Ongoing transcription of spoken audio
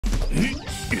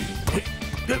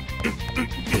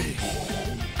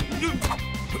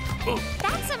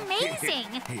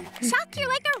amazing! Chuck, you're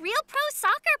like a real pro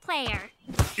soccer player.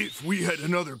 If we had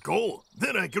another goal,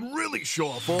 then I could really show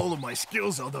off all of my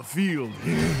skills on the field.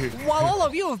 While all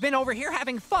of you have been over here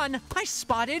having fun, I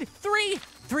spotted three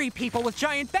people with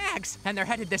giant bags, and they're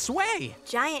headed this way.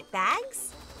 Giant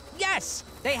bags? Yes,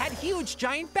 they had huge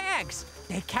giant bags.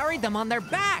 They carried them on their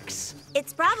backs.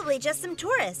 It's probably just some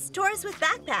tourists with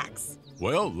backpacks.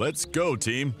 Well, let's go,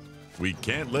 team. We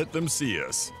can't let them see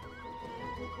us.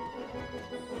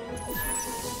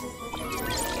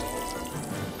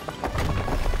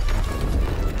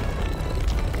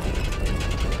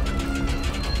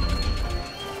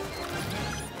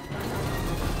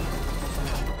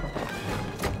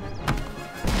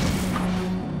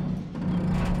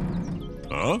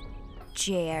 Huh?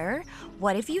 Jer,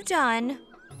 what have you done?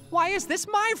 Why is this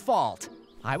my fault?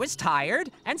 I was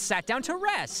tired and sat down to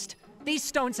rest. These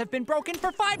stones have been broken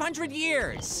for 500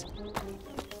 years.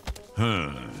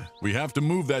 We have to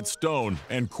move that stone,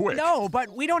 and quick. No, but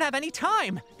we don't have any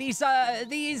time. Tourists.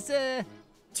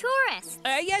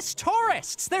 Yes,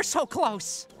 tourists. They're so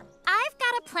close. I've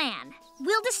got a plan.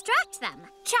 We'll distract them.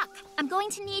 Chuck, I'm going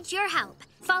to need your help.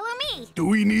 Follow me. Do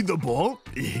we need the ball?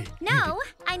 No,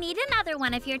 I need another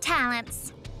one of your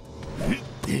talents.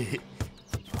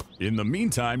 In the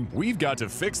meantime, we've got to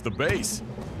fix the base.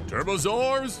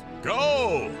 Turbozaurs,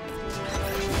 go!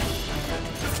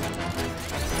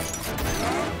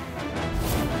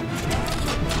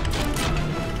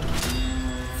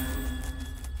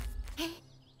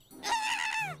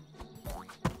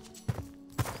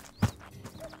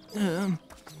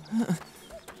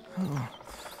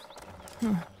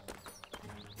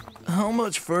 How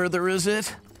much further is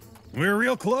it? We're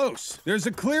real close. There's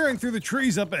a clearing through the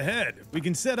trees up ahead. We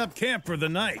can set up camp for the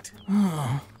night.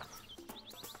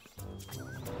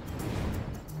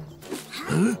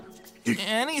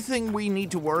 Anything we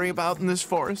need to worry about in this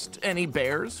forest? Any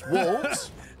bears?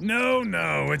 Wolves?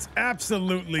 No, it's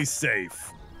absolutely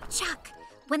safe. Chuck,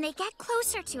 when they get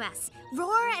closer to us,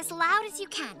 roar as loud as you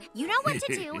can. You know what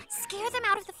to do. Scare them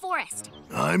out of the forest.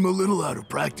 I'm a little out of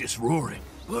practice roaring,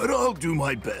 but I'll do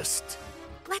my best.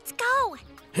 Let's go.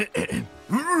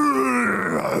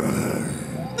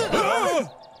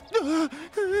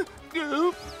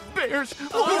 Bears!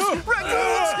 Wolves!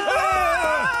 Raccoons!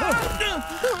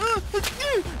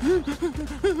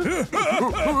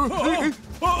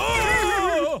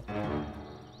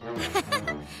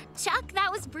 Chuck, that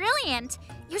was brilliant.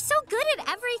 You're so good at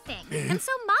everything. And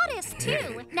so modest,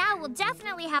 too. Now we'll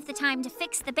definitely have the time to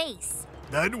fix the base.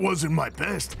 That wasn't my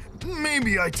best.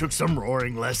 Maybe I took some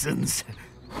roaring lessons.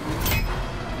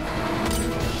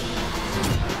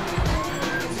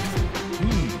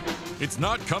 It's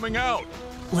not coming out.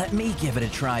 Let me give it a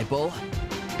try, Bull.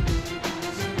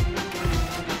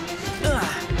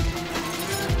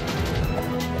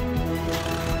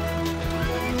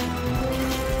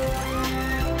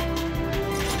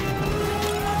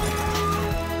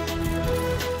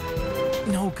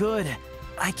 No good.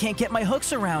 I can't get my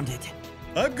hooks around it.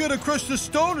 I'm gonna crush the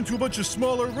stone into a bunch of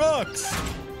smaller rocks.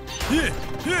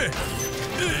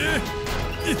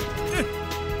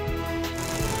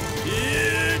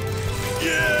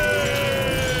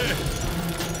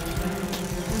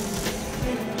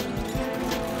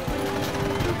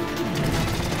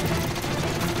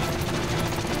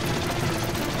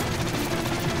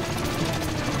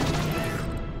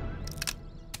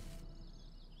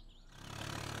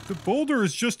 The boulder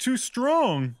is just too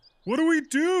strong. What do we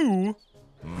do?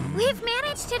 We've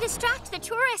managed to distract the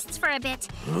tourists for a bit,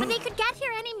 but they could get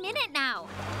here any minute now.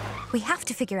 We have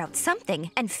to figure out something,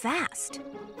 and fast.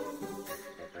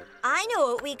 I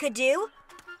know what we could do.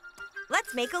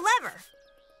 Let's make a lever.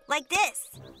 Like this.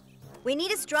 We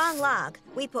need a strong log.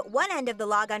 We put one end of the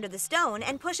log under the stone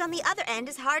and push on the other end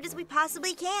as hard as we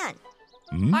possibly can.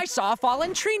 I saw a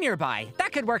fallen tree nearby.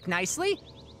 That could work nicely.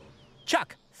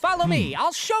 Chuck, follow me.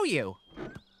 I'll show you.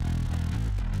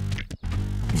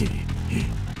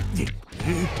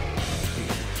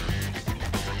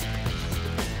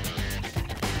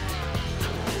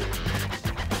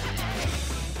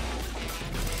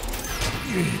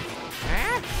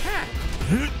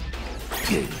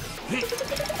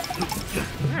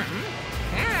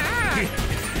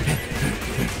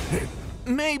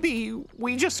 Maybe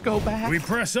we just go back. We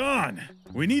press on.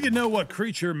 We need to know what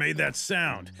creature made that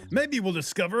sound. Maybe we'll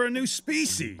discover a new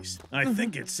species. I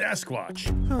think it's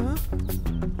Sasquatch.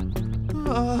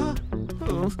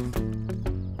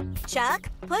 Chuck,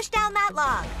 push down that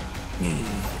log.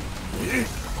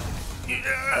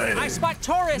 I spot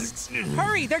tourists.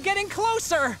 Hurry, they're getting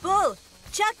closer. Boo!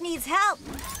 Chuck needs help.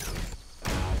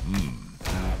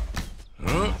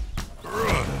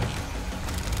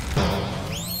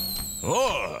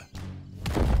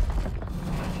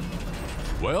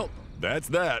 That's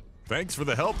that. Thanks for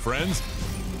the help, friends.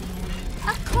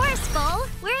 Of course, Bull.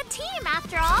 We're a team,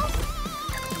 after all.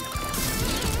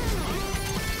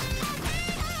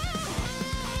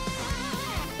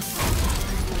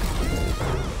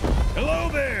 Hello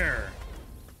there!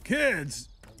 Kids,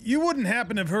 you wouldn't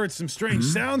happen to have heard some strange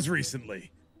sounds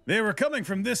recently. They were coming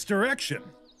from this direction.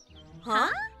 Huh?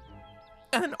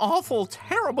 An awful,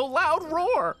 terrible, loud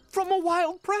roar from a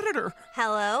wild predator.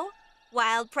 Hello?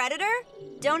 Wild predator?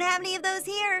 Don't have any of those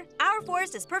here. Our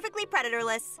forest is perfectly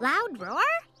predatorless. Loud roar?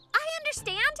 I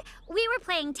understand. We were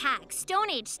playing tag, Stone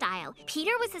Age style.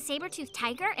 Peter was the saber-toothed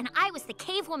tiger, and I was the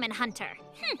cave woman hunter.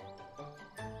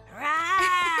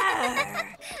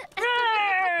 Rawr!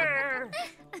 Rawr!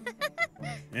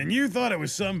 And you thought it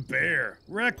was some bear.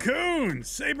 Raccoon!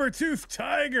 Saber-toothed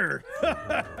tiger!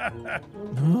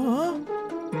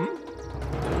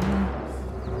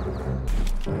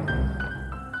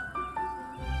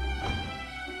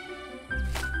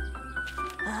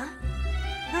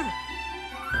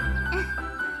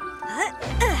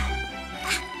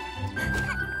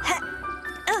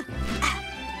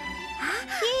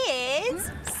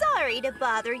 Kids, sorry to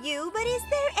bother you, but is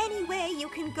there any way you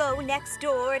can go next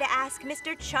door to ask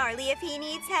Mr. Charlie if he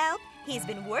needs help? He's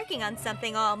been working on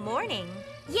something all morning.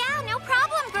 Yeah, no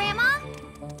problem, Grandma.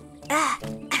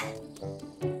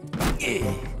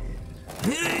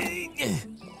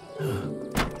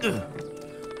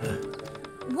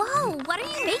 Whoa, what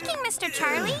are you making, Mr.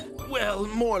 Charlie? Well,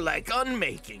 more like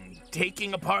unmaking.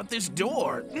 Taking apart this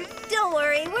door. Don't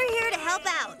worry, we're here to help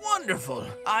out. Wonderful.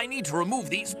 I need to remove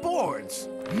these boards.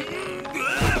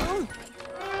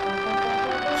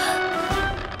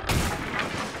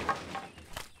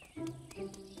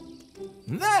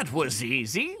 That was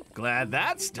easy. Glad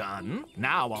that's done.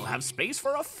 Now I'll have space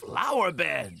for a flower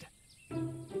bed.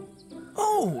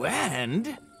 Oh,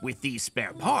 and with these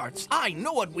spare parts, I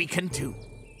know what we can do.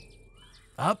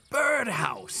 A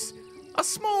birdhouse. A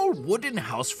small wooden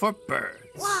house for birds.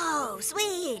 Whoa,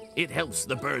 sweet. It helps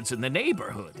the birds in the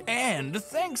neighborhood and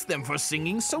thanks them for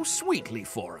singing so sweetly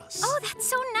for us. Oh, that's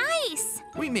so nice.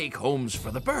 We make homes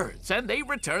for the birds, and they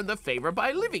return the favor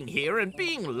by living here and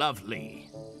being lovely.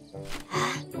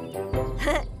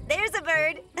 There's a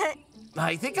bird.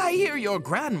 I think I hear your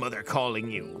grandmother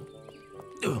calling you.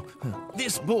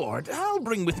 This board I'll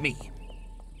bring with me.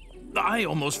 I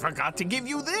almost forgot to give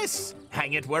you this.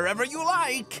 Hang it wherever you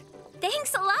like.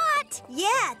 Thanks a lot.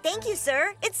 Yeah, thank you,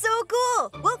 sir. It's so cool.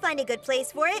 We'll find a good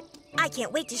place for it. I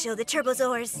can't wait to show the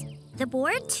Turbozaurs. The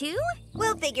board, too?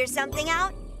 We'll figure something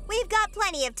out. We've got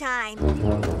plenty of time.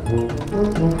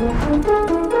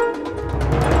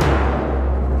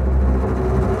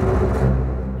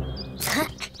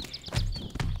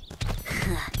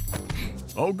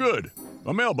 Oh, good.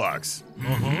 A mailbox.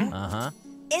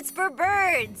 It's for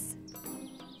birds.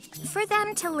 For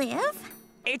them to live?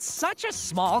 It's such a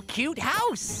small, cute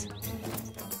house.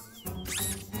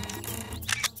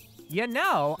 You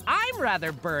know, I'm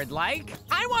rather bird-like.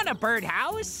 I want a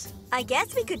birdhouse. I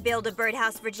guess we could build a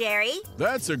birdhouse for Jerry.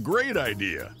 That's a great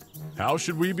idea. How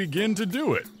should we begin to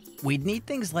do it? We'd need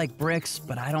things like bricks,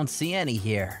 but I don't see any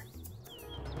here.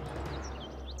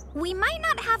 We might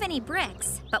not have any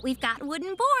bricks, but we've got wooden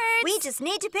boards. We just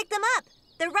need to pick them up.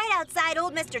 They're right outside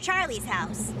old Mr. Charlie's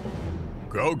house.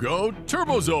 Go, go,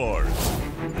 Turbozaurs!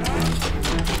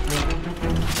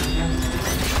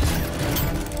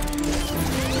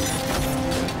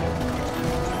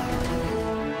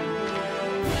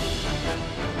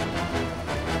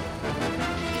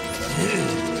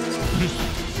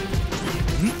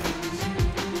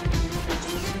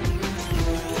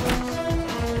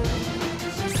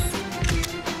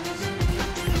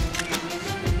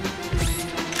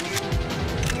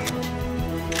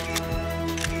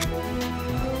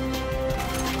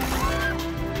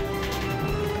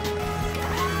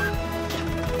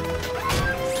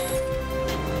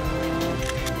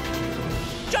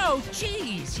 Oh,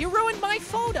 jeez, you ruined my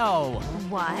photo.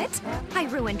 What? I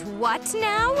ruined what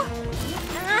now?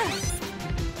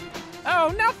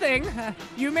 Oh, nothing.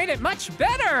 You made it much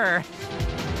better.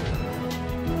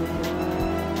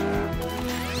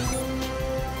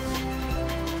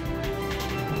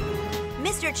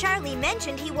 Mr. Charlie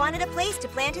mentioned he wanted a place to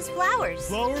plant his flowers.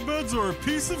 Flower beds are a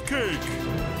piece of cake.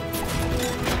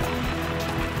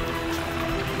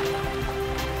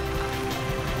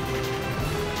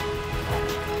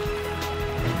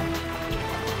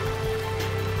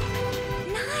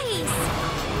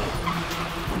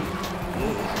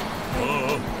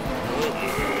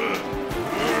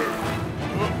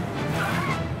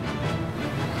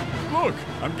 Look,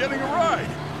 I'm getting a ride.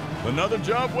 Another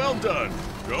job well done.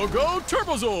 Go, go,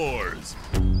 Turbozaurs!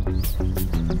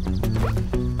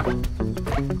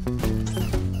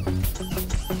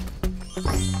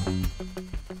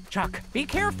 Chuck, be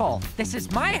careful. This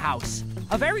is my house.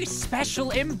 A very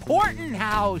special, important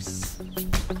house.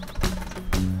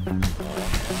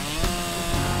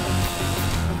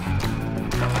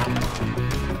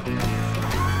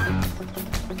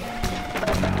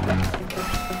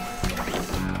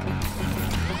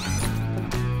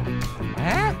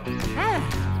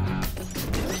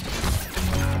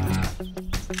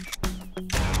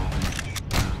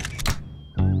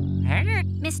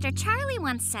 Mr. Charlie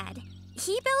once said,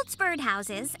 he builds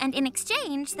birdhouses, and in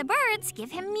exchange, the birds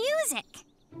give him music.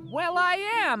 Well, I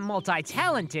am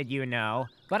multi-talented, you know,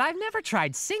 but I've never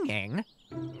tried singing.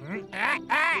 Make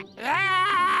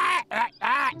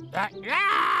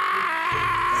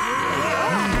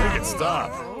it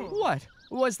stop. What?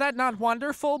 Was that not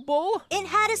wonderful, Bull? It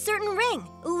had a certain ring,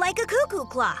 like a cuckoo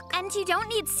clock. And you don't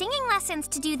need singing lessons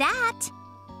to do that.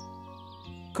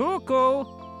 Cuckoo,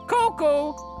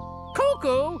 cuckoo,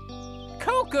 cuckoo,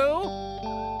 cuckoo.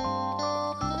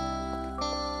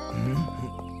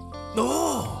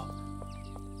 Oh!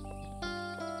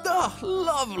 Oh,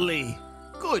 lovely.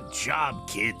 Good job,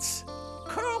 kids.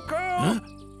 Cuckoo,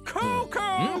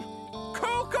 cuckoo,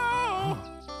 cuckoo.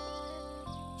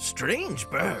 Strange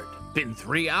bird. Been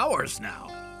 3 hours now.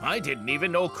 I didn't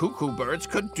even know cuckoo birds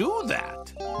could do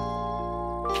that.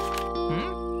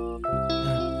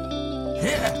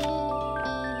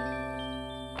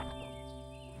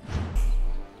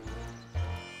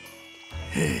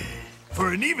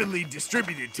 For an evenly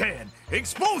distributed tan,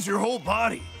 expose your whole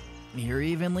body. You're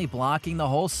evenly blocking the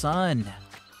whole sun.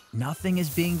 Nothing is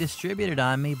being distributed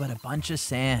on me but a bunch of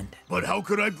sand. But how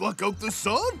could I block out the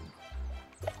sun?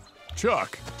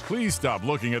 Chuck, please stop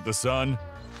looking at the sun.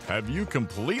 Have you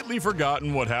completely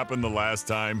forgotten what happened the last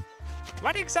time?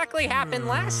 What exactly happened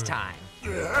last time?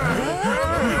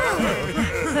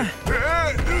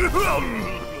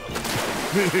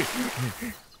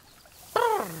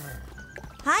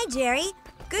 Hi, Jerry.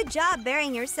 Good job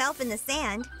burying yourself in the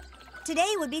sand.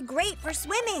 Today would be great for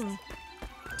swimming.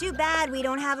 Too bad we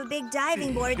don't have a big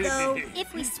diving board, though.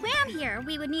 If we swam here,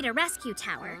 we would need a rescue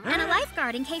tower and a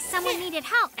lifeguard in case someone needed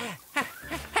help.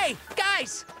 Hey,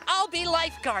 guys, I'll be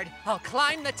lifeguard. I'll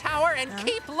climb the tower and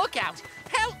keep lookout.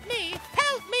 Help me,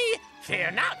 help me.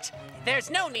 Fear not. There's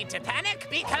no need to panic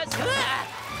because...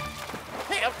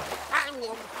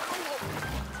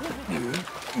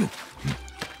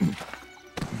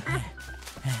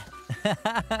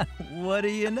 What do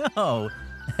you know?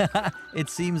 It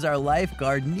seems our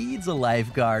lifeguard needs a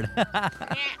lifeguard.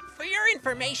 For your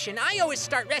information, I always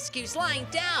start rescues lying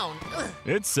down.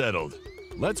 It's settled.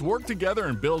 Let's work together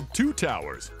and build 2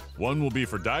 towers. One will be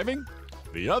for diving,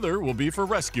 the other will be for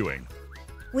rescuing.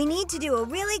 We need to do a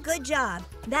really good job.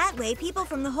 That way, people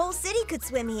from the whole city could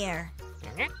swim here.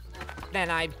 Then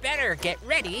I better get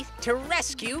ready to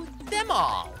rescue them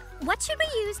all. What should we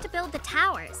use to build the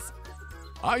towers?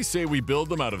 I say we build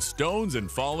them out of stones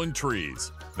and fallen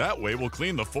trees. That way we'll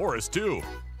clean the forest too.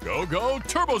 Go, go,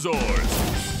 Turbozaurs!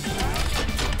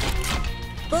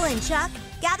 Bull and Chuck,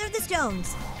 gather the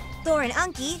stones. Thor and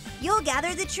Unky, you'll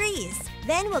gather the trees.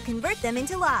 Then we'll convert them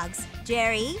into logs.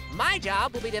 Jerry? My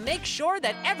job will be to make sure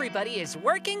that everybody is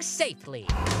working safely.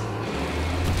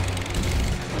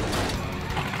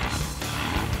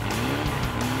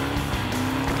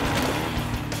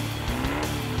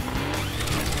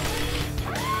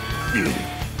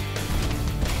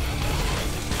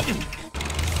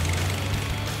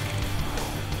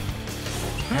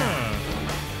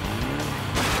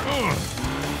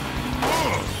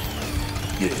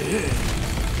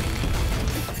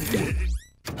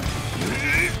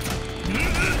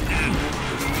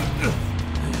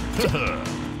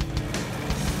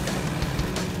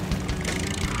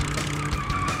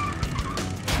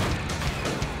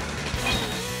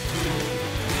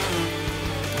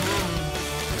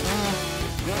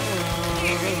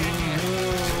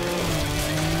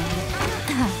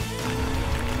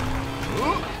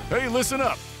 Hey, listen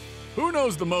up. Who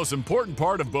knows the most important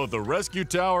part of both a rescue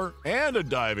tower and a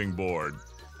diving board?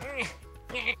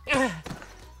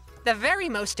 The very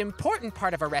most important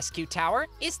part of a rescue tower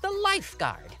is the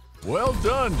lifeguard. Well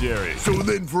done, Jerry. So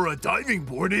then for a diving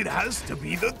board, it has to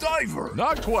be the diver.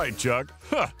 Not quite, Chuck.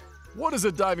 Huh. What is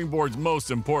a diving board's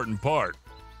most important part?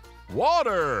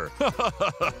 Water!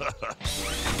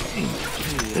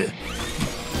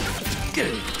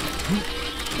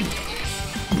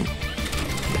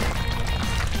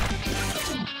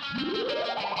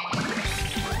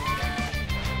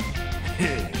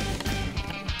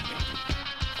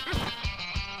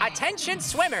 Attention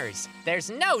swimmers! There's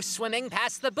no swimming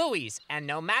past the buoys, and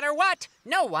no matter what,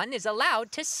 no one is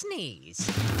allowed to sneeze.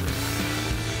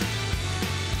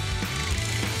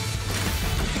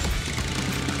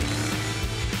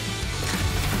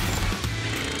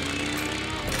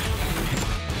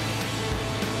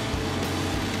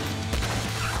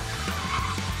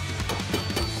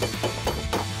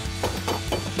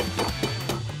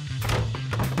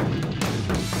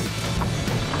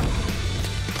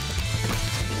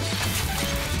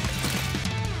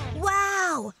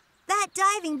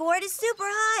 diving board is super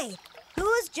high.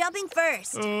 Who's jumping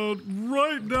first?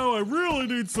 Right now I really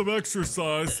need some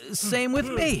exercise. Same with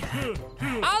me.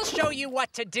 I'll show you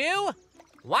what to do.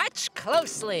 Watch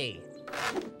closely.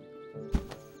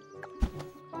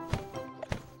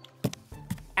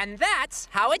 And that's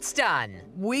how it's done.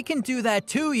 We can do that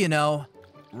too, you know.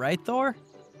 Right, Thor?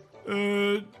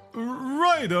 Right,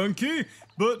 Unky.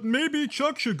 But maybe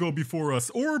Chuck should go before us,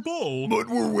 or Bull. But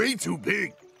we're way too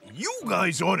big. You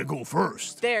guys ought to go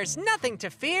first. There's nothing to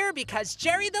fear because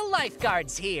Jerry the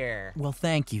lifeguard's here. Well,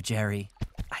 thank you, Jerry.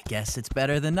 I guess it's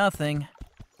better than nothing.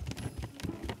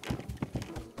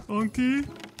 Unky,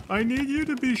 I need you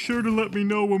to be sure to let me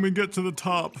know when we get to the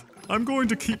top. I'm going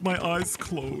to keep my eyes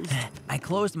closed. I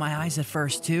closed my eyes at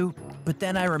first, too, but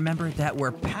then I remembered that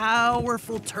we're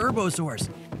powerful Turbozaurs.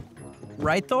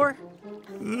 Right, Thor?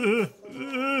 You're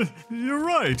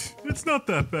right. It's not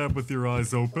that bad with your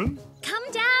eyes open. Come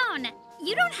down.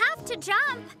 You don't have to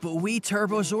jump. But we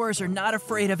Turbozaurs are not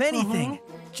afraid of anything.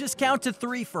 Just count to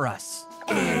 3 for us.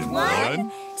 And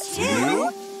 1,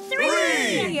 2,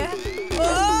 3!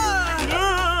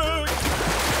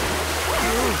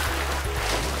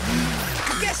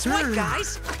 Guess what,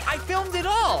 guys? I filmed it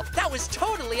all. That was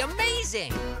totally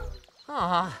amazing.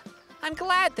 Aw, I'm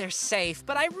glad they're safe,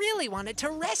 but I really wanted to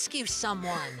rescue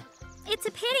someone. It's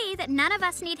a pity that none of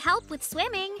us need help with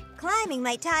swimming. Climbing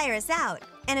might tire us out,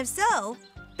 and if so...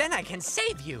 Then I can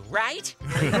save you, right?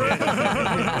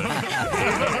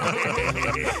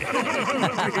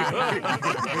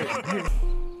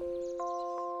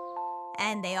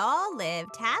 And they all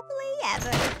lived happily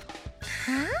ever.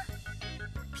 Huh?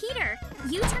 Peter,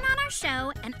 you turn on our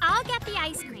show, and I'll get the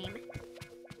ice cream.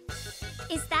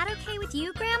 Is that okay with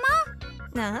you, Grandma?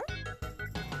 Uh-huh.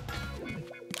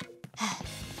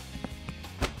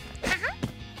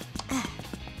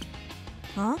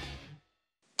 Huh?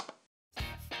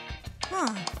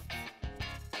 Huh.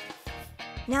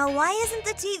 Now, why isn't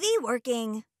the TV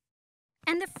working?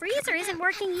 And the freezer isn't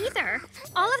working either.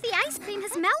 All of the ice cream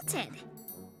has melted.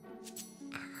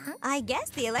 I guess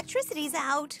the electricity's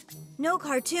out. No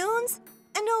cartoons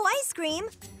and no ice cream.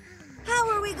 How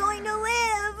are we going to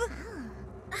live?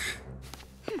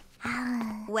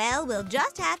 Well, we'll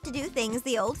just have to do things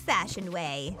the old-fashioned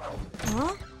way.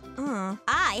 Huh?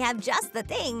 I have just the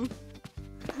thing.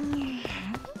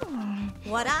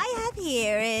 What I have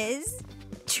here is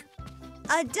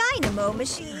a dynamo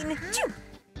machine.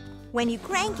 When you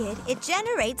crank it, it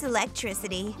generates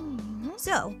electricity.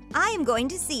 So, I am going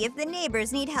to see if the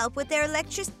neighbors need help with their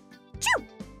electricity.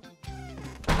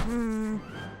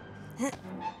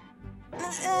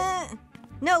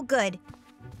 No good.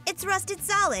 It's rusted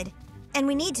solid, and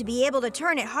we need to be able to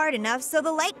turn it hard enough so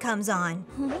the light comes on.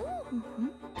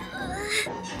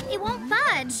 It won't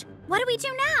budge. What do we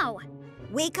do now?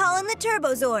 We call in the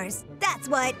Turbozaurs. That's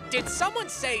what. Did someone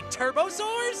say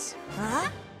Turbozaurs? Huh?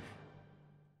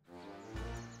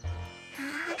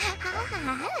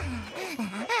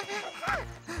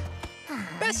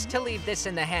 Best to leave this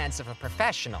in the hands of a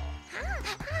professional.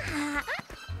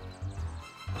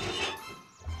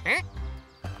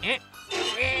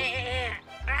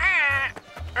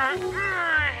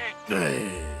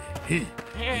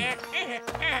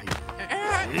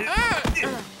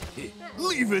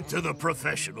 Leave it to the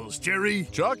professionals, Jerry.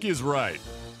 Chuck is right.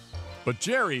 But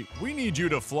Jerry, we need you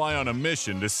to fly on a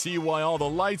mission to see why all the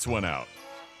lights went out.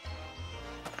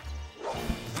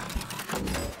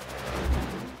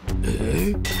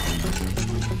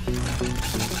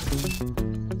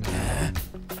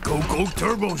 Go, go,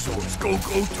 Turbozaurs! Go,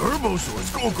 go,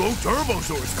 Turbozaurs! Go, go,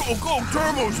 Turbozaurs! Go, go,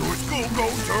 Turbozaurs! Go, go,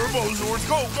 Turbozaurs!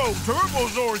 Go, go,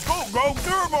 Turbozaurs! Go, go,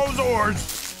 Turbozaurs!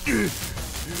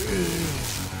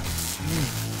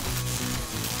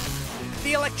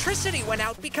 The electricity went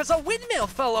out because a windmill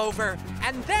fell over,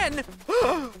 and then...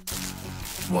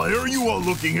 Why are you all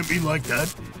looking at me like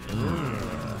that?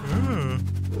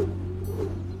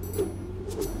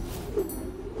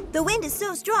 The wind is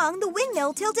so strong, the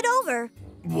windmill tilted over.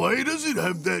 Why does it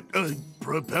have that,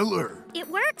 propeller? It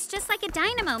works just like a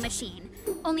dynamo machine,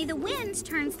 only the wind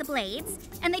turns the blades,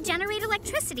 and they generate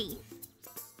electricity.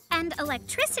 And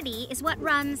electricity is what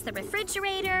runs the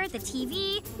refrigerator, the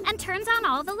TV, and turns on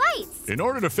all the lights. In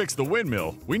order to fix the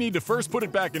windmill, we need to first put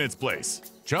it back in its place.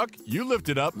 Chuck, you lift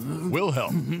it up, we'll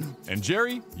help. And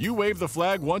Jerry, you wave the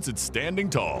flag once it's standing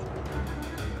tall.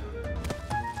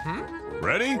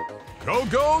 Ready? Go,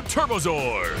 go,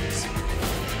 Turbozaurs!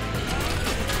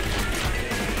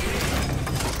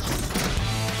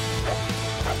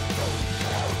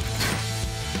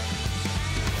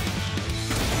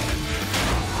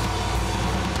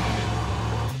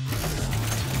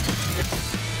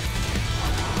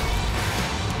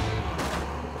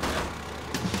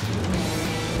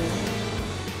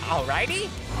 Alrighty.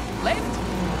 Lift,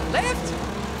 lift.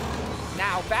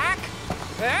 Now back.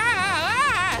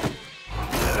 Ah!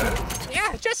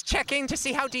 Yeah, just checking to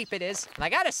see how deep it is. And I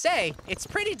gotta say, it's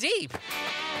pretty deep.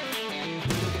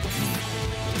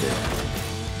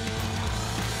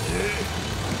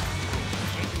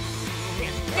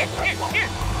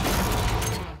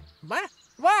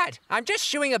 What? I'm just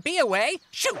shooing a bee away.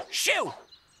 Shoo, shoo!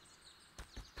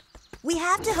 We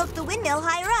have to hook the windmill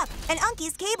higher up, and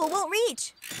Unky's cable won't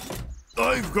reach.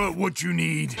 I've got what you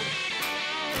need.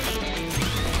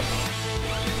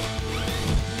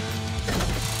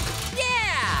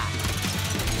 Yeah!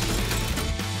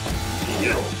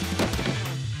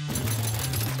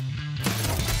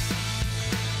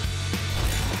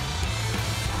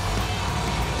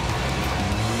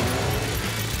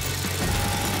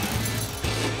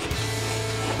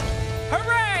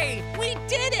 Hooray! We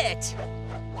did it!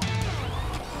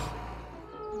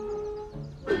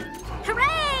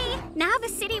 Hooray! Now the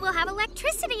city will have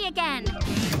electricity again.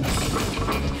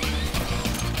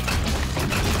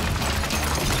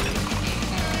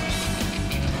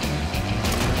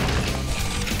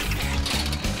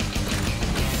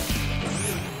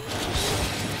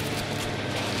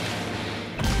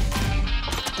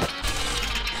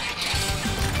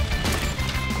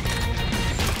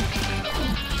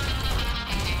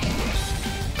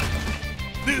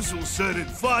 This'll set in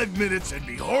 5 minutes and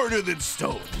be harder than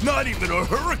stone. Not even a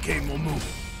hurricane will move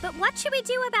it. But what should we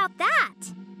do about that?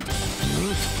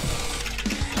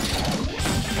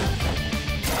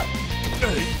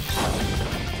 Hey,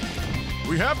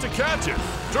 We have to catch it.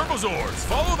 Turbozaurs,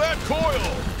 follow that coil.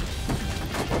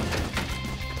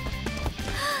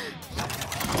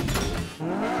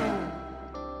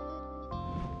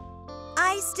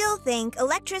 I still think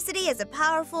electricity is a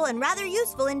powerful and rather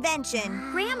useful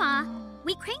invention. Grandma,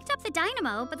 we cranked up the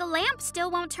dynamo, but the lamp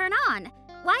still won't turn on.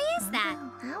 Why is that?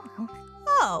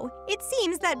 Oh, it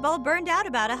seems that bulb burned out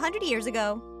about 100 years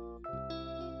ago.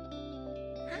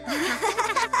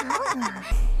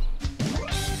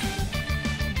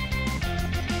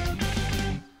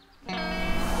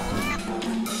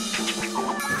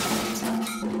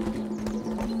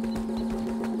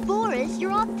 Boris,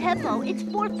 you're off tempo. It's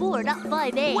 4/4, not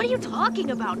 5/8. What are you talking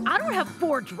about? I don't have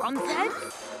 4 drum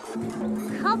sets.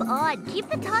 Come on, keep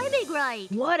the timing right.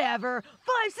 Whatever.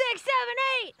 5, 6, 7,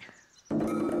 8.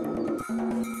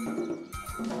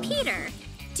 Peter,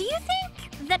 do you think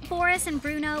that Boris and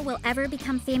Bruno will ever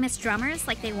become famous drummers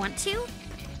like they want to?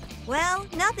 Well,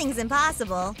 nothing's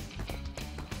impossible.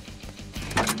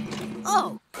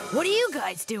 Oh, what are you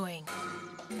guys doing?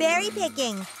 Berry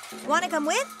picking. Want to come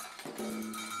with?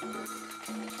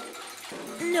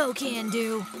 No can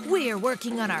do. We're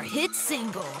working on our hit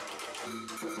single.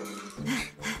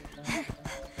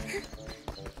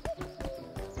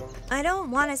 I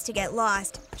don't want us to get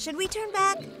lost. Should we turn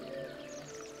back?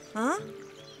 Huh?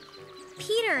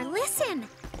 Peter, listen.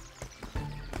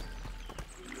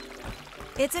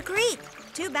 It's a creek.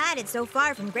 Too bad it's so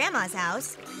far from Grandma's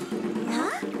house.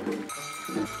 Huh?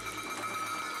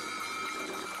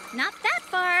 Not that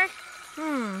far.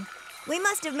 We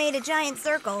must have made a giant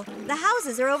circle. The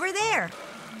houses are over there.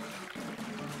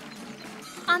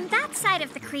 On that side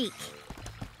of the creek.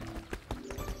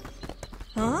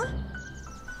 Huh?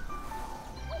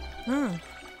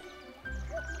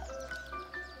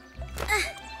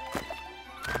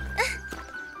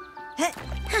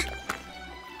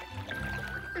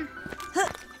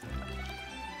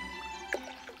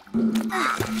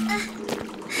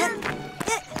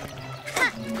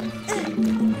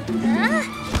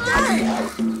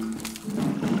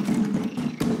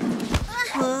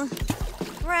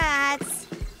 Rats.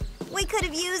 We could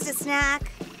have used a snack.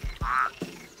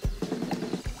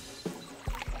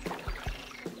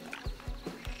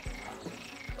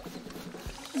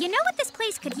 You know what this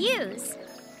place could use?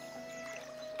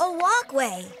 A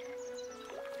walkway.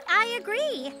 I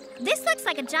agree. This looks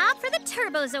like a job for the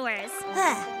Turbozaurs.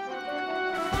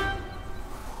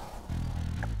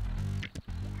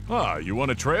 You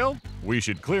want a trail? We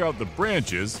should clear out the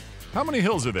branches. How many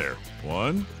hills are there?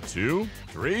 1, 2,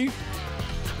 3?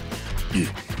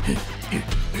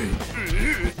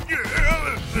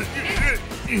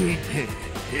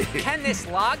 Can this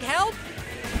log help?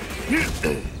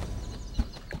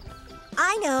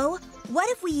 I know. What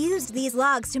if we used these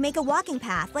logs to make a walking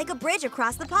path, like a bridge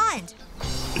across the pond?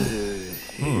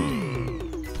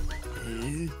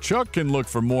 Chuck can look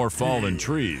for more fallen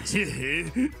trees.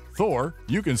 Thor,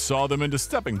 you can saw them into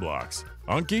stepping blocks.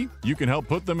 Unky, you can help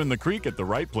put them in the creek at the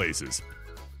right places.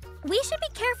 We should be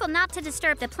careful not to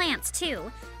disturb the plants,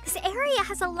 too. This area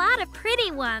has a lot of pretty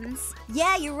ones.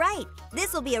 Yeah, you're right.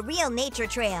 This will be a real nature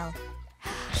trail.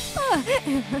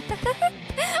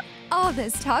 All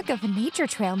this talk of a nature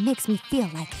trail makes me feel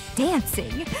like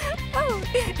dancing. Oh.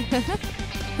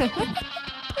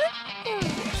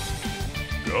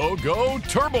 Go, go,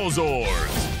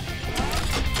 Turbozaurs!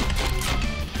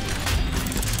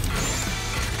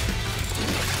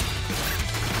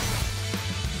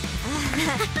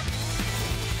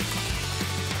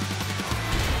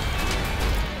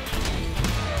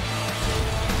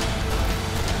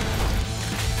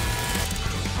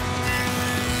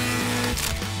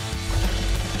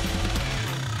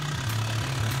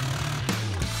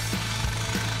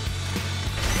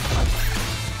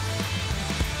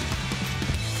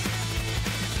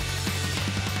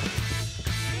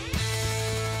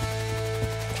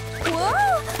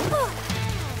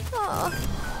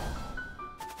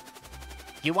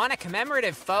 You want a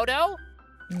commemorative photo?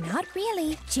 Not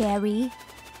really, Jerry.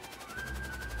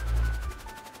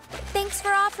 Thanks for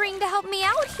offering to help me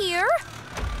out here.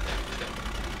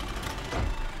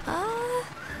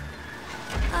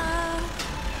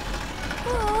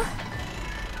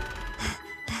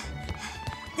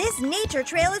 This nature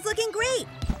trail is looking great.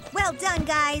 Well done,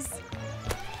 guys.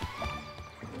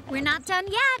 We're not done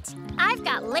yet. I've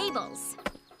got labels.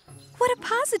 What a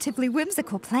positively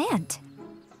whimsical plant.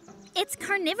 It's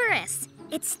carnivorous.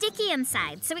 It's sticky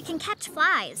inside, so it can catch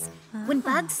flies. When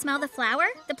bugs smell the flower,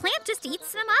 the plant just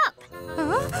eats them up.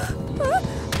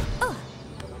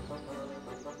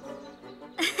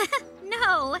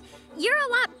 No, you're a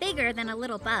lot bigger than a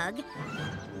little bug.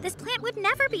 This plant would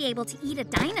never be able to eat a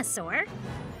dinosaur.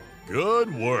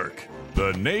 Good work.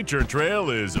 The nature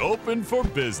trail is open for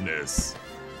business.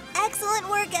 Excellent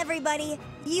work, everybody.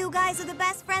 You guys are the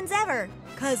best friends ever,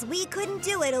 'cause we couldn't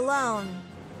do it alone.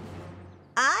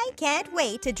 I can't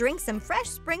wait to drink some fresh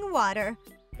spring water.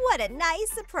 What a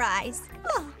nice surprise.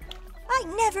 Oh, I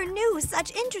never knew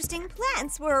such interesting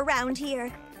plants were around here.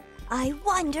 I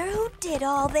wonder who did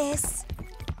all this.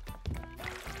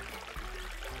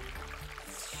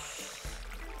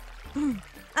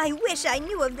 I wish I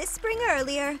knew of this spring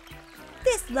earlier.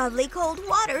 This lovely cold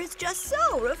water is just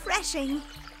so refreshing.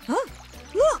 Oh,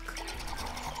 look!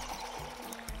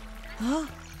 Oh.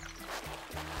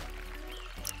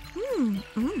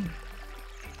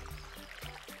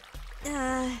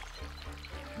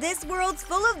 This world's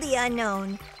full of the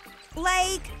unknown.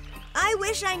 Like, I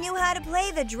wish I knew how to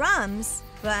play the drums,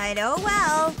 but oh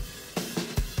well.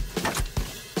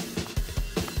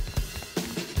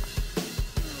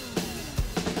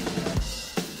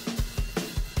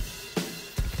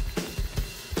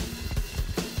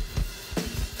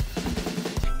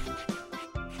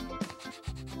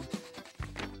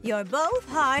 You're both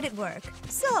hard at work.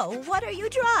 So, what are you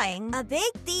drawing? A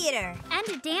big theater. And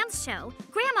a dance show.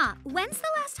 Grandma, when's the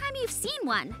last time you've seen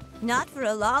one? Not for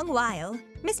a long while.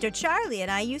 Mr. Charlie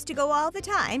and I used to go all the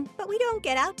time, but we don't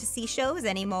get out to see shows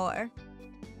anymore.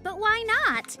 But why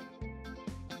not?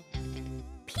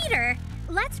 Peter,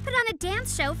 let's put on a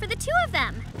dance show for the two of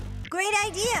them. Great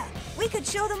idea. We could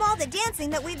show them all the dancing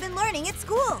that we've been learning at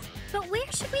school. But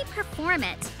where should we perform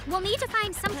it? We'll need to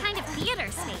find some kind of theater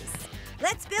space.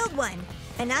 Let's build one.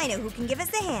 And I know who can give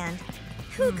us a hand.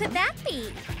 Who could that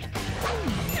be?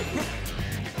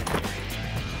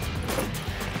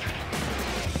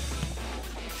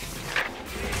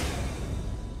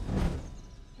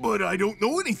 But I don't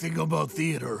know anything about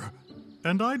theater.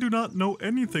 And I do not know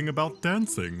anything about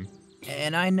dancing.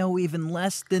 And I know even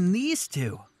less than these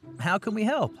two. How can we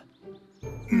help?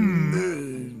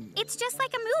 It's just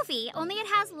like a movie, only it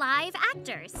has live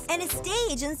actors. And a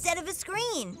stage instead of a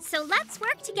screen. So let's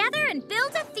work together and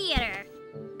build a theater.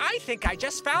 I think I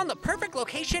just found the perfect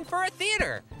location for a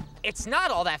theater. It's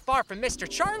not all that far from Mr.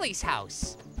 Charlie's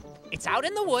house. It's out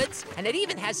in the woods, and it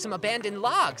even has some abandoned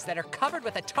logs that are covered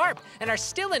with a tarp and are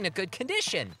still in a good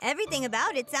condition. Everything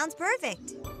about it sounds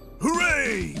perfect.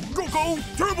 Hooray! Go, go,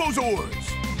 Turbozaurs!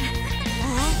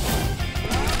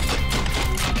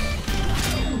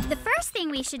 The first thing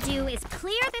we should do is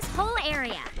clear this whole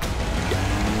area.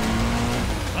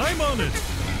 I'm on it.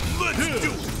 Let's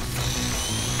do it!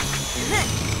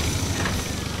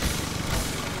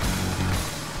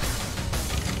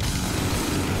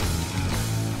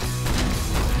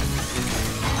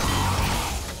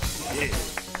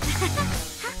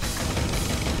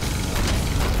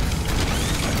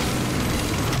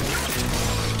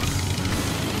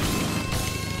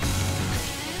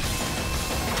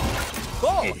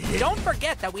 Cool! Don't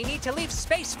forget that we need to leave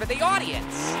space for the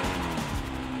audience.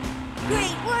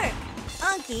 Great work.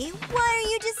 Unky, why are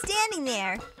you just standing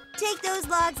there? Take those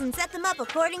logs and set them up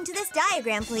according to this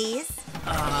diagram, please.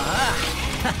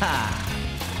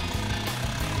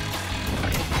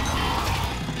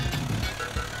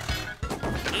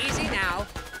 now.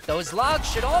 Those logs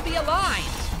should all be aligned.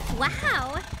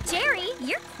 Wow, Jerry,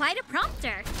 you're quite a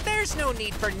prompter. There's no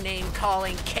need for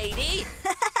name-calling, Katie.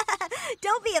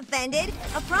 Don't be offended.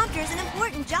 A prompter is an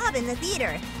important job in the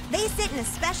theater. They sit in a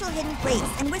special hidden place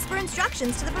and whisper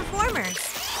instructions to the performers.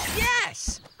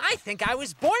 Yes! I think I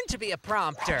was born to be a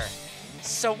prompter.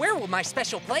 So where will my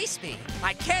special place be?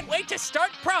 I can't wait to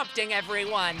start prompting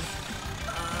everyone.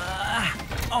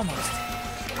 Almost.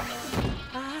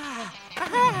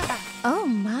 Oh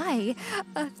my,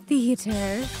 a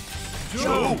theater.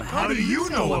 Joe, how do you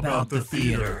know about the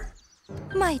theater?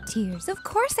 My dears, of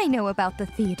course I know about the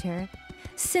theater.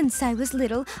 Since I was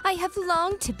little, I have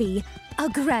longed to be a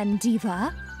grand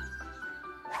diva.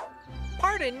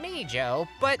 Pardon me, Joe,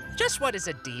 but just what is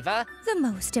a diva? The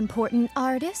most important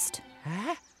artist.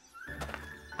 Huh?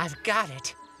 I've got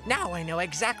it. Now I know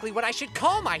exactly what I should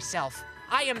call myself.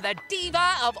 I am the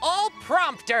diva of all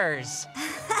prompters.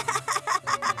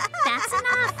 That's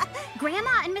enough.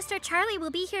 Grandma and Mr. Charlie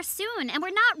will be here soon, and we're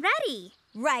not ready.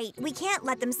 Right, we can't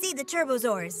let them see the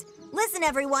Turbozaurs. Listen,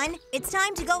 everyone, it's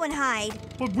time to go and hide.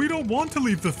 But we don't want to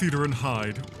leave the theater and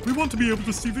hide. We want to be able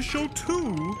to see the show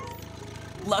too.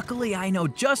 Luckily, I know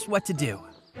just what to do.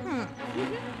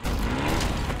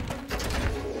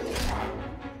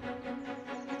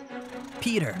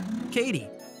 Peter, Katie,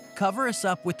 cover us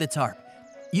up with the tarp.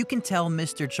 You can tell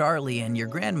Mr. Charlie and your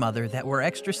grandmother that we're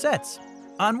extra sets,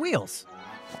 on wheels.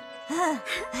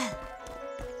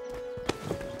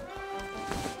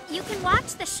 You can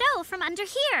watch the show from under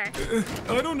here.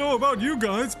 I don't know about you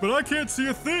guys, but I can't see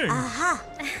a thing. Aha!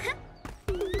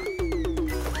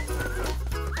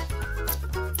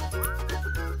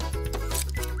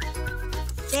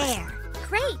 There.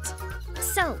 Great.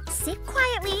 So sit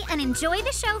quietly and enjoy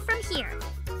the show from here.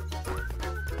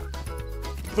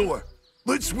 Thor,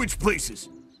 let's switch places.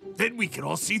 Then we can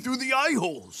all see through the eye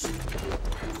holes.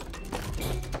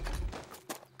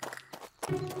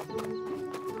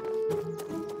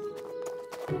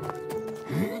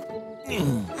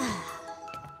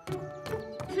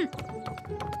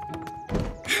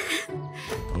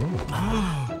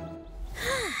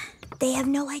 They have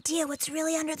no idea what's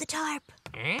really under the tarp.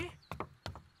 Eh?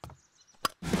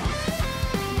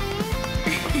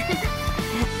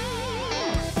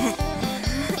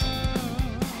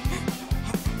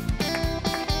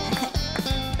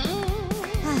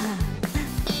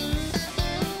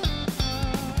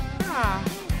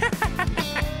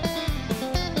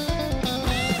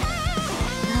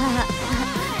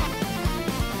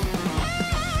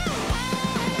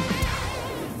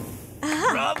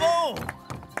 Bravo!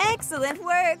 Excellent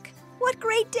work. What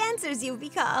great dancers you've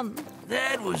become.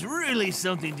 That was really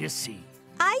something to see.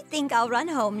 I think I'll run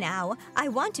home now. I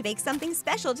want to make something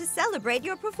special to celebrate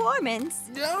your performance.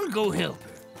 I'll go help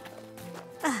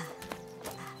her.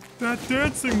 That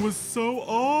dancing was so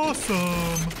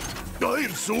awesome. I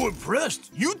am so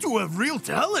impressed. You two have real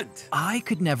talent. I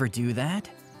could never do that.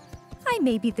 I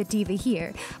may be the diva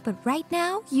here, but right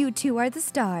now, you two are the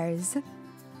stars.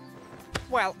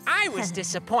 Well, I was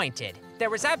disappointed. There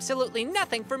was absolutely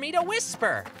nothing for me to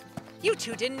whisper. You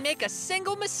two didn't make a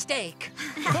single mistake.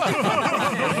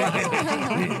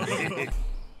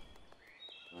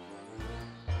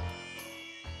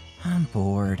 I'm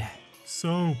bored.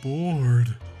 So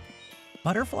bored.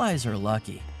 Butterflies are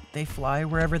lucky. They fly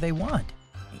wherever they want,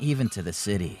 even to the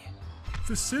city.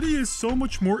 The city is so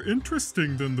much more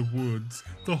interesting than the woods.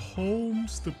 The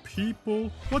homes, the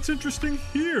people. What's interesting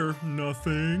here?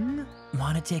 Nothing.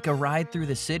 Want to take a ride through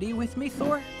the city with me,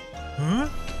 Thor? Huh?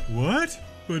 What?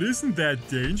 But isn't that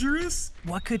dangerous?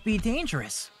 What could be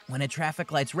dangerous? When a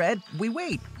traffic light's red, we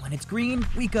wait. When it's green,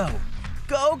 we go.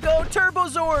 Go, go,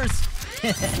 Turbozaurs!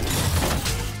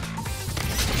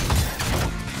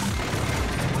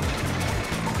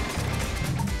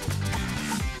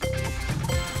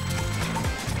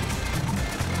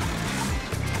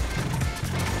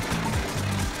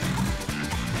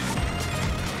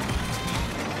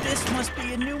 This must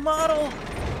be a new model.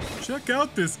 Check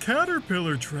out this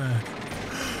caterpillar track.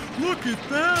 Look at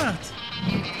that!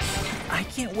 I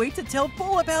can't wait to tell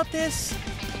Bull about this.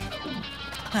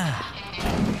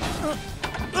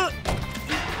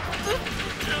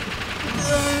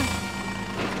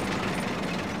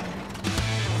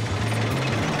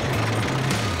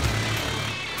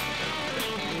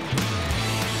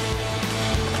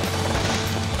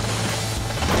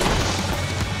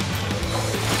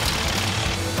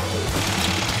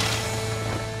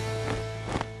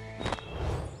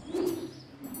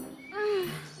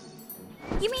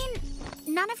 You mean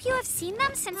none of you have seen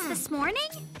them since this morning?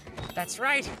 That's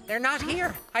right. They're not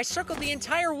here. I circled the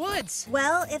entire woods.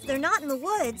 Well, if they're not in the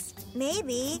woods,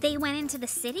 maybe... They went into the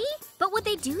city? But would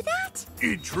they do that?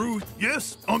 In truth,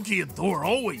 yes. Unky and Thor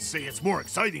always say it's more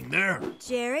exciting there.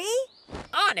 Jerry?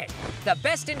 On it. The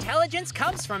best intelligence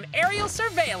comes from aerial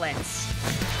surveillance.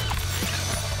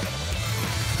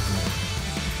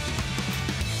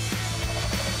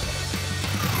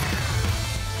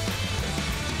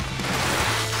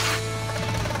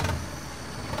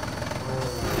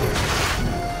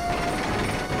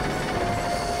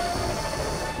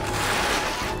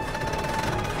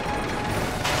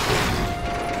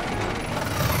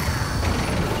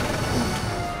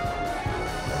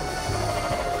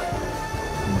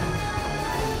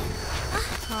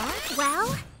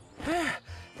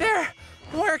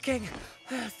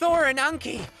 Thor and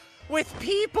Unky with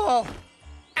people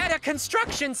at a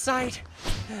construction site.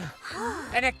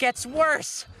 And it gets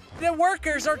worse. The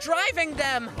workers are driving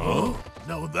them. Oh,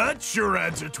 now that sure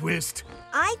adds a twist.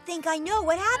 I think I know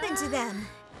what happened to them.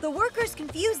 The workers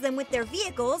confused them with their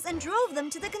vehicles and drove them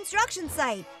to the construction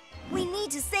site. We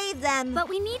need to save them. But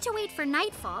we need to wait for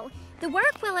nightfall. The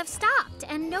work will have stopped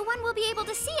and no one will be able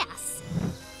to see us.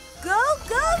 Go,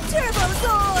 go,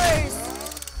 Turbozaurs!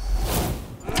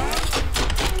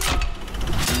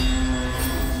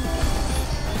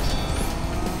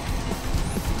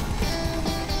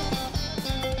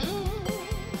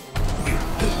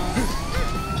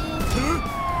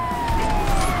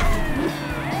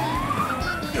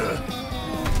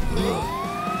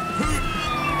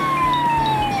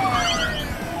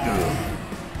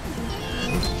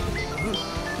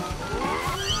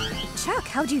 Chuck,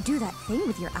 how'd you do that thing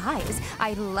with your eyes?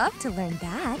 I'd love to learn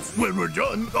that. When we're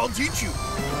done, I'll teach you.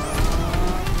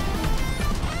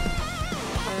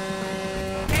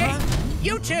 Hey,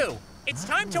 you two! It's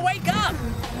time to wake up!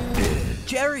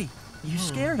 Jerry, you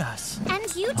scared us.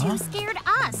 And you two scared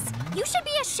us. You should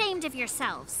be ashamed of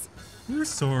yourselves. We're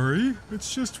sorry.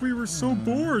 It's just we were so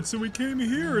bored, so we came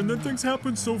here, and then things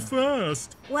happened so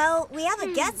fast. Well, we have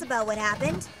a guess about what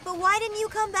happened, but why didn't you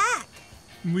come back?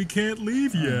 We can't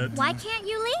leave yet. Why can't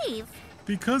you leave?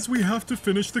 Because we have to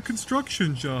finish the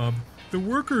construction job. The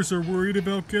workers are worried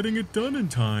about getting it done in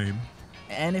time.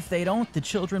 And if they don't, the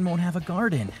children won't have a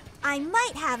garden. I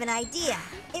might have an idea.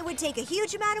 It would take a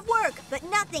huge amount of work, but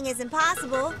nothing is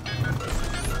impossible.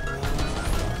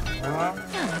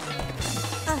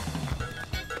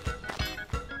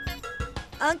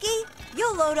 Unky,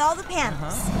 you'll load all the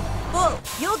panels. Bull,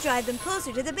 you'll drive them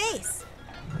closer to the base.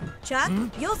 Chuck,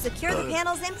 you'll secure the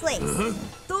panels in place.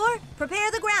 Thor,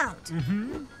 prepare the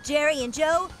ground. Jerry and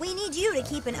Joe, we need you to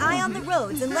keep an eye on the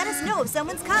roads and let us know if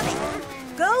someone's coming.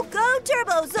 Go, go,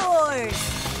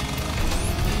 Turbozaurs!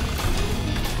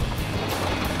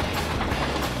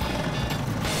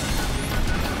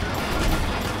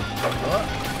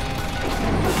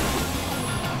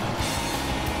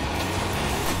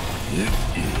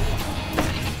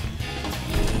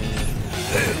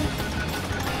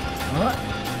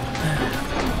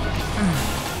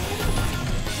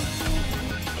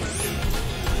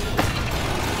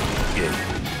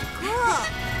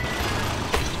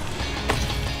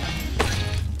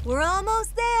 We're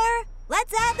almost there.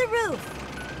 Let's add the roof.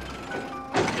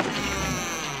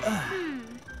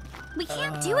 We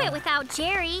can't do it without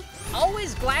Jerry.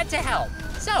 Always glad to help.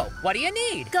 So, what do you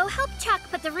need? Go help Chuck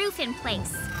put the roof in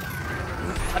place.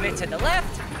 A bit to the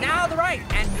left, now the right,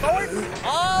 and forward,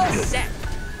 all set.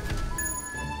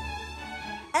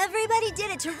 Everybody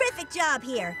did a terrific job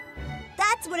here.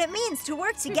 That's what it means to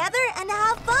work together and to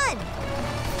have fun.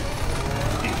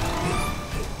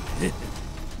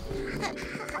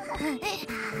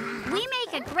 We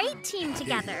make a great team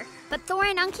together. But Thor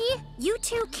and Unky, you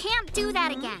two can't do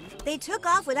that again. They took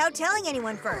off without telling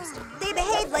anyone first. They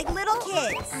behaved like little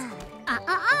kids.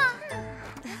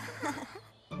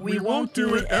 We won't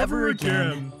do it ever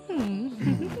again.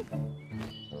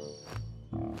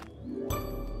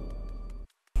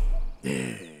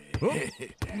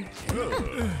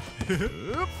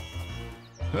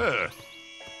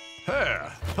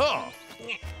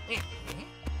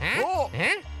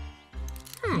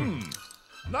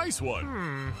 Nice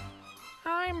one.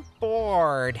 I'm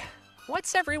bored.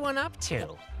 What's everyone up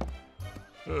to?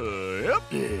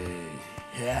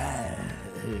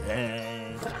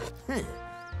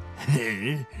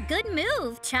 Good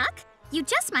move, Chuck. You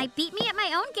just might beat me at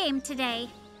my own game today.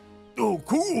 Oh,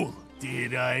 cool.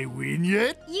 Did I win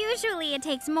yet? Usually it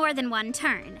takes more than one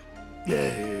turn.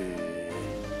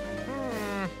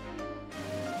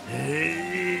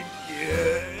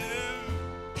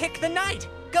 Pick the knight.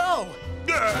 Go!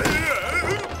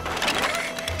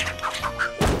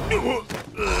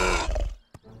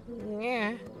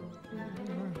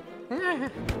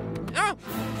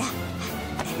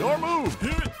 Your move.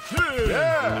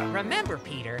 Yeah. Remember,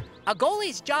 Peter, a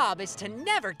goalie's job is to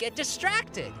never get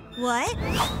distracted. What?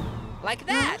 Like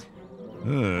that.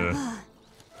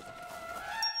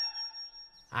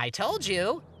 I told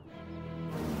you.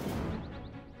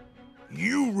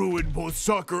 You ruined both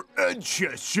soccer and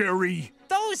chess, Jerry.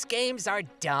 Those games are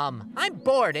dumb. I'm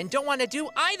bored and don't want to do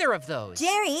either of those.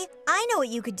 Jerry, I know what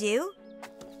you could do.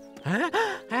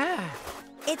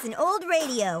 It's an old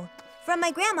radio from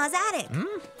my grandma's attic.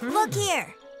 Look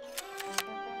here.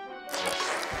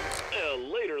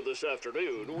 Later this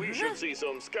afternoon, we should see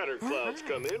some scattered clouds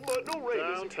come in, but no rain.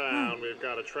 Downtown, we've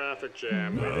got a traffic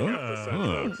jam leading up the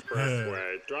Central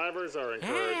Expressway. Drivers are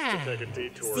encouraged to take a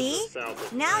detour to See? the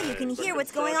south of Now you can hear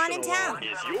what's going on in town.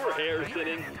 Is your hair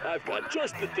thinning? I've got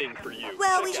just the thing for you.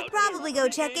 Well, we should probably go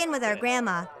check in with our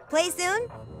grandma. Play soon?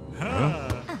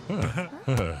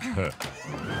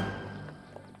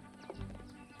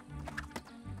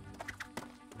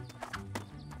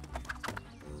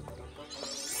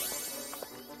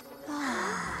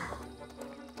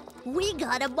 We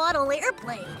got a model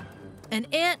airplane. And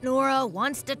Aunt Nora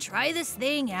wants to try this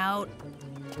thing out.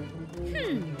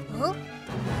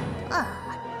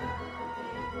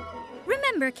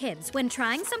 Remember, kids, when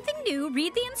trying something new,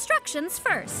 read the instructions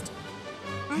first.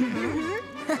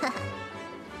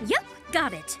 Yep,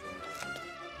 got it.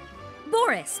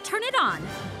 Boris, turn it on.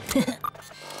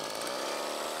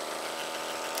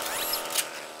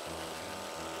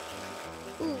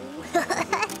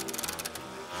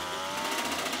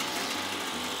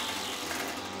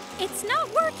 It's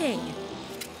not working.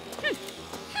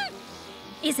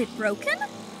 Is it broken?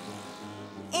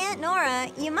 Aunt Nora,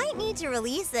 you might need to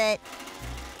release it.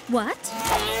 What?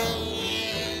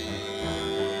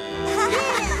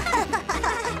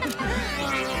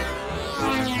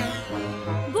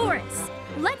 Boris,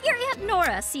 let your Aunt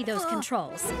Nora see those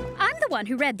controls. I'm the one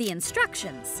who read the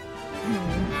instructions.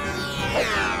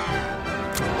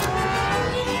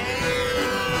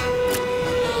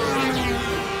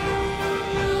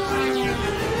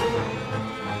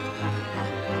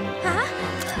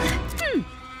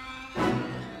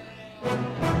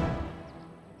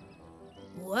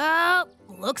 Well,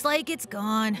 looks like it's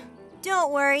gone.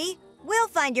 Don't worry. We'll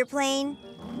find your plane.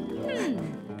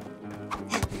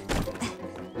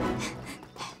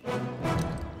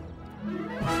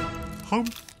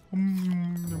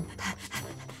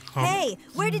 Hey,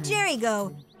 where did Jerry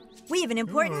go? We have an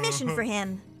important mission for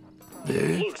him.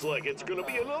 Looks like it's gonna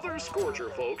be another scorcher,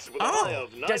 folks. With a high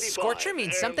of 95. Does scorcher mean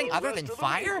And something the other rest than of the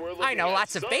fire? week we're I know looking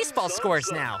lots at of baseball scores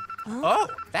sun. now. Oh,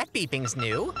 that beeping's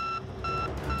new.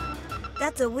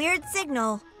 That's a weird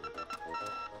signal.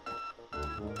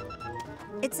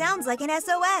 It sounds like an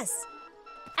SOS.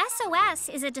 SOS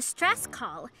is a distress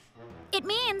call. It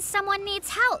means someone needs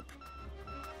help.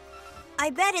 I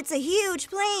bet it's a huge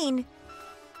plane.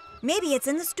 Maybe it's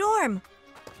in the storm.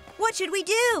 What should we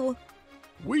do?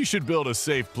 We should build a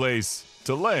safe place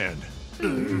to land.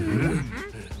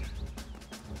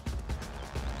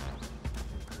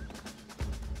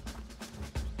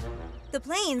 The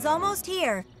plane's almost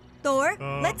here. Thor,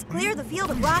 let's clear the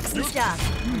field of rocks and stuff.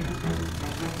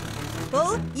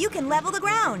 Bull, you can level the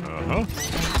ground.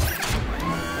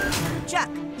 Chuck,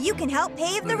 you can help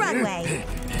pave the runway.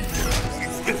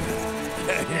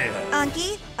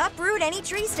 Unky, uproot any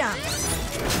tree stumps.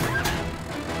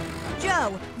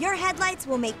 Joe, your headlights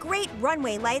will make great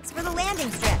runway lights for the landing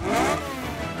strip.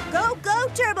 Go, go,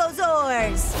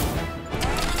 Turbozaurs!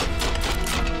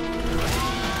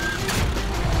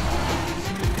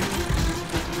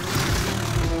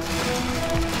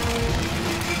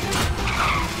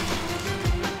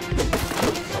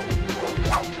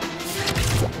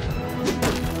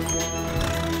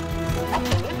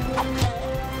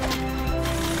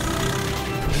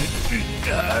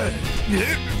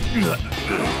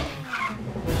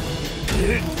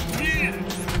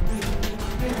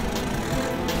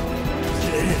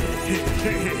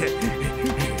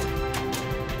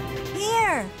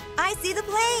 Here, I see the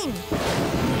plane.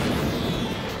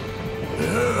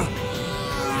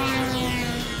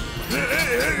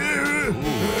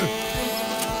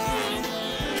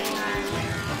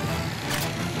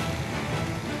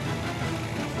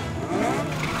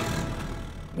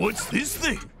 What's this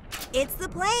thing? It's the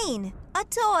plane, a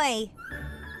toy.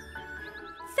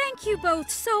 Thank you both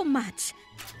so much.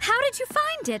 How did you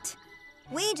find it?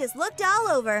 We just looked all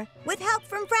over, with help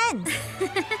from friends.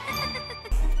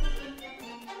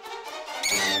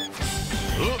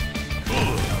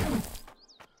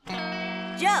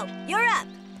 Joe, you're up.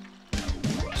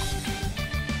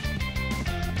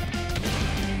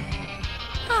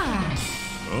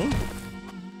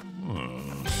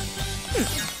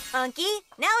 Unky,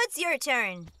 now it's your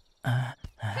turn.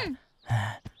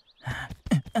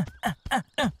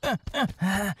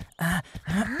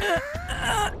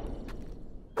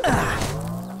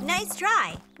 Nice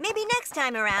try. Maybe next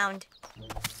time around.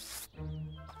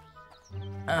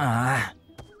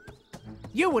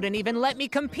 You wouldn't even let me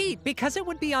compete because it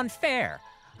would be unfair.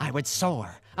 I would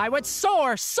soar. I would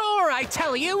soar, I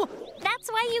tell you!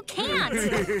 That's why you can't.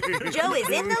 Joe is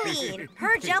in the lead.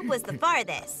 Her jump was the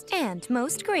farthest. And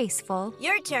most graceful.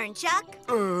 Your turn, Chuck.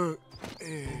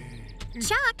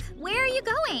 Chuck, where are you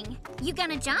going? You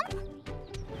gonna jump?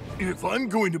 If I'm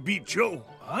going to beat Joe,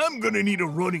 I'm gonna need a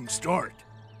running start.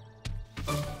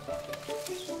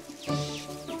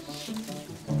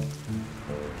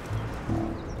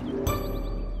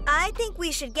 I think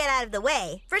we should get out of the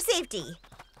way for safety.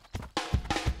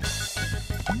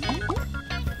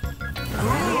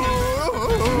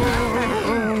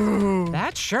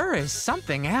 That sure is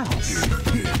something else.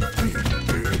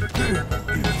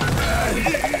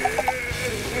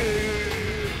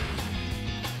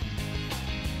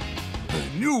 A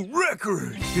new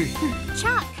record!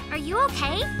 Chuck, are you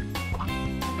okay?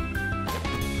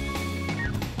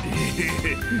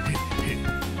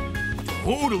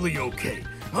 Totally okay.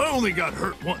 I only got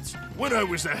hurt once, when I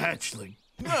was a hatchling.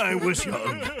 I was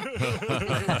young.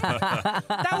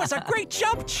 That was a great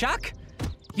jump, Chuck!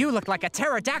 You look like a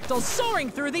pterodactyl soaring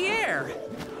through the air!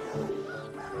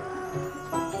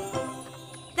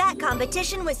 That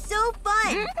competition was so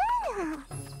fun!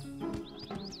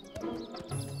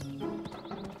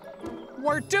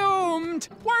 We're doomed!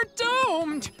 We're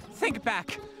doomed! Think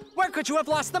back. Where could you have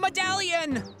lost the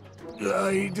medallion?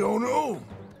 I don't know.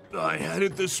 I had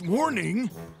it this morning.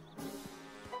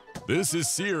 This is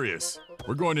serious.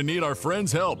 We're going to need our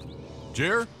friends' help.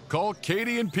 Jer, call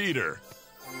Katie and Peter.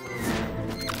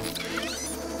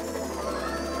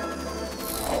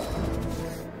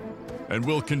 And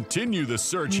we'll continue the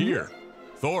search here.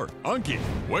 Thor, Unky,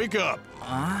 wake up.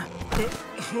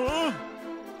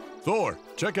 Thor,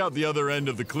 check out the other end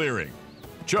of the clearing.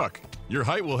 Chuck, your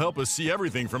height will help us see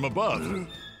everything from above.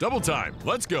 Double time,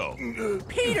 let's go.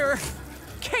 Peter!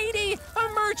 Katie!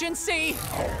 Emergency!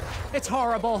 It's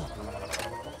horrible.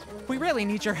 We really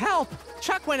need your help.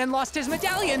 Chuck went and lost his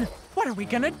medallion. What are we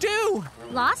gonna do?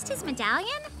 Lost his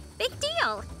medallion? Big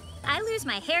deal. I lose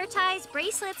my hair ties,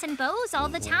 bracelets, and bows all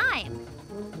the time.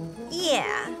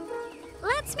 Yeah.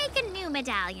 Let's make a new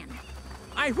medallion.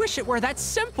 I wish it were that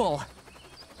simple.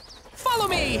 Follow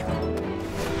me!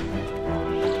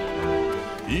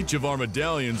 Each of our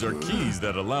medallions are keys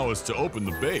that allow us to open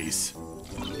the base.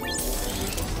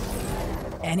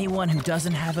 Anyone who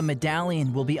doesn't have a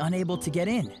medallion will be unable to get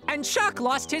in. And Chuck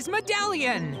lost his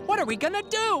medallion. What are we gonna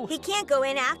do? He can't go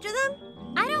in after them?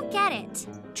 I don't get it.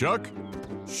 Chuck,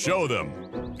 show them.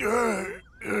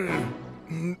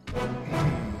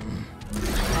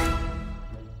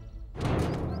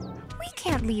 We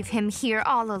can't leave him here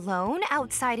all alone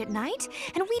outside at night,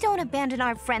 and we don't abandon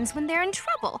our friends when they're in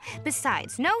trouble.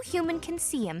 Besides, no human can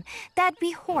see him. That'd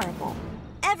be horrible.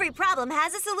 Every problem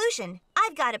has a solution.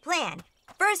 I've got a plan.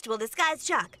 First, we'll disguise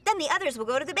Chuck. Then the others will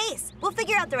go to the base. We'll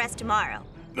figure out the rest tomorrow.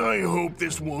 I hope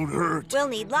this won't hurt. We'll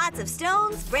need lots of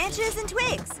stones, branches, and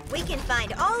twigs. We can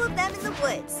find all of them in the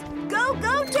woods. Go,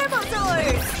 go,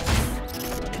 Turbozaurs!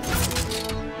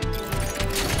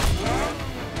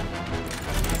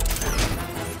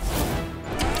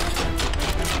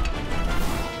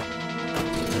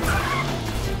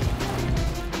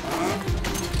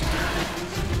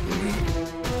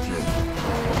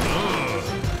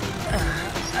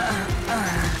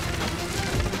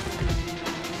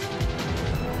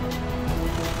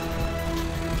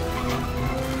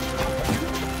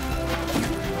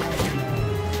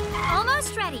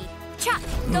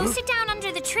 Go sit down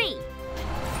under the tree.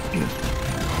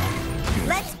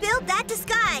 Let's build that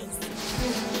disguise.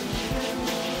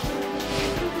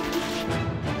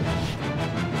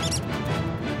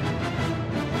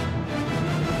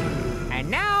 And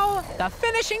now, the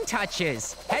finishing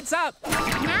touches. Heads up.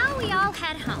 Now we all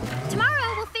head home.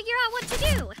 Tomorrow we'll figure out what to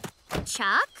do.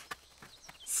 Chuck,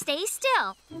 stay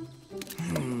still.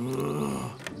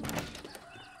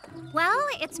 Well,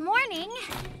 it's morning.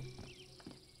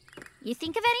 You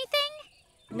think of anything?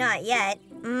 Not yet.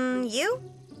 You?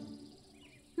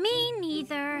 Me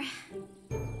neither.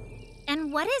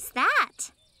 And what is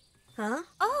that? Huh?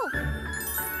 Oh.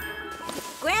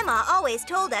 Grandma always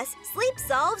told us sleep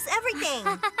solves everything.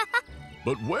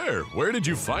 But where? Where did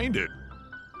you find it?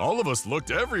 All of us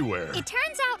looked everywhere. It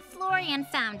turns out Florian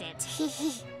found it.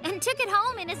 And took it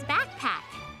home in his backpack.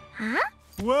 Huh?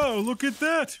 Wow, look at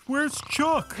that. Where's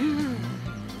Chuck?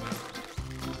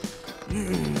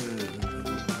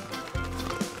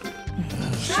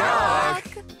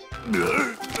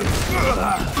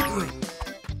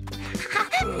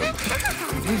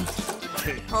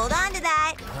 Hold on to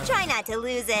that. Try not to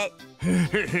lose it.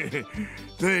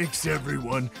 Thanks,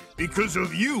 everyone. Because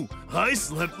of you, I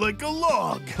slept like a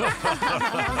log.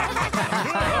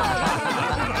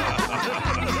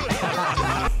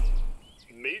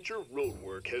 Major road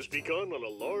work has begun on a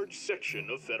large section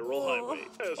of Federal Highway.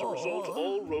 As a result,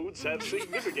 all roads have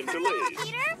significant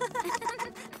delays.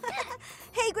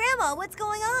 Hey, Grandma, what's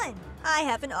going on? I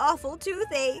have an awful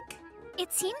toothache.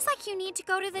 It seems like you need to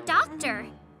go to the doctor.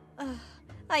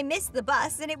 I missed the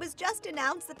bus, and it was just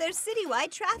announced that there's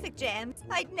citywide traffic jams.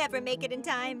 I'd never make it in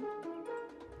time.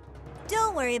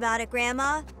 Don't worry about it,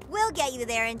 Grandma. We'll get you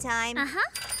there in time.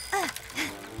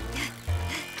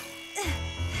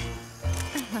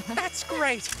 That's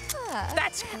great.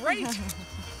 That's great.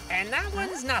 And that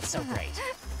one's not so great.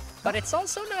 But it's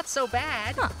also not so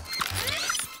bad.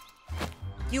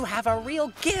 You have a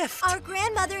real gift. Our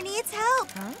grandmother needs help.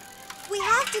 We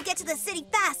have to get to the city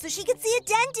fast so she can see a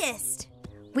dentist.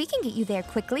 We can get you there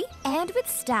quickly and with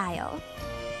style.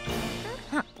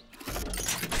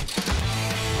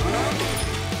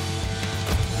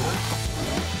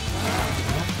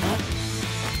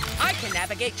 I can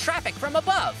navigate traffic from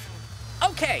above.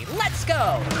 Okay, let's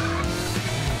go.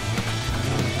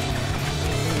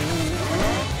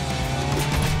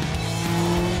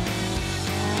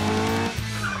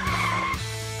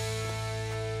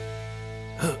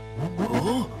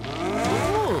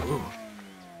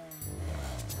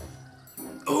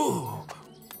 Oh,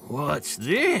 what's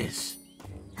this?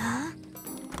 Huh?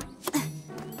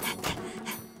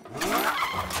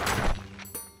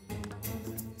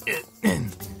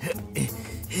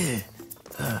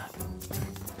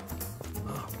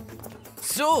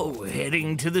 So,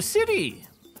 heading to the city.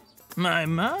 My.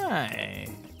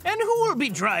 And who will be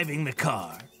driving the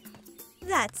car?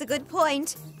 That's a good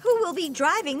point. Who will be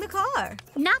driving the car?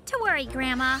 Not to worry,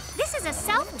 Grandma. This is a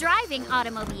self-driving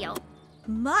automobile.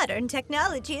 Modern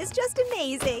technology is just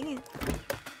amazing.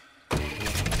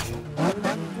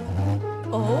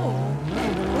 Oh.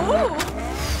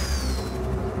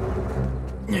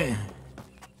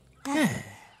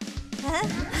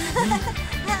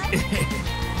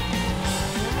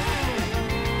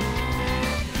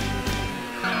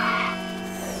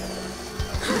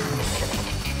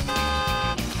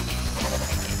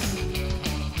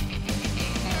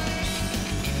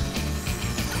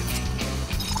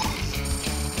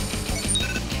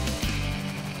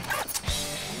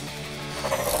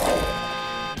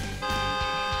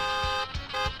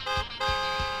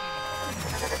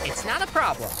 It's not a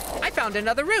problem. I found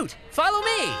another route. Follow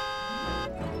me.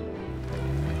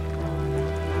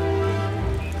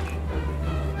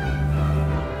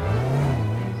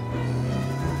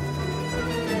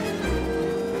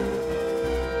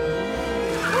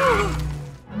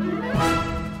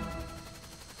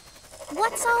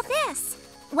 What's all this?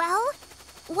 Well,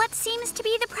 what seems to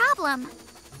be the problem?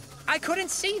 I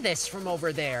couldn't see this from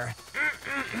over there.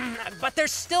 But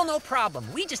there's still no problem.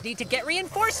 We just need to get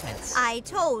reinforcements. I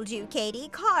told you, Katie.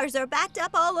 Cars are backed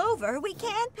up all over. We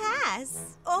can't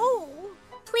pass. Oh.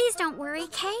 Please don't worry,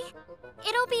 Kay.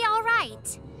 It'll be all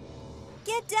right.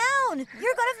 Get down.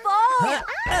 You're gonna fall.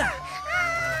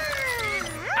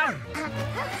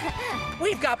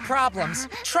 We've got problems.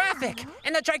 Traffic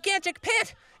and a gigantic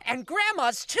pit and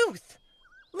Grandma's tooth.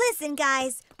 Listen,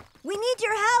 guys. We need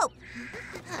your help.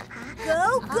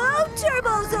 Go, go,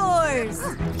 Turbozaurs!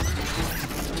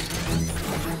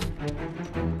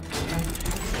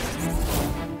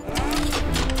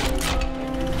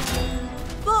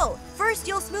 Bull, first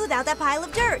you'll smooth out that pile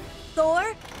of dirt.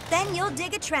 Thor, then you'll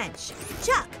dig a trench.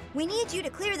 Chuck, we need you to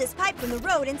clear this pipe from the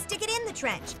road and stick it in the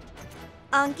trench.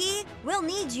 Unky, we'll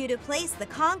need you to place the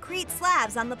concrete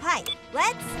slabs on the pipe.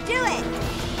 Let's do it!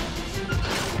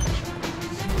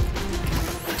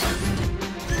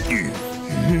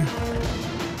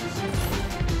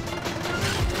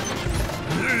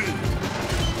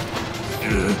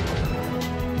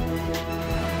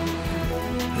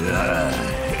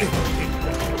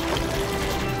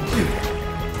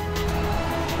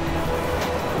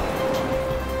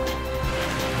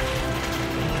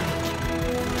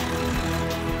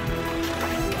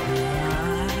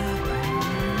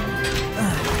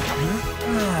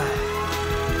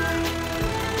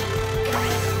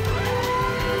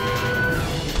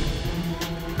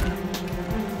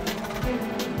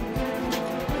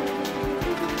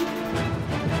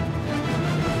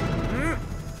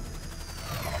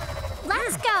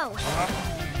 Let's go.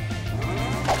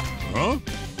 Huh?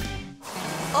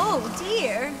 Oh,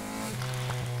 dear.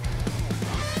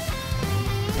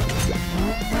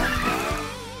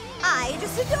 I just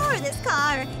just adore this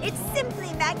car. It's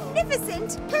simply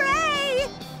magnificent. Hooray!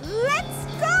 Let's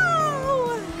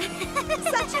go!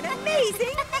 Such an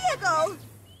amazing vehicle.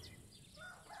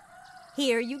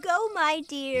 Here you go, my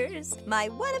dears. My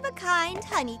one-of-a-kind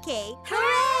honey cake.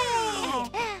 Hooray!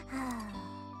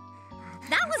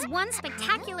 That was one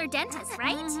spectacular dentist,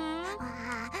 right?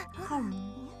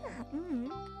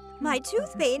 My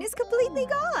tooth pain is completely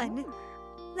gone.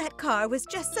 That car was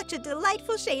just such a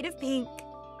delightful shade of pink.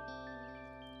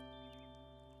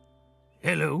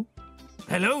 Hello?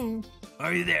 Hello?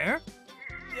 Are you there?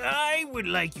 I would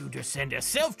like you to send a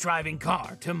self-driving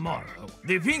car tomorrow.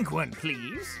 The pink one,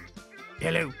 please.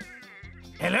 Hello?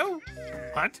 Hello?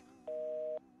 What?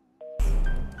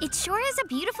 It sure is a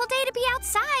beautiful day to be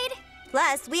outside.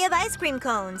 Plus, we have ice cream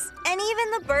cones, and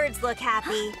even the birds look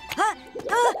happy.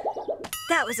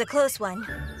 That was a close one.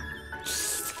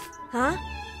 Huh?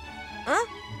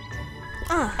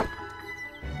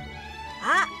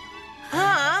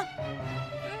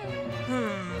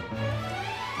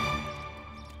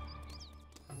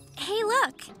 Hey,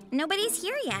 look. Nobody's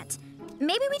here yet.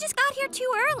 Maybe we just got here too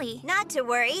early. Not to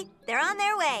worry. They're on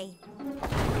their way.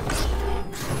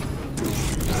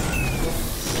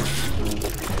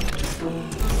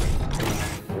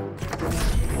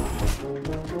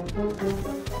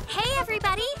 Hey,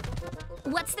 everybody.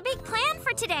 What's the big plan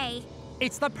for today?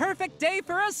 It's the perfect day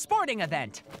for a sporting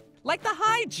event, like the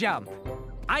high jump.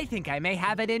 I think I may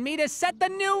have it in me to set the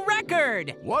new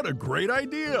record. What a great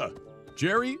idea.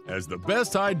 Jerry, as the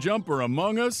best high jumper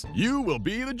among us, you will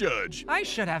be the judge. I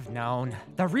should have known.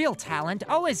 The real talent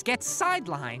always gets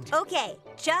sidelined. Okay,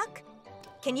 Chuck,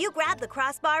 can you grab the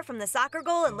crossbar from the soccer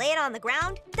goal and lay it on the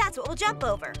ground? That's what we'll jump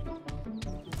over.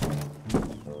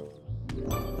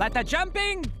 Let the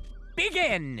jumping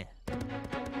begin.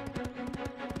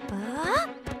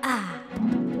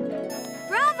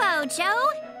 Bravo, Joe.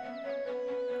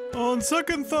 On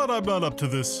second thought, I'm not up to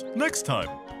this. Next time.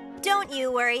 Don't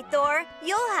you worry, Thor.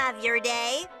 You'll have your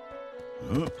day.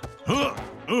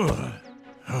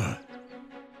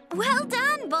 Well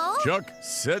done, Bull. Chuck,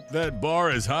 set that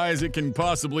bar as high as it can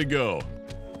possibly go.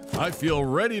 I feel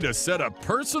ready to set a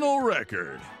personal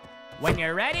record. When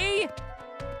you're ready,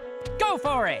 go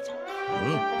for it.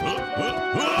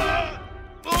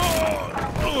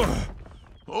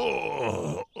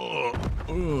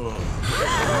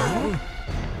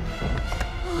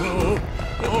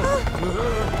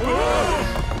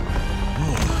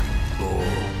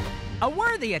 A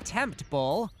worthy attempt,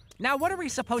 Bull. Now what are we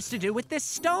supposed to do with this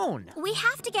stone? We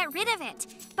have to get rid of it,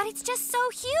 but it's just so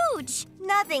huge.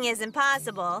 Nothing is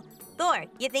impossible. Thor,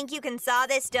 you think you can saw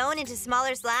this stone into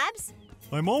smaller slabs?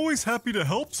 I'm always happy to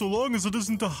help so long as it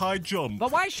isn't a high jump.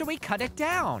 But why should we cut it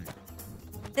down?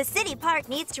 The city park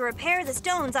needs to repair the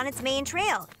stones on its main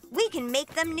trail. We can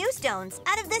make them new stones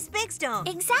out of this big stone.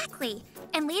 Exactly.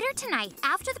 And later tonight,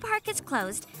 after the park is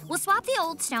closed, we'll swap the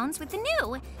old stones with the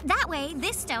new. That way,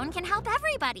 this stone can help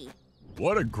everybody.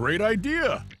 What a great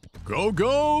idea! Go,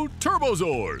 go,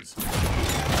 Turbozaurs!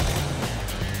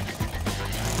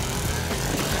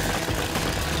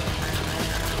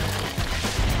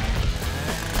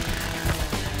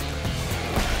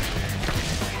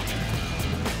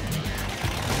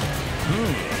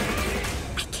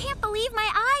 I can't believe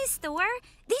my eyes, Thor.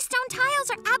 These stone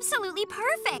tiles are absolutely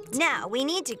perfect. Now, we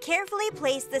need to carefully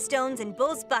place the stones in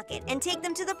Bull's bucket and take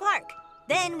them to the park.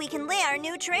 Then we can lay our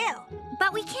new trail.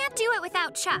 But we can't do it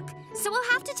without Chuck, so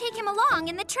we'll have to take him along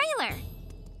in the trailer.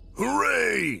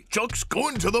 Hooray! Chuck's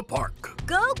going to the park.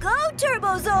 Go, go,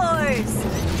 Turbozaurs!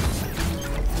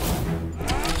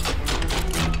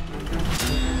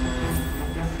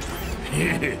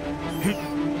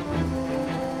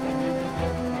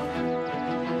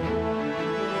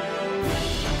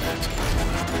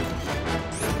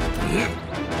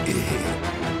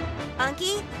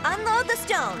 Unky, unload the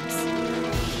stones.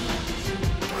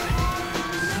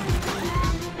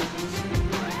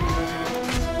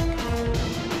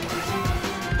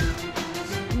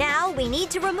 Now we need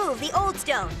to remove the old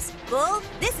stones. Bull,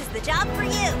 this is the job for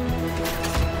you.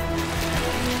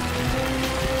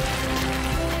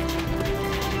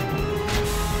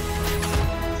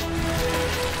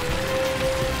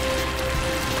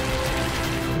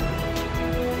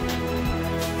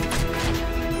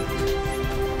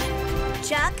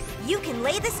 Chuck, you can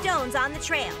lay the stones on the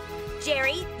trail.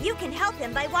 Jerry, you can help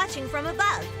him by watching from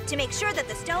above to make sure that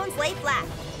the stones lay flat.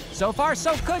 So far,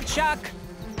 so good, Chuck.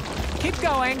 Keep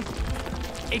going.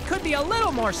 It could be a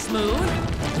little more smooth.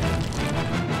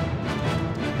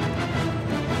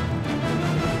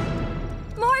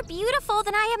 More beautiful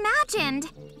than I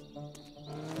imagined.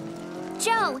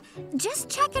 Joe, just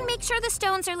check and make sure the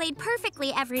stones are laid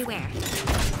perfectly everywhere.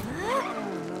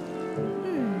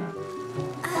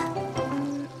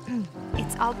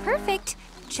 It's all perfect.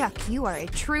 Chuck, you are a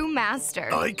true master.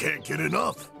 I can't get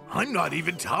enough. I'm not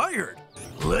even tired.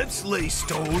 Let's lay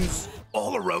stones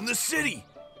all around the city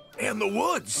and the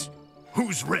woods.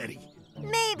 Who's ready?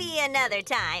 Maybe another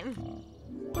time.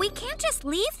 We can't just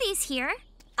leave these here.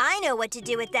 I know what to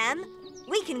do with them.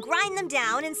 We can grind them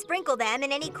down and sprinkle them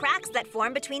in any cracks that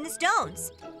form between the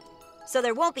stones. So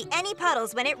there won't be any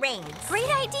puddles when it rains. Great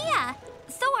idea.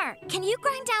 Thor, can you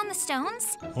grind down the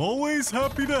stones? Always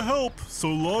happy to help, so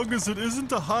long as it isn't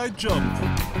a high jump.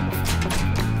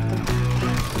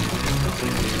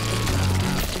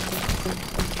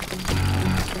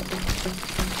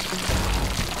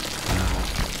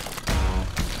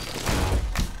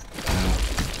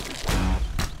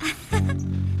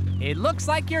 It looks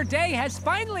like your day has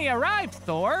finally arrived,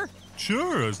 Thor.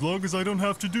 Sure, as long as I don't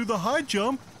have to do the high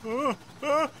jump.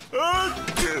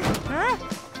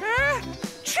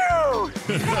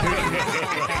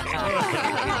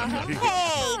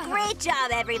 Hey, great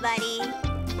job, everybody.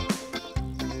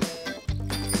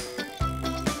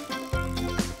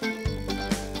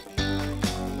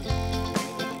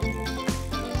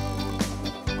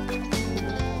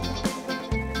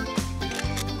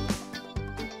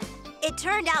 It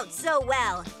turned out so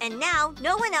well, and now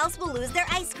no one else will lose their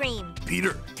ice cream.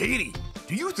 Peter, Katie,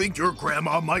 do you think your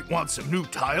grandma might want some new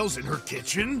tiles in her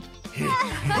kitchen?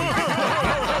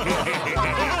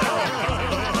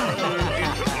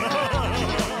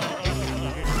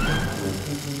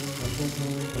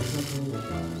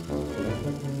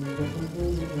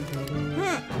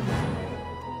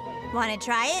 Want to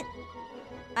try it?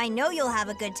 I know you'll have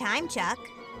a good time, Chuck.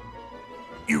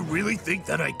 You really think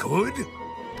that I could?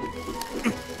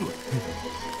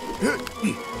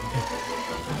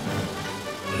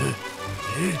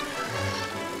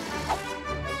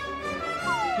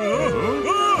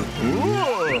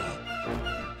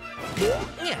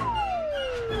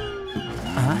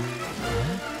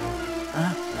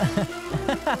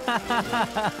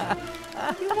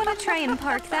 You want to try and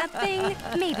park that thing?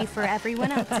 Maybe for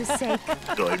everyone else's sake.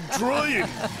 I'm trying.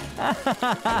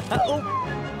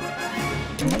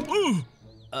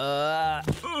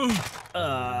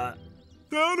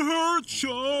 That hurt,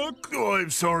 Chuck. Oh, I'm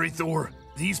sorry, Thor.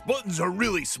 These buttons are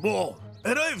really small,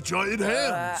 and I have giant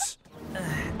hands.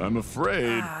 I'm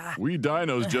afraid we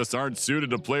dinos just aren't suited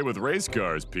to play with race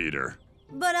cars, Peter.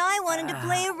 But I wanted to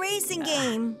play a racing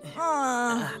game.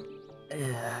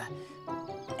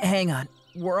 Hang on.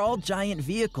 We're all giant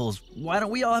vehicles. Why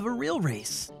don't we all have a real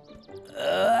race?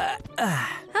 How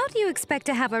do you expect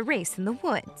to have a race in the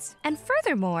woods? And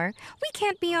furthermore, we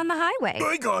can't be on the highway.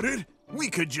 I got it. We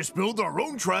could just build our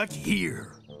own track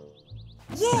here.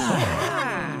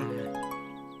 Yeah!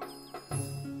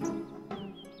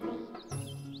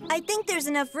 I think there's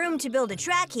enough room to build a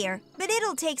track here, but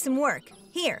it'll take some work.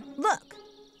 Here, look.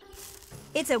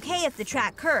 It's okay if the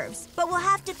track curves, but we'll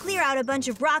have to clear out a bunch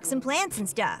of rocks and plants and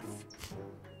stuff.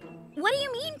 What do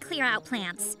you mean, clear out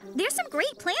plants? There's some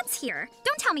great plants here.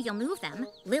 Don't tell me you'll move them.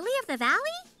 Lily of the Valley?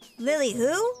 Lily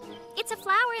who? It's a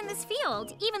flower in this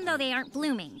field, even though they aren't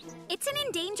blooming. It's an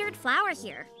endangered flower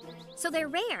here. So they're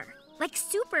rare, like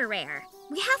super rare.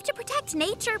 We have to protect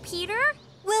nature, Peter.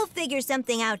 We'll figure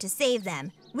something out to save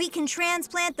them. We can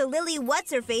transplant the lily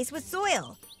what's-her-face with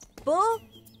soil. Bull,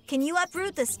 can you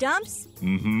uproot the stumps?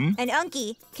 Mm-hmm. And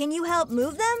Unky, can you help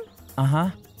move them?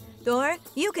 Uh-huh. Thor,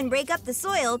 you can break up the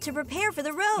soil to prepare for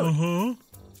the road. Uh-huh.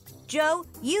 Joe,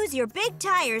 use your big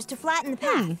tires to flatten the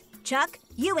path. Chuck,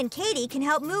 you and Katie can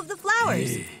help move the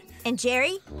flowers. And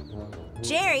Jerry?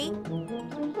 Jerry?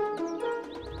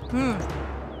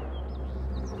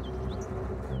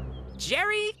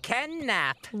 Jerry can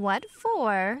nap. What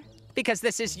for? Because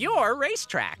this is your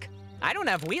racetrack. I don't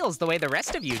have wheels the way the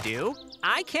rest of you do.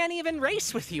 I can't even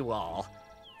race with you all.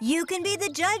 You can be the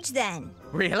judge then.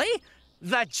 Really?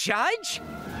 The judge?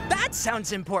 That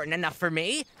sounds important enough for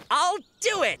me. I'll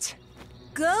do it!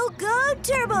 Go, go,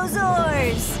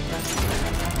 Turbozaurs!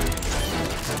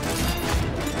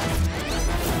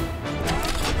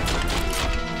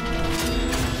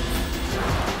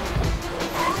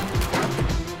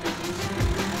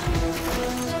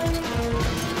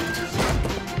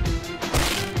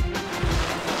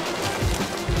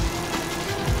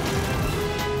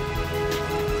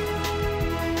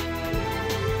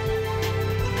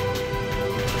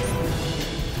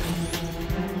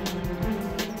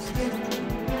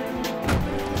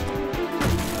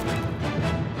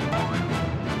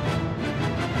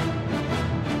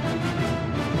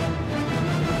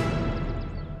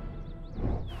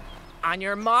 On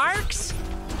your marks,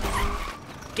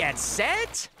 get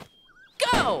set,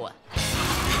 go!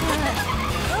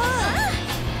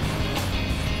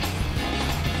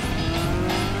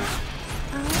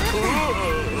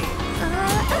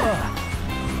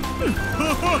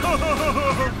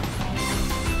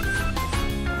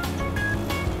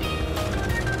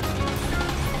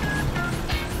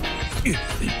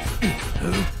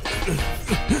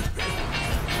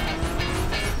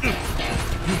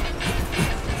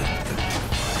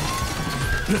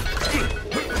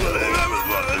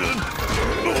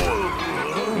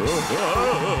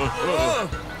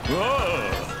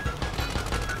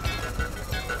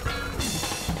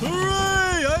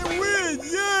 Hooray! I win!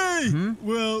 Yay!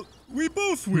 Well, we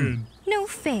both win. No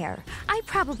fair. I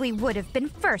probably would have been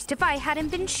first if I hadn't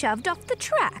been shoved off the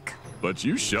track. But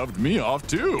you shoved me off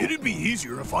too. It'd be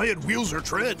easier if I had wheels or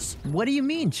treads. What do you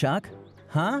mean, Chuck?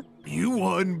 Huh? You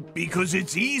won because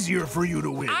it's easier for you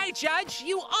to win. I judge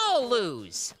you all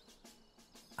lose.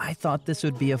 I thought this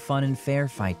would be a fun and fair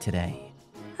fight today.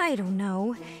 I don't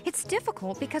know. It's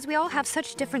difficult because we all have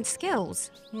such different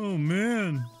skills. Oh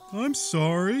man, I'm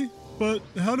sorry, but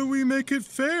how do we make it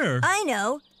fair? I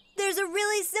know. There's a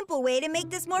really simple way to make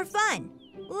this more fun.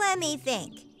 Let me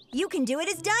think. You can do it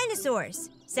as dinosaurs.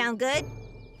 Sound good?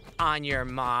 On your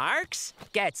marks,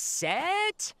 get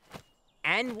set,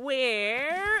 and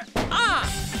we're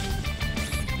off!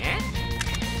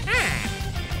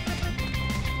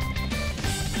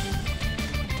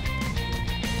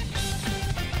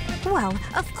 Well,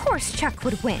 of course Chuck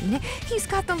would win. He's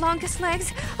got the longest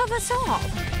legs of us all.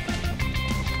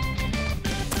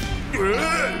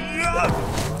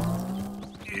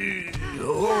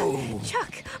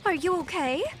 Chuck, are you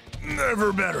okay?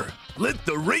 Never better. Let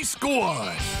the race go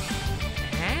on.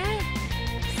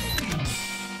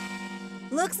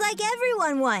 Looks like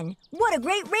everyone won. What a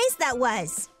great race that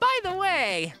was. By the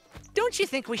way, don't you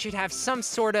think we should have some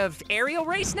sort of aerial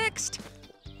race next?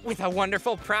 With a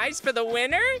wonderful prize for the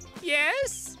winner?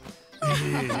 Yes?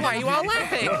 Why are you all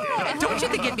laughing? Don't you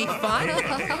think it'd be fun?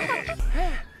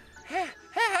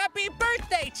 Happy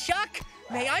birthday, Chuck!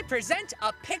 May I present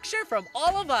a picture from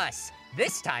all of us?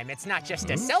 This time it's not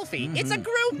just a selfie, it's a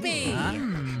groupie!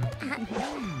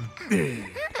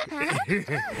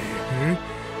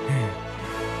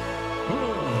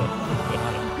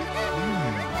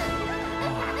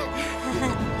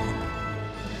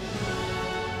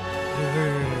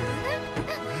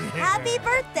 Happy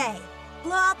birthday!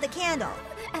 Blow out the candle.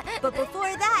 But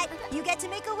before that, you get to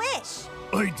make a wish.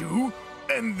 I do?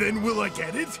 And then will I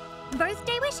get it?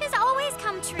 Birthday wishes always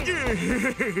come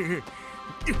true.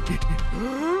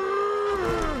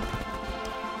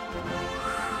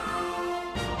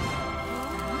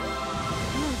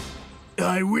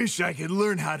 I wish I could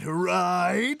learn how to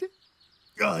ride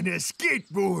on a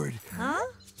skateboard. Huh?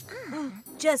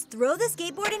 Just throw the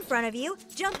skateboard in front of you,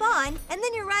 jump on, and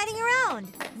then you're riding around.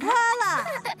 Voila!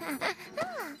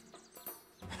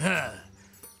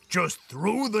 Just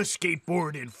throw the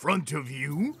skateboard in front of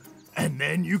you, and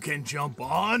then you can jump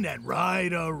on and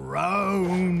ride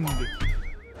around.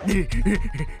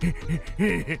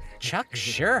 Chuck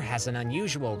sure has an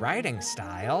unusual riding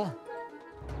style.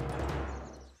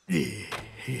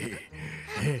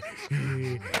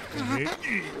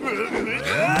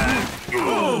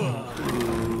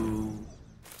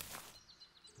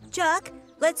 Chuck,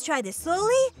 let's try this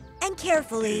slowly and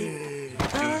carefully.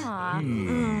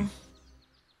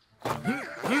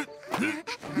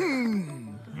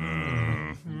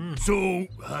 So,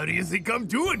 how do you think I'm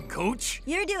doing, Coach?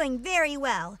 You're doing very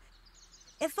well.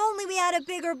 If only we had a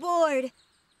bigger board.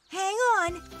 Hang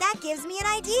on, that gives me an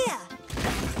idea.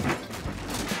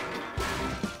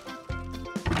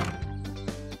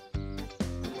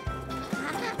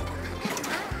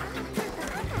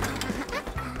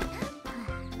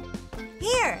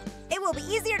 Here, it will be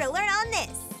easier to learn on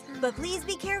this. But please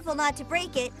be careful not to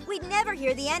break it. We'd never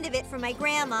hear the end of it from my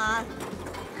grandma.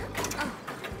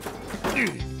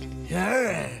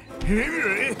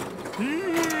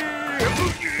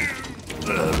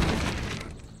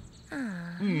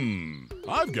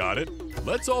 I've got it.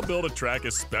 Let's all build a track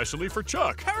especially for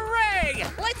Chuck. Hooray!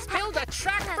 Let's build a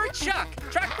track for Chuck!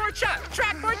 Track for Chuck!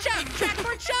 Track for Chuck! Track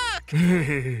for Chuck!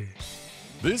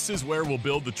 This is where we'll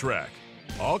build the track.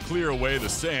 I'll clear away the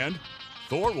sand,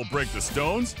 Thor will break the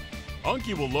stones,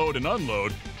 Unky will load and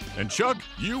unload, and Chuck,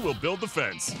 you will build the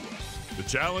fence. The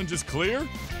challenge is clear?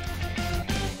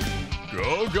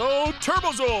 Go, go,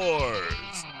 Turbozaurs!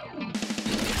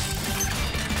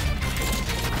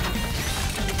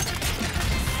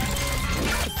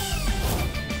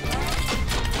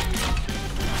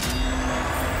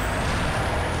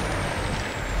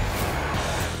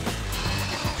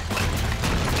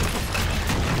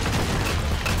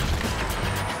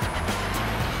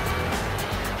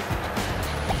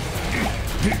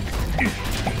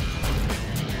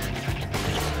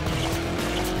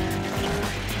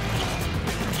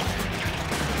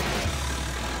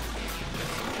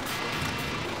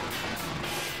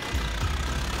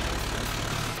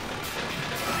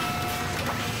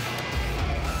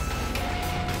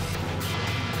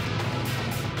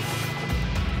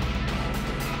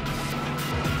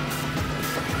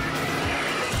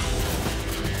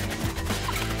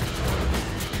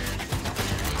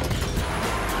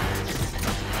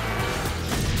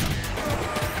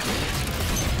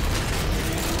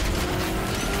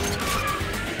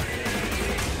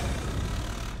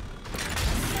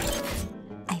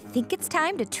 think it's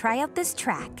time to try out this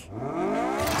track.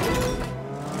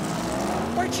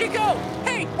 Where'd she go?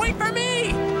 Hey, wait for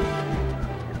me!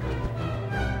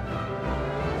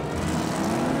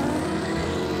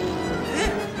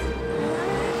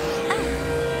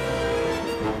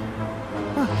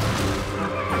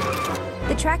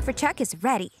 The track for Chuck is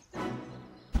ready.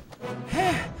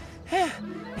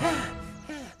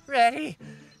 Ready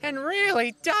and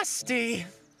really dusty.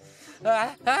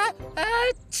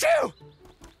 Achoo!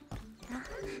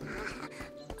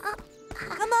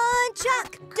 Come on,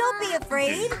 Chuck! Don't be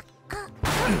afraid!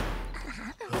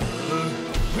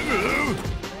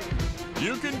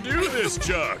 You can do this,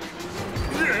 Chuck!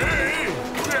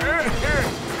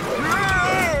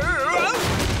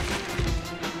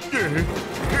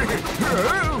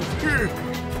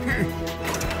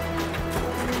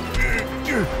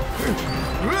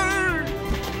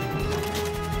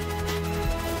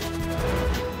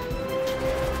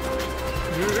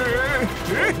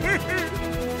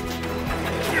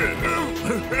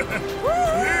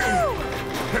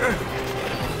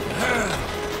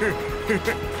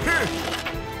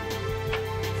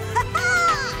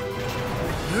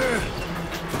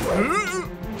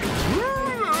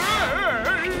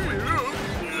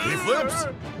 He flips,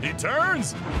 he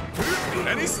turns,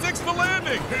 and he sticks the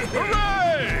landing!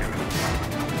 Hooray!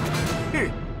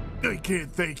 I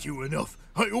can't thank you enough.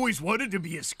 I always wanted to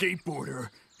be a skateboarder,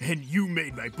 and you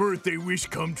made my birthday wish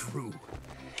come true.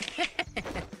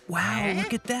 Wow,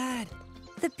 look at that.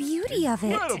 The beauty of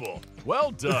it. Incredible!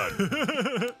 Well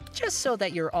done. Just so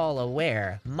that you're all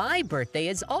aware, my birthday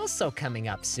is also coming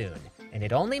up soon, and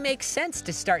it only makes sense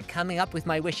to start coming up with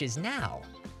my wishes now.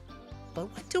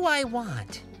 But what do I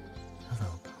want? A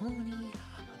little pony,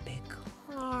 a big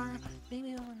car,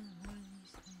 maybe one of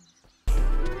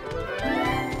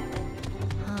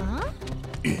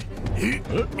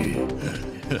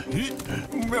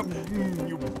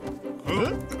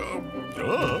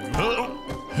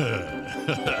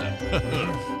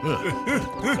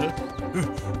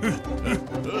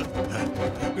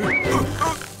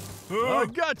I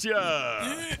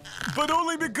gotcha! But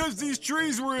only because these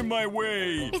trees were in my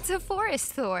way. It's a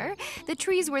forest, Thor. The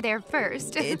trees were there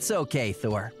first. It's okay,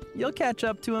 Thor. You'll catch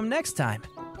up to him next time.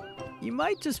 You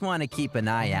might just want to keep an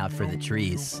eye out for the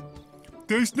trees.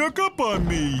 They snuck up on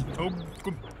me. Oh,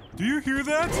 do you hear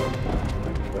that?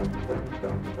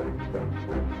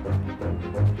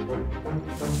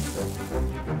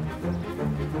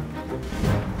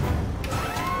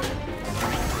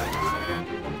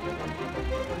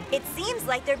 It seems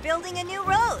like they're building a new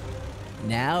road.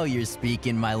 Now you're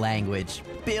speaking my language.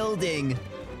 Building.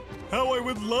 How I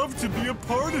would love to be a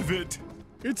part of it.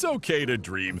 It's okay to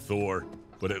dream, Thor,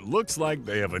 but it looks like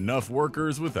they have enough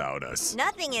workers without us.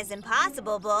 Nothing is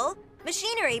impossible, Bull.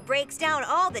 Machinery breaks down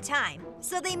all the time,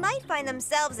 so they might find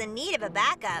themselves in need of a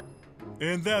backup.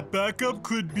 And that backup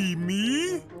could be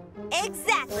me?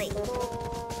 Exactly.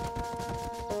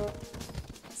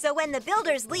 So when the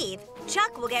builders leave,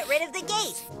 Chuck will get rid of the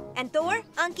gate. And Thor,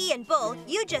 Unky, and Bull,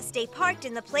 you just stay parked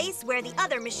in the place where the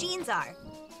other machines are.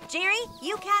 Jerry,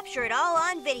 you capture it all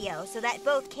on video so that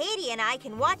both Katie and I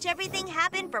can watch everything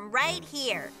happen from right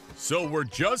here. So we're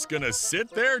just gonna sit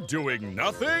there doing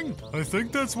nothing? I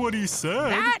think that's what he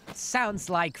said. That sounds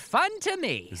like fun to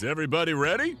me. Is everybody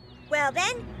ready? Well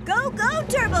then, go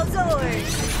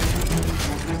Turbozaurs!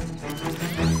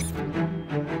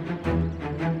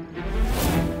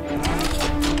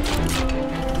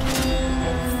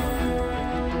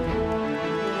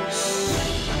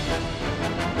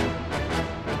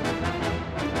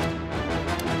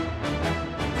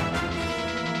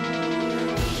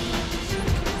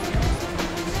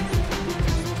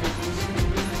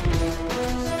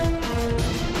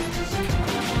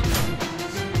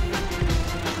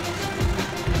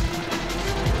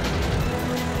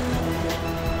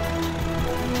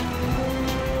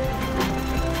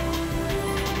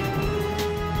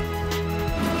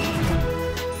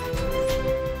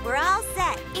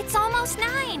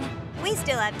 We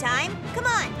still have time. Come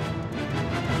on.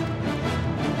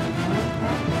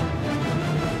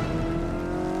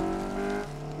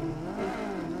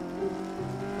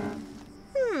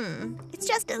 It's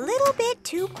just a little bit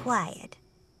too quiet.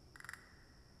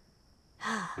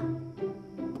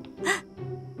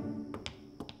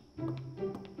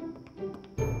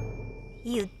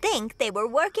 You'd think they were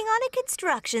working on a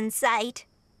construction site.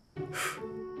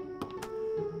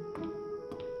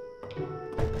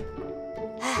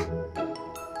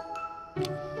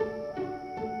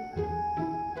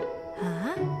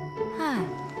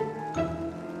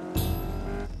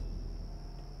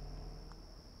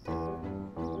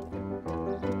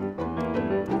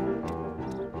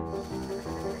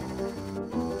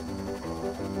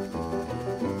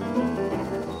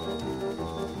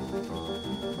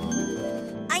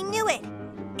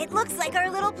 like our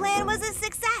little plan was a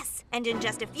success. And in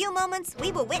just a few moments,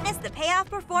 we will witness the payoff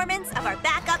performance of our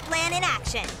backup plan in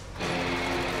action.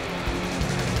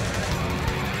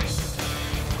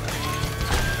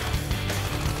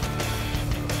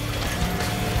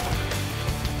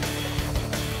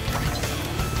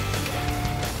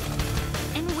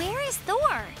 And where is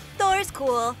Thor? Thor's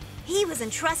cool. He was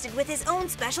entrusted with his own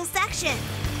special section.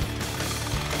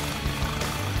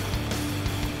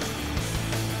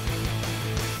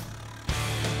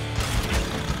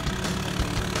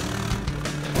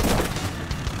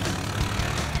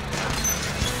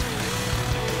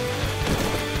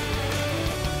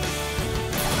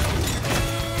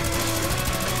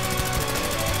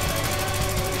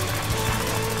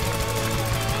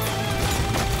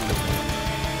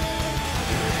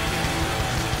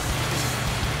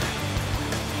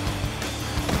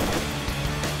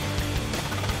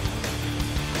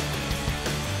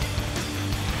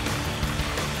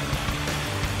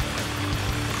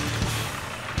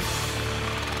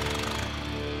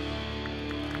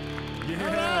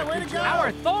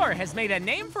 Our Thor has made a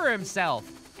name for himself.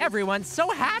 Everyone's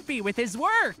so happy with his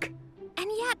work. And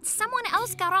yet, someone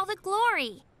else got all the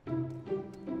glory.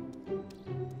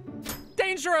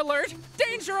 Danger alert!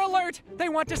 Danger alert! They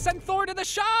want to send Thor to the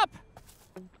shop!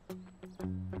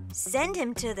 Send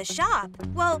him to the shop?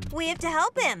 Well, we have to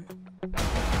help him.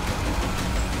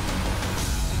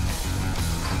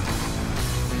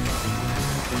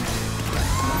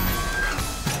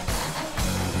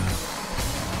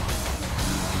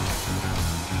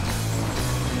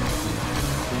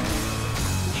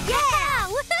 Yeah!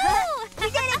 Woohoo! We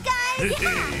did it, guys!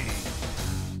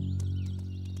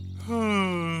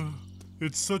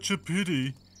 It's such a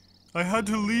pity. I had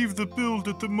to leave the build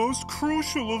at the most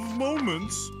crucial of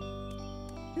moments.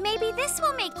 Maybe this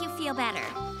will make you feel better,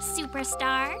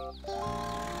 superstar.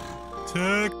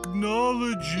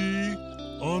 Technology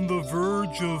on the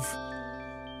verge of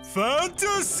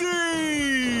fantasy!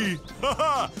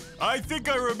 Haha! I think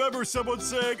I remember someone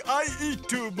saying I eat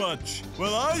too much.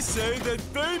 Well, I say that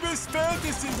famous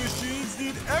fantasy machines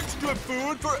need extra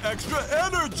food for extra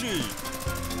energy.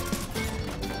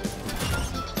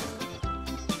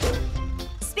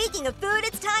 Speaking of food,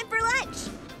 it's time for lunch.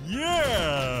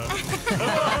 Yeah!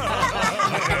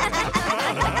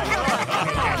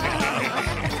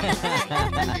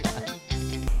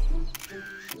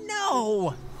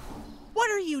 No! What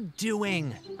are you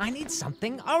doing? I need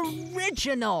something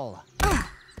original.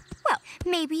 Well,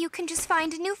 maybe you can just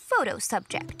find a new photo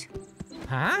subject.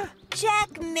 Huh?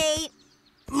 Checkmate.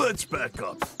 Let's back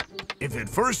up. If at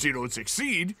first you don't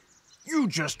succeed, you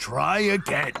just try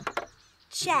again.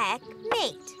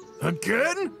 Checkmate.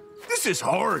 Again? This is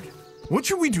hard. What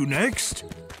should we do next?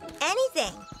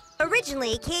 Anything.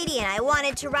 Originally, Katie and I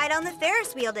wanted to ride on the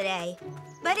Ferris wheel today,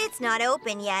 but it's not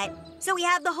open yet, so we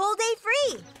have the whole day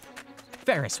free.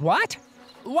 Ferris what?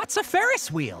 What's a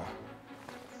Ferris wheel?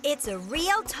 It's a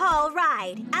real tall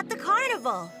ride at the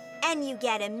carnival, and you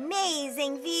get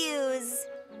amazing views.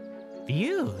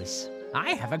 Views?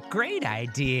 I have a great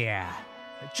idea.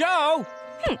 Joe!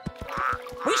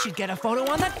 We should get a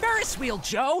photo on that Ferris wheel,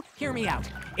 Joe. Hear me out.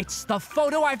 It's the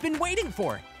photo I've been waiting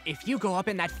for. If you go up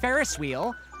in that Ferris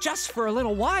wheel, just for a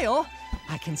little while,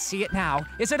 I can see it now.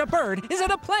 Is it a bird? Is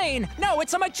it a plane? No,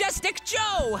 it's a majestic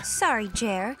Joe! Sorry,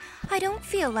 Jer. I don't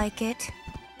feel like it.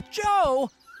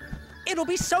 Joe! It'll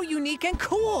be so unique and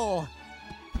cool.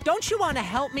 Don't you want to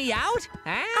help me out?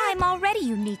 Huh? I'm already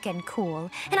unique and cool,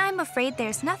 and I'm afraid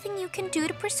there's nothing you can do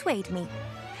to persuade me.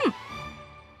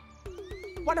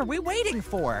 What are we waiting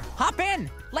for? Hop in.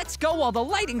 Let's go while the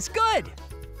lighting's good.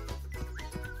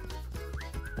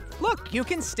 Look, you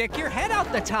can stick your head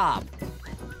out the top.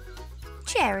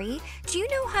 Jerry, do you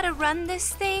know how to run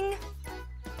this thing?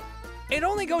 It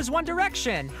only goes one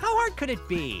direction. How hard could it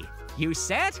be? You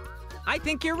set? I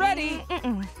think you're ready.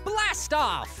 Blast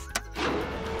off.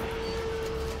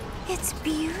 It's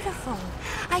beautiful.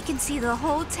 I can see the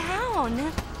whole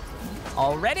town.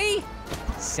 All ready?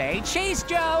 Say cheese,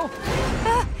 Joe.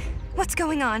 What's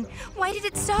going on? Why did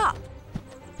it stop?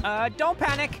 Don't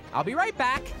panic. I'll be right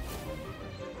back.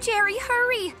 Jerry,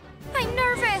 hurry. I'm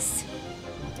nervous.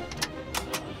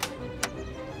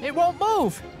 It won't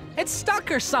move. It's stuck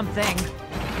or something.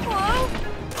 Whoa.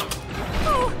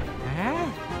 Oh. Huh?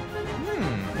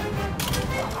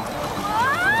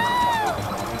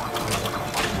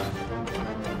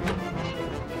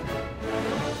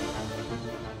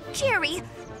 Jerry,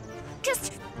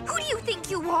 just who do you think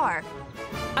you are?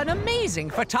 An amazing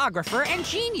photographer and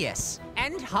genius.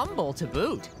 And humble to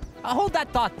boot. Hold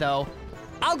that thought, though.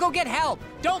 I'll go get help.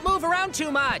 Don't move around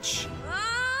too much.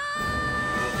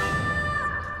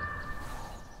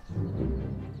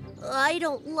 I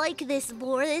don't like this,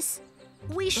 Boris.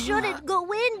 We shouldn't go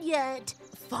in yet.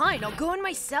 Fine, I'll go in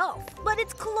myself. But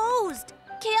it's closed.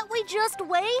 Can't we just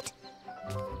wait?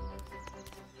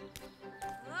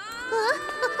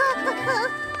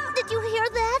 Did you hear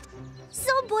that?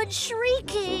 Someone's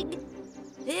shrieking.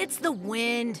 It's the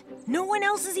wind. No one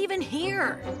else is even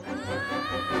here.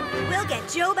 We'll get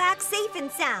Joe back safe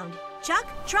and sound. Chuck,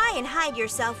 try and hide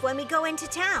yourself when we go into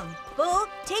town. Bull,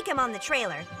 take him on the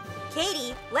trailer.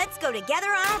 Katie, let's go together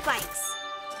on our bikes.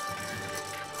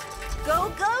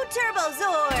 Go, go,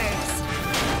 Turbozaurs!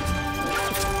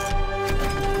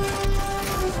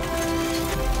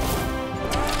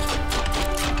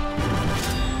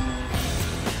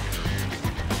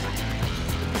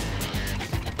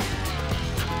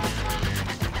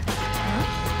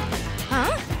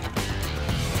 Huh?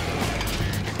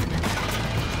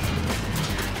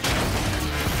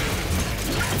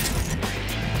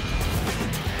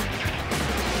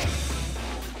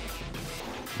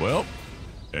 Well,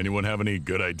 anyone have any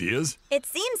good ideas? It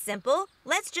seems simple.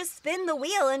 Let's just spin the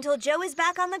wheel until Joe is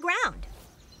back on the ground.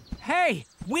 Hey,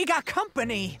 we got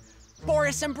company.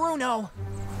 Boris and Bruno.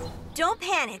 Don't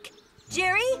panic.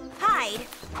 Jerry, hide.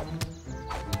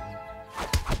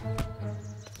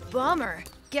 Bummer.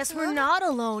 Guess we're not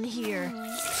alone here.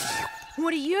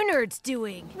 What are you nerds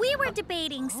doing? We were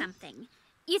debating something.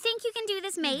 You think you can do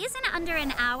this maze in under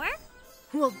an hour?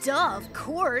 Well, duh, of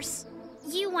course.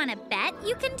 You want to bet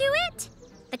you can do it?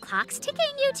 The clock's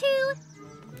ticking, you two.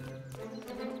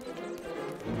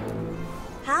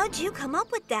 How'd you come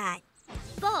up with that?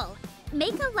 Bull,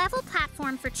 make a level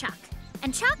platform for Chuck.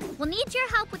 And Chuck, we'll need your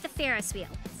help with the Ferris wheel.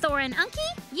 Thor and Unky,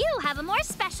 you have a more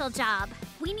special job.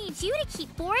 We need you to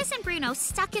keep Boris and Bruno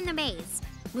stuck in the maze.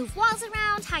 Move walls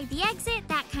around, hide the exit,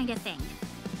 that kind of thing.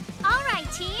 All right,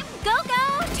 team, go,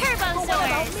 Turbozaurs! But what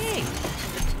about me?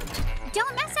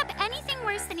 Don't mess up anything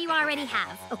worse than you already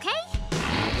have, okay?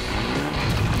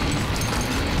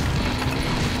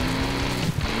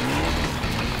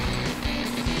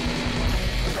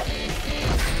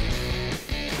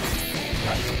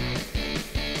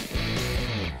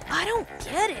 I don't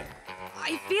get it.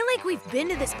 I feel like we've been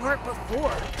to this part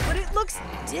before, but it looks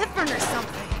different or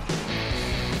something.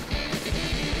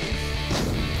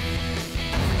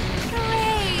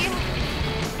 Hooray!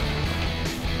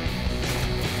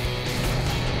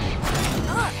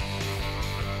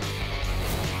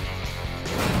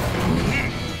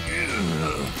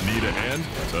 Need a hand?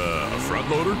 A front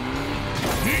loader?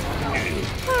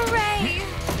 Hooray!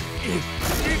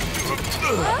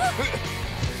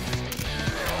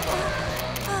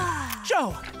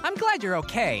 Joe, I'm glad you're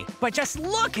okay, but just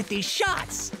look at these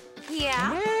shots.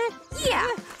 Yeah? Yeah,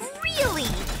 really?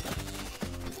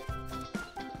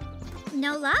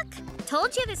 No luck?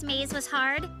 Told you this maze was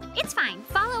hard. It's fine,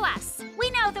 follow us. We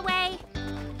know the way.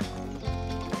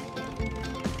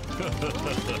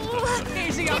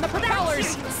 Easy on the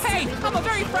propellers. Hey, I'm a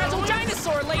very fragile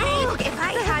dinosaur, lady. If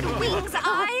I had wings,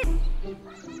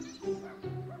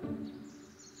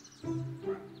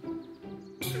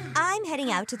 I'm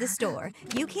heading out to the store.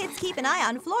 You kids keep an eye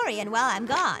on Florian while I'm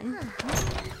gone.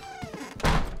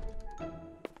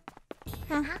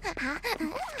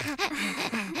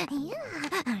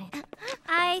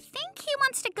 I think he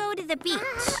wants to go to the beach.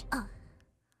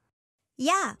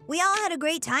 Yeah, we all had a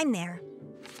great time there.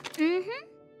 Mm-hmm.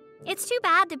 It's too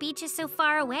bad the beach is so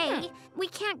far away. We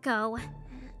can't go.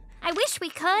 I wish we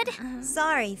could.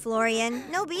 Sorry, Florian.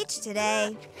 No beach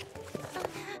today.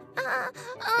 Even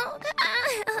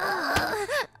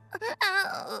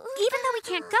though we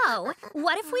can't go,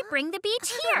 what if we bring the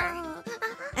beach here?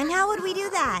 And how would we do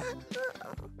that?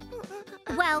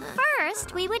 Well,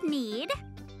 first we would need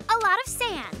a lot of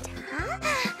sand.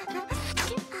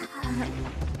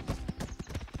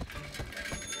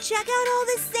 Check out all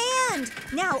this sand!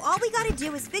 Now all we gotta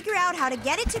do is figure out how to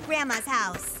get it to Grandma's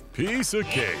house. Piece of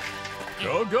cake.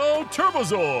 Go, go,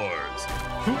 Turbozaurs!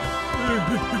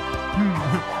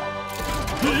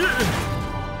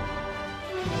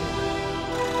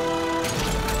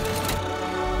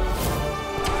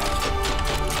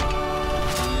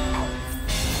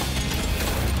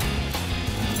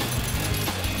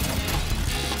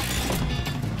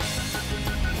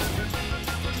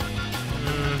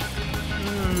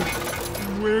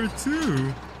 Where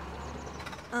to?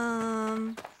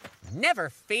 Never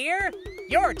fear.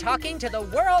 You're talking to the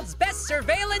world's best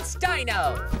surveillance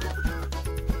dino.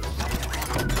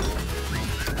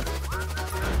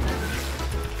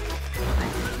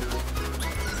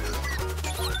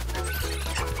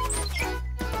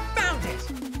 Found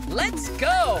it. Let's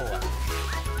go.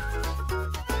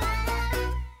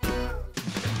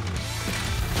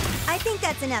 I think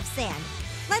that's enough sand.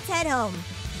 Let's head home.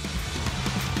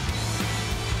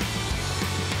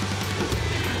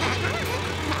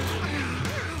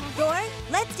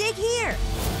 Let's dig here.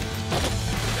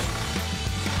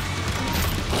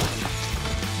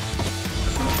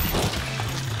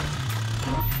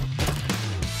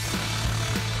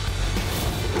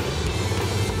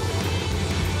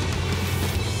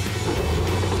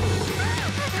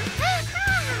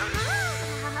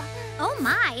 Oh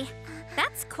my,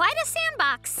 that's quite a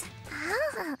sandbox.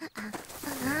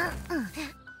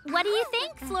 What do you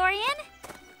think, Florian?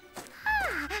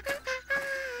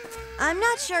 I'm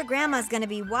not sure Grandma's gonna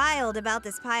be wild about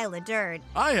this pile of dirt.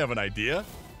 I have an idea.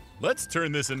 Let's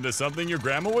turn this into something your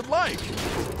grandma would like.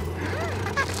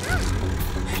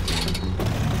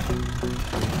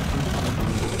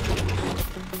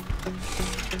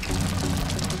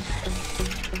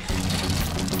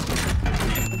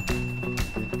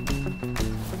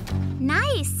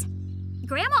 Nice.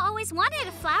 Grandma always wanted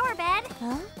a flower bed.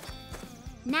 Huh?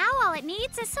 Now all it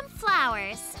needs is some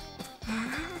flowers.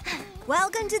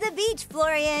 Welcome to the beach,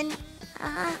 Florian.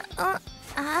 I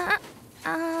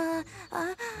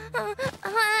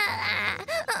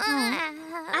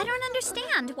don't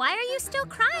understand. Why are you still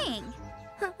crying?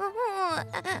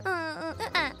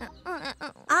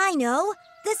 I know.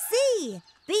 The sea.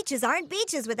 Beaches aren't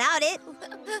beaches without it.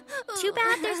 Too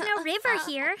bad there's no river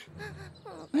here.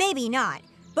 Maybe not,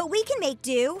 but we can make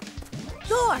do.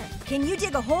 Thor, can you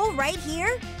dig a hole right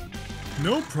here?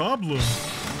 No problem.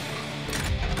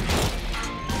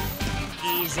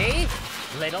 Easy.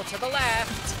 Little to the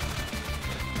left.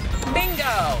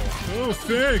 Bingo! Oh,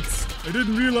 thanks. I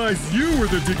didn't realize you were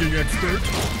the digging expert.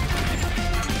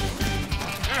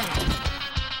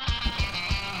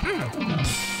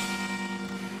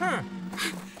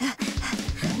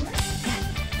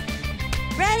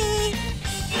 Ready?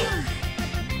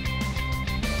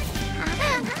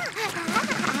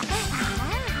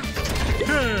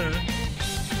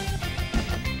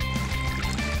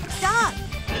 Stop!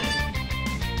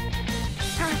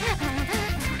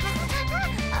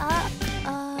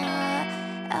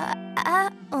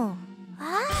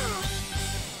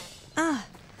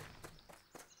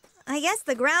 I guess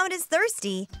the ground is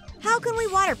thirsty. How can we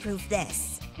waterproof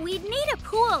this? We'd need a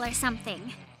pool or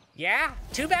something. Yeah?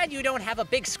 Too bad you don't have a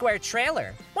big square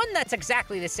trailer. One that's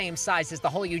exactly the same size as the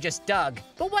hole you just dug.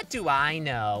 But what do I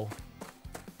know?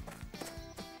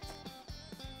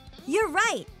 You're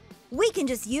right. We can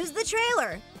just use the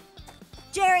trailer.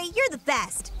 Jerry, you're the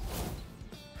best.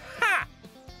 Ha!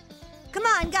 Come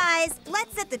on, guys.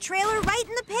 Let's set the trailer right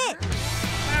in the pit.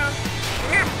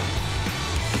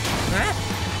 Huh?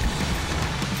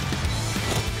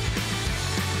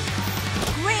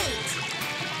 Great.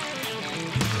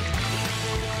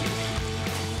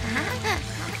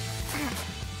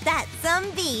 That's some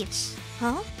beach.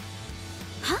 Huh?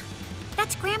 Huh?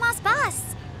 That's Grandma's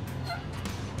bus.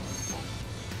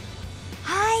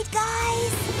 Hi,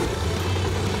 guys.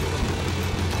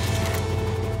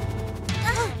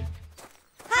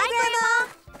 Hi, Grandma.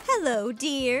 Hello,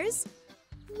 dears.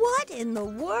 What in the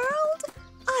world?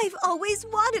 I've always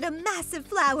wanted a massive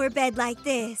flower bed like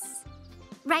this.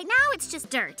 Right now, it's just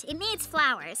dirt. It needs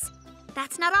flowers.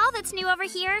 That's not all that's new over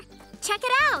here. Check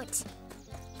it out.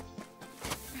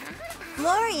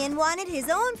 Florian wanted his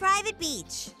own private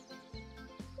beach.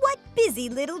 What busy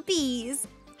little bees.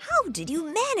 How did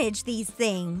you manage these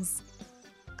things?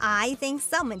 I think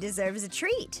someone deserves a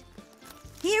treat.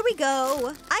 Here we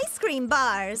go. Ice cream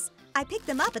bars. I picked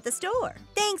them up at the store.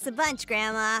 Thanks a bunch,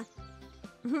 Grandma.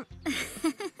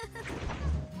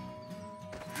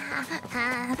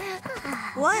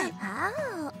 What?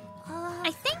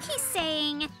 I think he's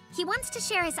saying he wants to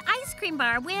share his ice cream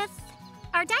bar with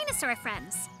our dinosaur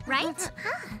friends, right?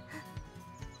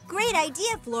 Great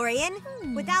idea, Florian.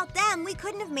 Without them, we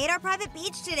couldn't have made our private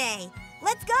beach today.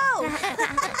 Let's go!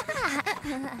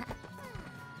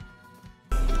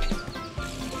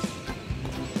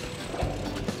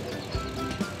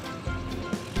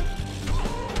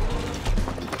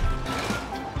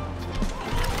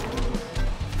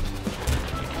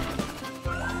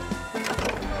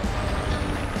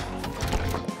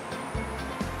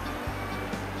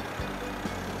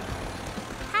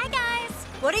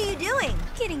 What are you doing?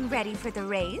 Getting ready for the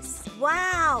race.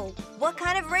 Wow! What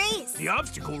kind of race? The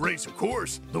obstacle race, of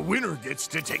course. The winner gets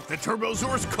to take the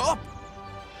Turbozaurs Cup.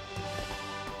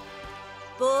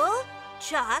 Bull,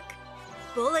 Chuck,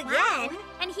 Bull again. Wow.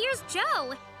 And here's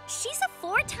Jo. She's a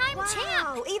four-time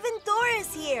champ. Wow, even Thor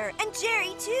is here, and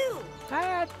Jerry too.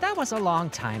 That was a long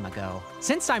time ago.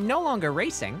 Since I'm no longer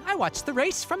racing, I watch the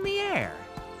race from the air.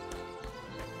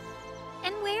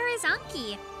 And where is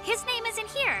Anki? His name isn't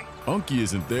here. Unky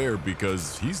isn't there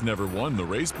because he's never won the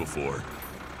race before.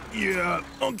 Yeah,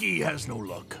 Unky has no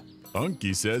luck.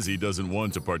 Unky says he doesn't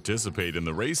want to participate in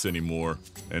the race anymore.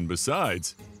 And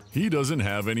besides, he doesn't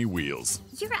have any wheels.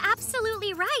 You're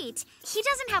absolutely right. He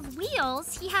doesn't have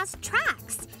wheels, he has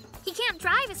tracks. He can't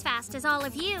drive as fast as all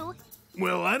of you.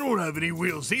 Well, I don't have any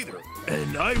wheels either,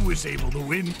 and I was able to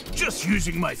win just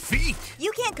using my feet.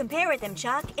 You can't compare with him,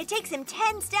 Chuck. It takes him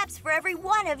 10 steps for every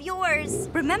one of yours.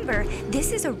 Remember,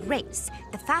 this is a race.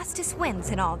 The fastest wins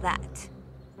and all that.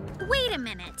 Wait a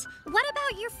minute. What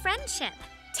about your friendship?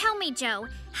 Tell me, Joe,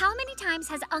 how many times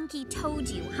has Unky towed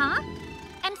you, huh?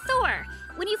 And Thor,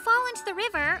 when you fall into the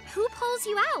river, who pulls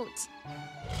you out?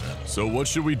 So what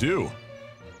should we do?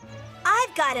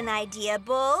 I've got an idea,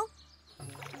 Bull.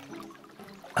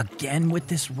 Again with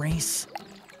this race?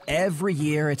 Every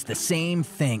year it's the same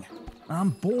thing. I'm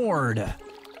bored.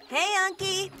 Hey,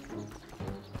 Unky.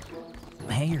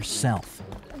 Hey yourself.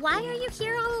 Why are you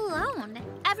here all alone?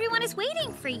 Everyone is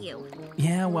waiting for you.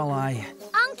 Yeah, well,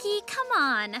 Unky, come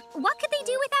on. What could they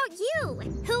do without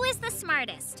you? Who is the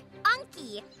smartest?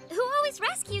 Unky, who always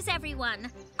rescues everyone.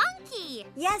 Unky!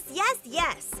 Yes, yes,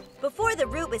 yes. Before the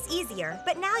route was easier,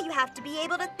 but now you have to be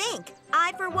able to think.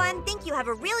 I, for one, think you have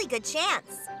a really good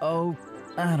chance. Oh,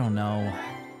 I don't know.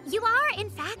 You are,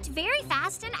 in fact, very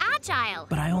fast and agile.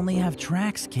 But I only have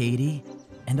tracks, Katie.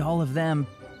 And all of them,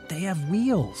 they have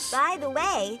wheels. By the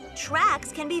way,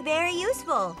 tracks can be very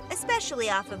useful, especially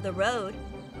off of the road.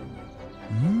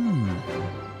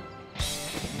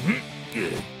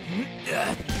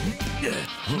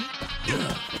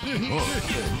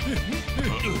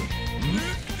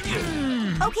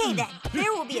 Okay then,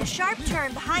 there will be a sharp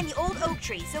turn behind the old oak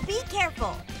tree, so be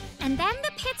careful. And then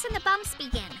the pits and the bumps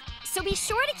begin, so be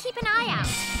sure to keep an eye out.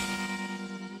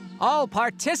 All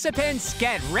participants,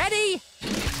 get ready.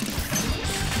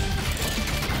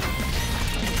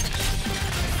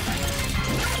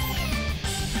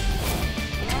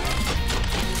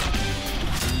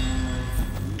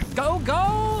 Go,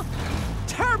 go,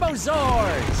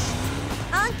 Turbozaurs!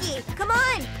 Unky, come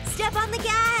on, step on the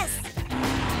gas.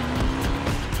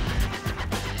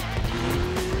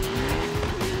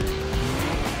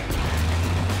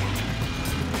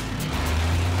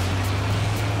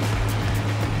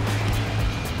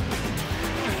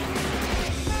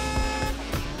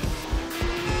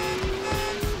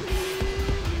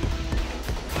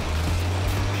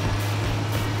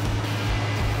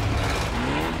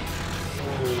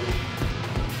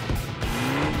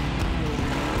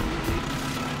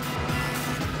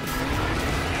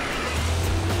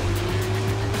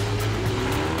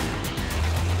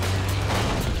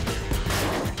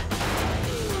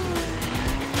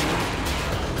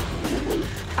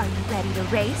 Are you ready to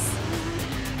race?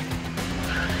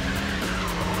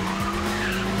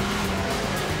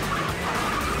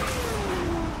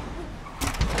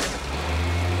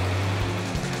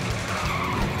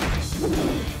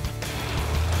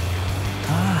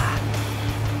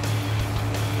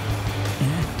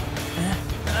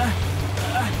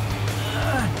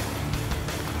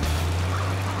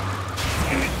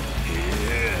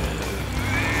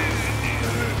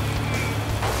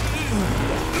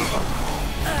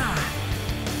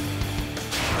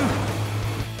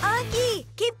 Unky,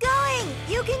 keep going.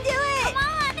 You can do it. Come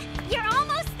on, you're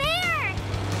almost there.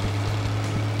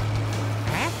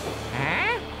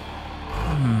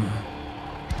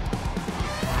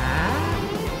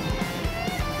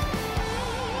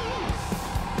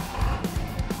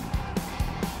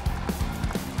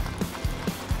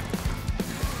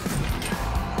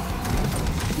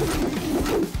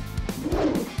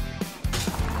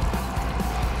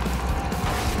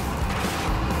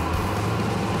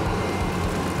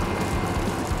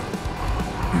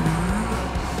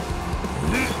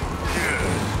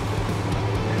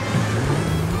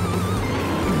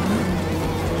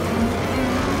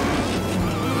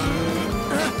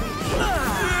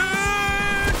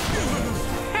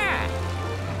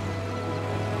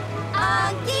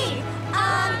 Unky,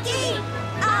 Unky,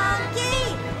 Unky.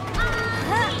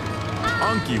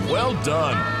 Unky, well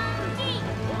done.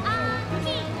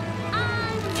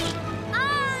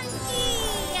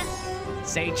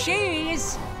 Say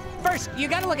cheese. First, you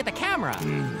gotta look at the camera.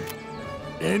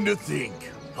 And to think,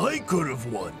 I could have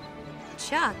won.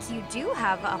 Chuck, you do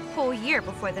have a whole year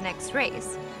before the next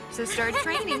race, so start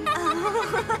training.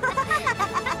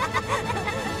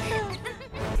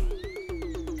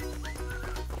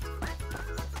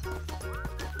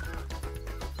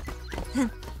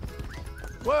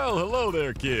 Well, hello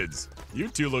there, kids. You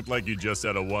two look like you just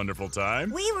had a wonderful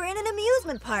time. We were in an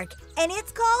amusement park, and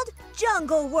it's called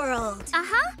Jungle World.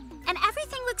 Uh-huh. And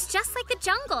everything looks just like the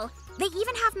jungle. They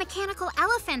even have mechanical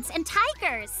elephants and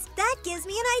tigers. That gives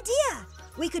me an idea.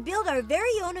 We could build our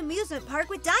very own amusement park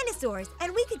with dinosaurs,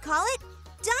 and we could call it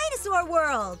Dinosaur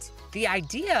World. The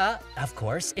idea, of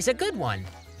course, is a good one.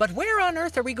 But where on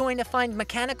earth are we going to find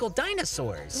mechanical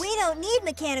dinosaurs? We don't need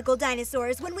mechanical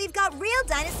dinosaurs when we've got real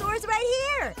dinosaurs right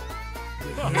here.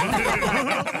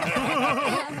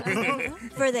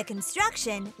 For the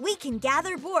construction, we can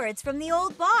gather boards from the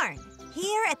old barn.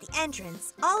 Here at the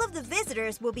entrance, all of the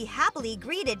visitors will be happily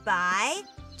greeted by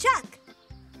Chuck.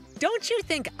 Don't you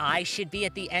think I should be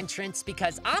at the entrance?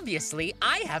 Because obviously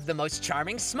I have the most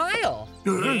charming smile.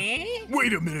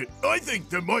 Wait a minute. I think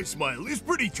that my smile is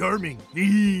pretty charming.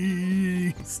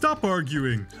 Stop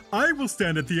arguing. I will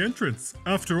stand at the entrance.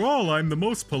 After all, I'm the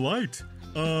most polite.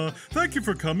 Thank you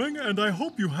for coming, and I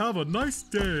hope you have a nice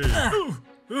day.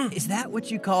 Is that what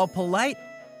you call polite?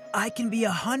 I can be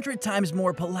 100 times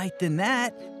more polite than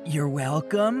that. You're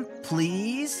welcome,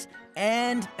 please,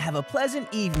 and have a pleasant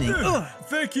evening.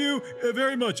 Thank you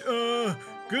very much.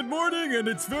 Good morning, and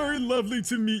it's very lovely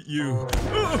to meet you.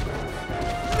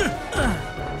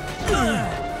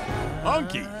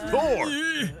 Unky, Thor,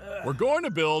 we're going to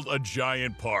build a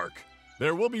giant park.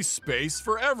 There will be space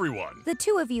for everyone. The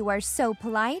two of you are so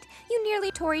polite, you nearly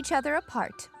tore each other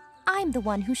apart. I'm the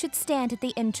one who should stand at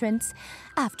the entrance.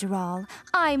 After all,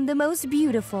 I'm the most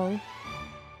beautiful.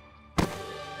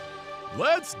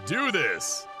 Let's do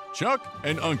this. Chuck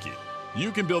and Unky,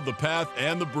 you can build the path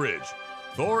and the bridge.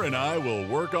 Thor and I will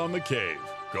work on the cave.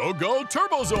 Go, go,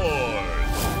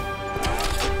 Turbozaurs!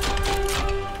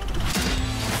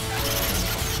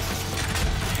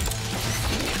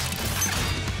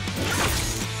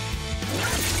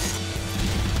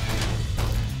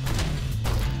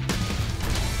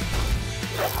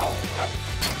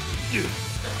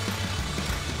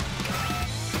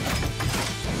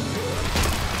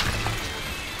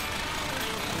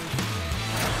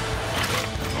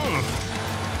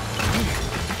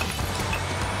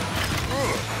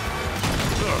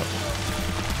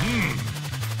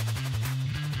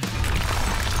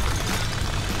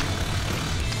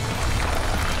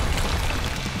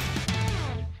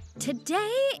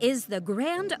 Today is the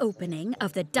grand opening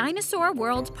of the Dinosaur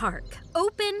World Park,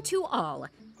 open to all.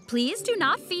 Please do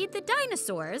not feed the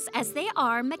dinosaurs as they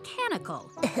are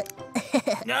mechanical.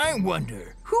 I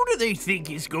wonder, who do they think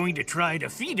is going to try to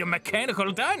feed a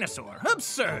mechanical dinosaur?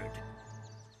 Absurd.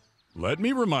 Let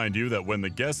me remind you that when the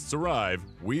guests arrive,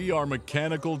 we are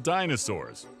mechanical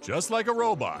dinosaurs, just like a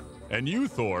robot. And you,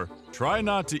 Thor, try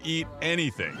not to eat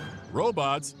anything.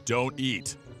 Robots don't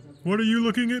eat. What are you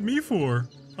looking at me for?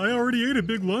 I already ate a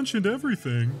big lunch and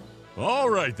everything. All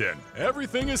right then,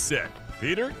 everything is set.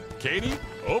 Peter, Katie,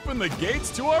 open the gates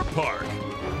to our park.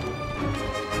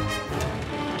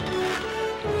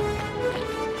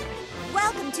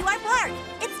 Welcome to our park.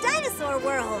 It's Dinosaur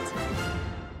World.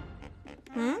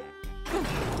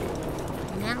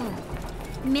 Now,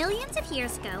 millions of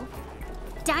years ago,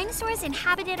 dinosaurs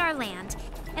inhabited our land,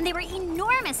 and they were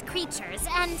enormous creatures,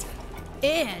 and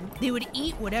they would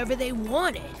eat whatever they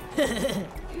wanted.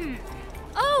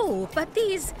 Oh, but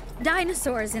these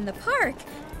dinosaurs in the park,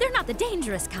 they're not the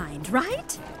dangerous kind,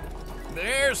 right?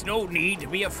 There's no need to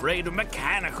be afraid of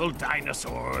mechanical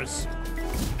dinosaurs.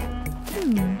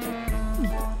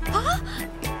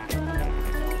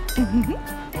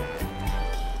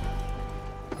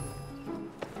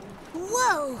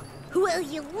 Whoa! Will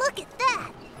you look at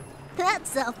that?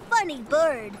 That's a funny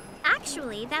bird.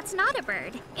 actually, that's not a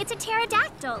bird. It's a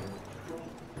pterodactyl.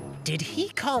 Did he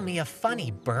call me a funny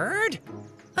bird?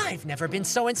 I've never been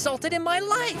so insulted in my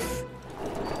life.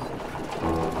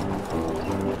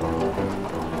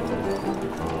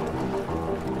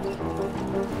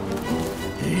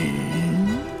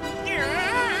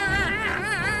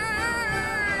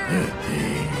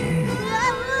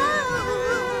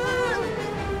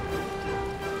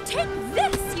 Take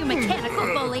this, you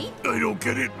mechanical bully! I don't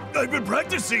get it. I've been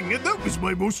practicing, and that was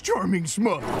my most charming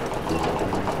smile.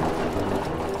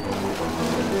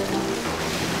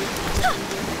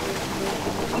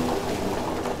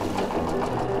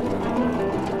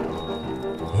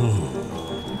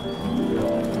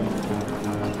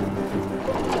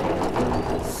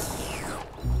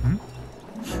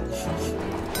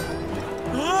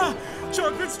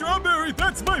 Chocolate strawberry,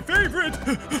 that's my favorite!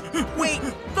 Wait,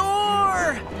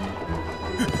 Thor!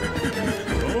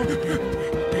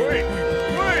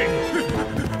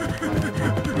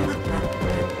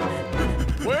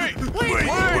 Wait!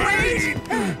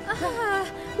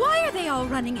 Why are they all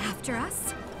running after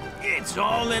us? It's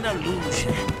all an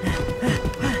illusion.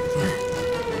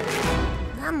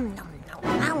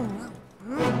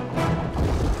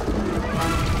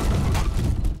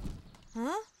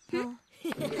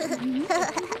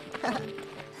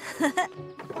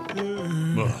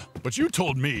 but you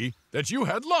told me that you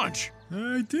had lunch.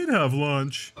 I did have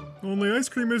lunch. Only ice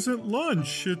cream isn't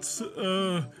lunch. It's,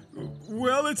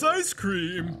 well, it's ice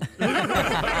cream.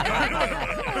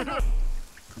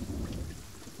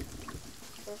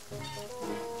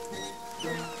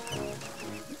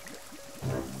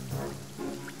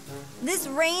 This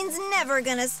rain's never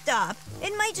gonna stop.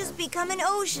 It might just become an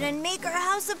ocean and make our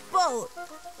house a boat.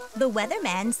 The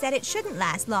weatherman said it shouldn't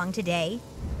last long today.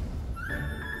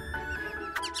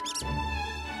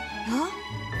 Huh?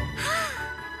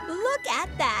 Look at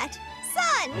that!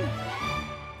 Sun!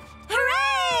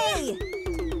 Hooray!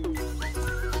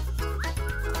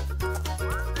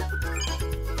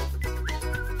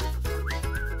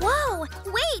 Whoa!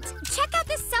 Wait! Check out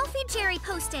this selfie Jerry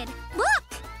posted. Look!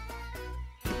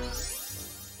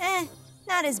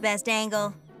 Not his best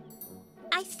angle.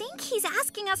 I think he's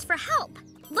asking us for help.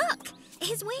 Look!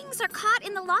 His wings are caught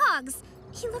in the logs.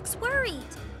 He looks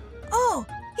worried. Oh!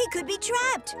 He could be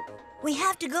trapped. We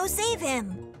have to go save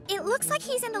him. It looks like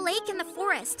he's in a lake in the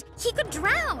forest. He could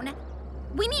drown.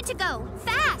 We need to go,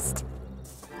 fast.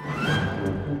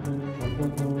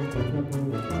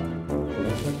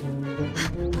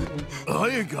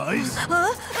 Hiya, guys.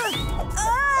 Huh?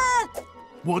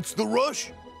 What's the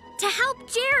rush? To help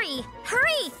Jerry.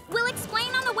 Hurry, we'll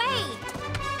explain on the way.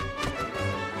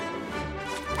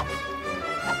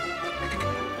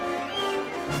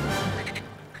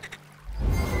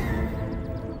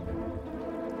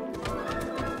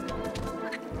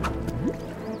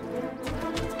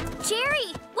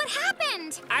 Jerry, what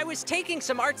happened? I was taking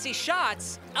some artsy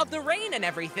shots of the rain and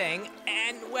everything,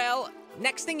 and, well,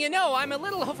 next thing you know, I'm a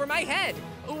little over my head.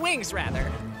 Wings,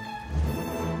 rather.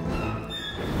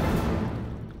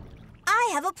 I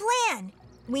have a plan.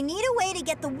 We need a way to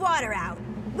get the water out.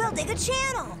 We'll dig a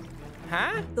channel.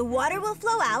 Huh? The water will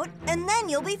flow out, and then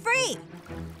you'll be free.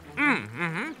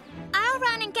 I'll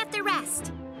run and get the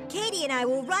rest. Katie and I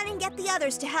will run and get the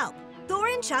others to help. Thor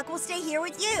and Chuck will stay here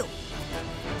with you.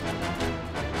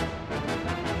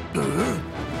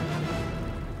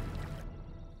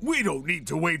 We don't need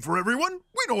to wait for everyone.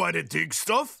 We know how to dig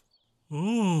stuff.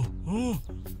 Oh.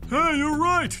 Hey, you're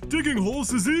right. Digging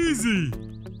holes is easy.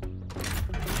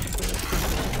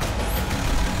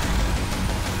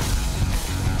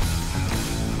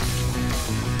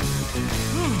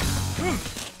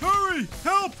 Hurry!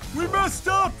 Help! We messed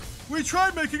up! We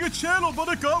tried making a channel, but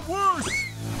it got worse!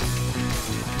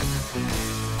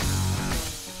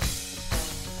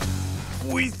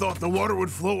 We thought the water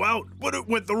would flow out, but it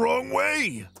went the wrong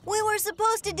way. We were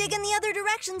supposed to dig in the other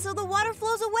direction so the water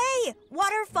flows away.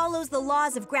 Water follows the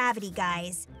laws of gravity,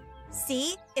 guys.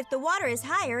 See? If the water is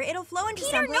higher, it'll flow into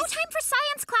Peter, someplace... no time for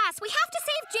science class. We have to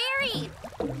save Jerry.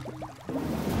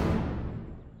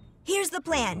 Here's the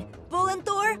plan. Bull and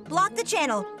Thor, block the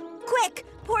channel. Quick!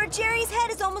 Poor Jerry's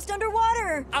head is almost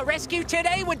underwater. A rescue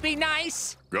today would be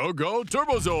nice. Go, go,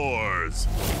 Turbozaurs!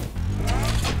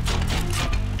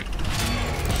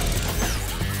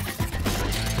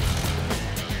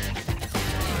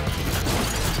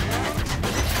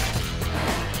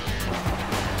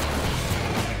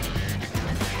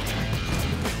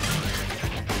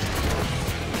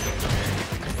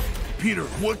 Peter,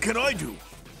 what can I do?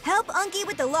 Help Unky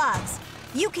with the logs.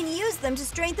 You can use them to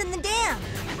strengthen the dam.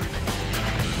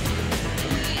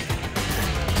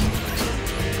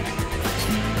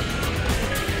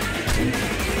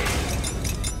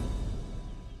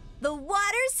 The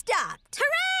water stopped.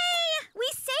 Hooray! We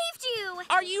saved you.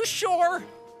 Are you sure?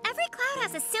 Every cloud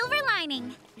has a silver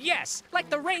lining. Yes, like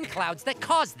the rain clouds that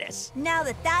caused this. Now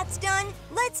that that's done,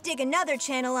 let's dig another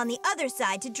channel on the other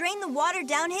side to drain the water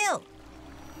downhill.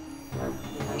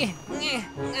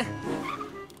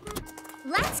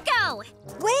 Let's go.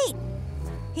 Wait!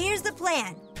 Here's the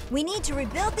plan. We need to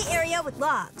rebuild the area with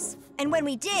logs. And when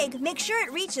we dig, make sure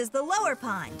it reaches the lower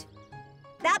pond.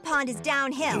 That pond is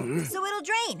downhill, so it'll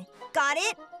drain. Got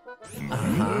it?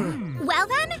 Well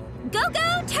then, go,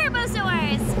 go,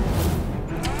 Turbozaurs!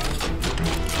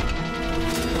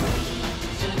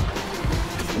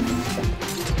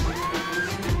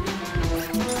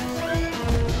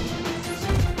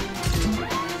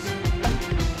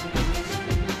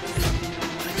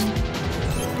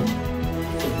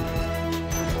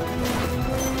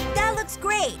 That looks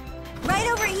great.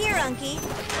 Right over here, Unky.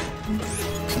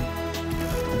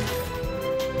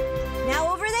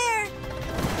 Now over there.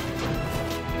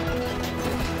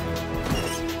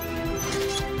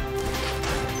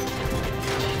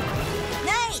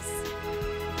 Nice!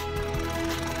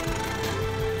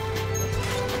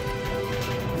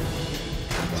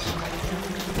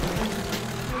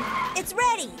 It's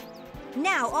ready.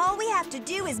 Now all we have to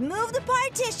do is move the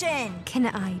partition. Can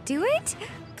I do it?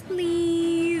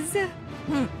 Please.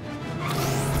 Hooray!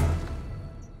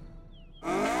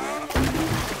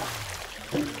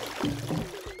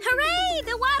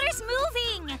 The water's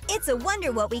moving! It's a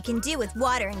wonder what we can do with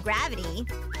water and gravity.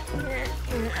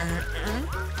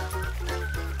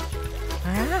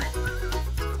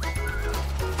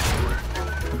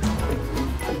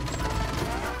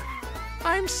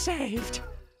 I'm saved.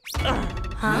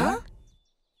 Huh?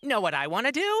 Know what I want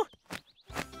to do?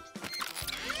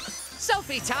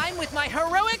 Selfie time with my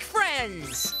heroic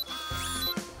friends!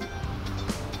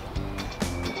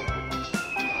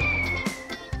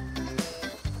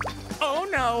 Oh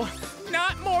no,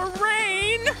 not more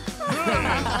rain!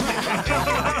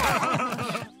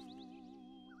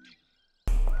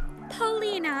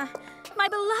 Paulina, my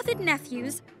beloved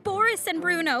nephews, Boris and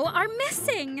Bruno, are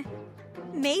missing.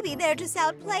 Maybe they're just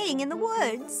out playing in the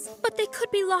woods. But they could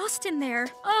be lost in there.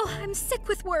 Oh, I'm sick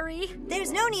with worry.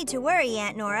 There's no need to worry,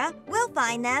 Aunt Nora. We'll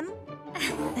find them.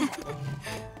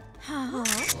 Huh?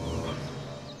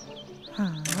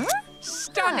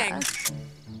 Stunning!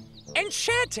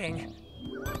 Enchanting!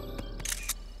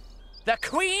 The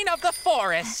Queen of the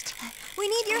Forest! We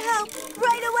need your help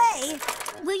right away!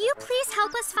 Will you please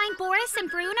help us find Boris and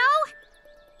Bruno?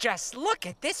 Just look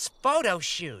at this photo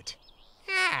shoot.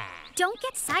 Don't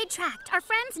get sidetracked. Our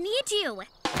friends need you.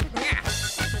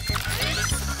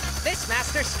 This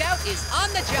Master Scout is on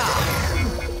the job.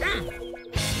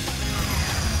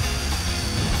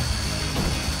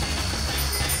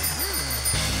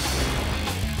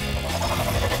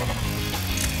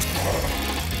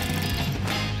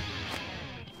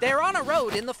 They're on a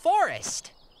road in the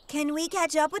forest. Can we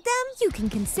catch up with them? You can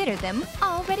consider them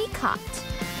already caught.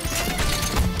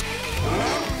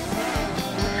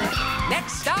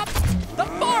 Next stop, the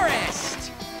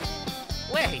forest!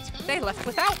 Wait, they left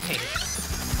without me.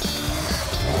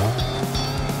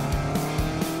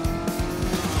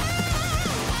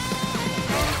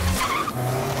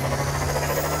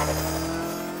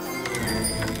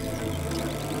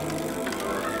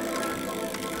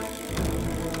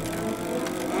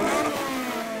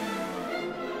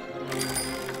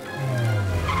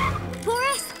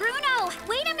 Boris, Bruno,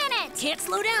 wait a minute. Can't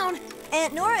slow down.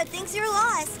 Aunt Nora thinks you're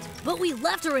lost. But we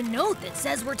left her a note that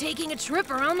says we're taking a trip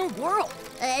around the world.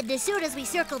 And as soon as we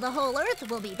circle the whole Earth,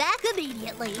 we'll be back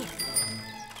immediately.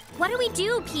 What do we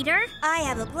do, Peter? I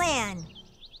have a plan.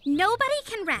 Nobody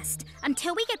can rest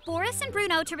until we get Boris and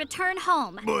Bruno to return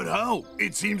home. But how?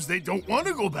 It seems they don't want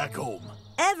to go back home.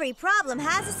 Every problem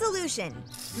has a solution.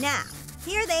 Now,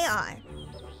 here they are.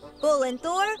 Bull and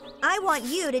Thor, I want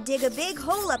you to dig a big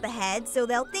hole up ahead so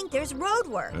they'll think there's road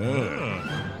work.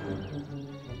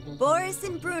 Boris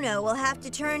and Bruno will have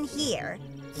to turn here,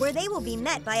 where they will be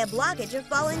met by a blockage of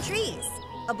fallen trees.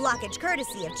 A blockage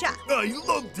courtesy of Chuck. I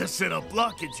love to set up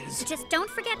blockages. Just don't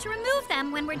forget to remove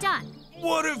them when we're done.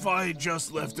 What if I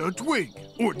just left a twig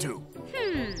or two?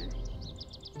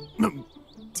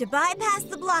 To bypass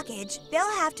the blockage,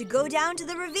 they'll have to go down to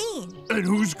the ravine. And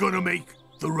who's gonna make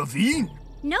the ravine?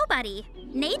 Nobody.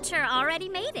 Nature already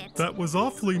made it. That was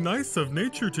awfully nice of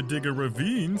nature to dig a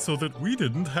ravine so that we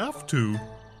didn't have to.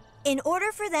 In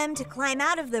order for them to climb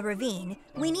out of the ravine,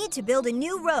 we need to build a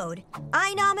new road.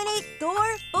 I nominate Thor,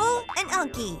 Bull, and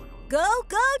Unky. Go,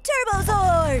 go,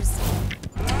 Turbozaurs!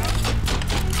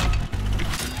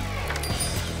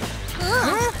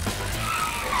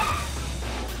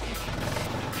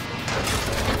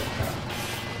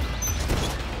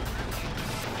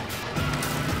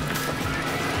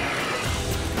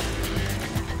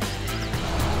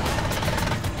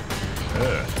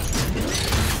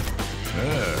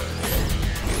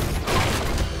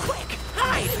 Quick,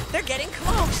 hide! They're getting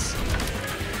close.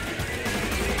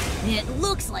 It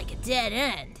looks like a dead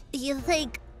end. You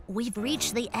think we've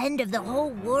reached the end of the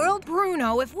whole world?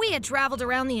 Bruno, if we had traveled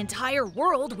around the entire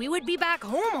world, we would be back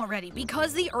home already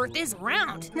because the Earth is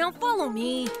round. Now follow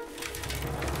me.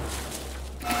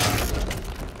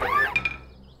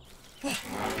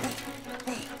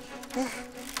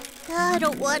 I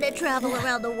don't want to travel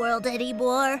around the world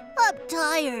anymore. I'm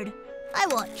tired. I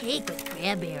want cake with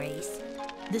cranberries.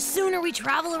 The sooner we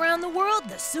travel around the world,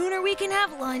 the sooner we can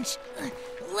have lunch.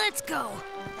 Let's go.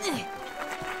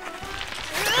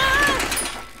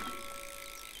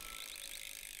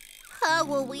 How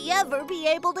will we ever be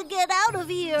able to get out of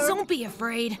here? Don't be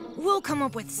afraid. We'll come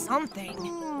up with something.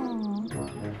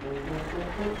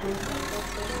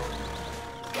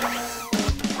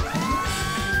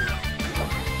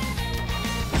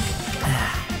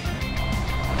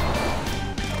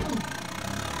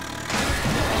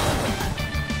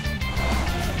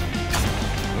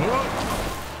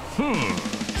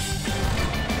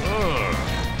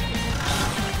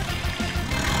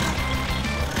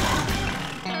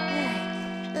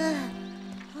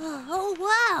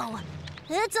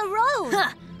 It's a road.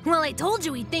 Huh. Well, I told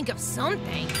you we'd think of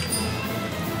something.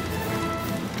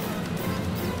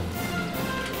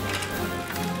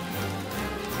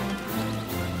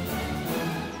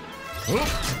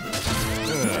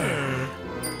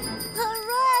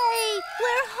 Hooray!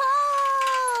 We're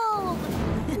home!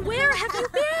 Where have you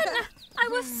been? I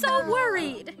was so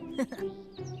worried.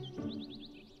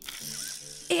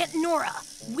 Aunt Nora,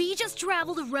 we just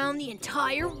traveled around the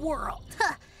entire world.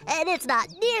 And it's not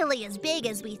nearly as big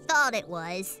as we thought it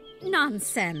was.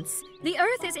 Nonsense. The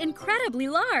Earth is incredibly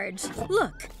large.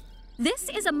 Look, this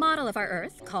is a model of our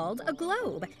Earth called a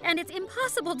globe, and it's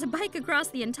impossible to bike across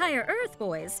the entire Earth,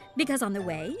 boys, because on the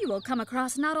way you will come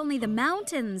across not only the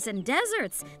mountains and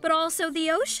deserts, but also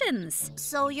the oceans.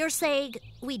 So you're saying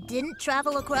we didn't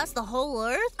travel across the whole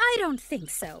Earth? I don't think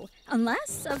so.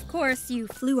 Unless, of course, you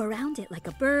flew around it like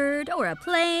a bird or a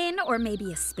plane or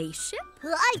maybe a spaceship.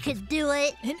 I could do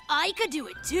it. And I could do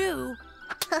it too.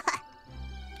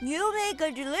 You make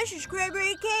a delicious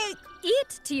cranberry cake.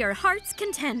 Eat to your heart's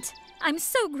content. I'm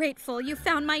so grateful you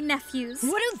found my nephews.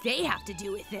 What do they have to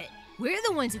do with it? We're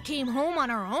the ones who came home on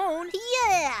our own.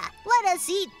 Yeah, let us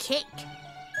eat cake.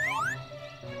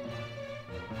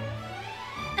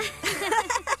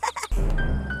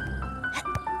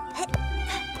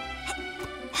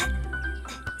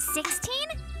 $16,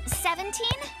 $17,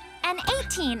 and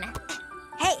 $18.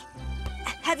 Hey,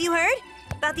 have you heard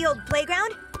about the old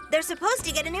playground? They're supposed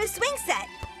to get a new swing set.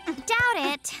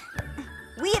 Doubt it.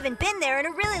 We haven't been there in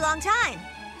a really long time.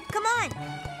 Come on.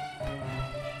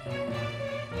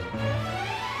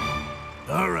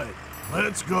 All right,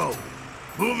 let's go.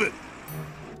 Move it.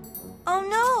 Oh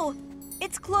no,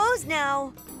 it's closed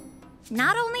now.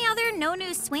 Not only are there no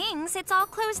new swings, it's all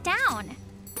closed down.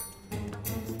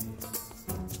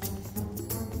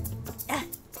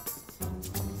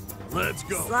 Let's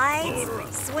go.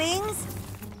 Slides, swings.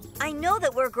 I know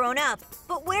that we're grown up,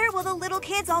 but where will the little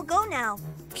kids all go now?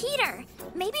 Peter,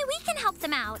 maybe we can help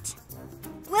them out.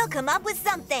 We'll come up with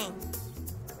something.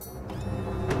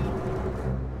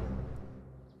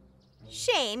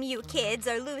 Shame you kids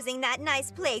are losing that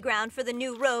nice playground for the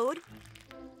new road.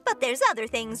 But there's other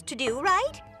things to do,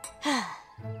 right?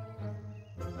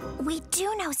 We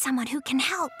do know someone who can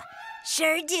help.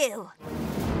 Sure do.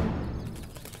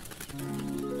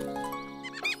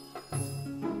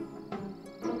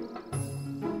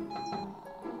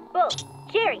 Bull,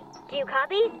 Jerry, do you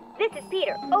copy? This is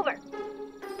Peter. Over.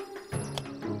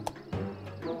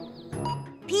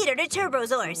 Peter to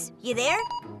Turbozaurs. You there?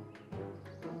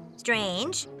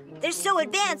 Strange. They're so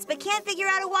advanced but can't figure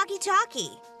out a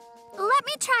walkie-talkie. Let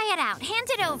me try it out. Hand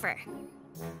it over.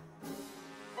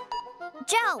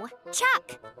 Joe,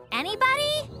 Chuck,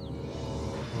 anybody?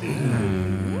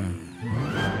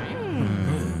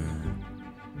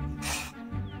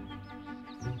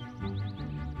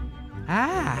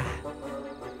 Ah.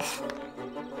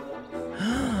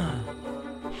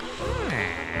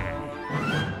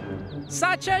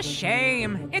 Such a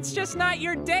shame. It's just not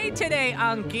your day today,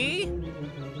 Unky.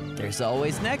 There's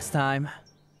always next time.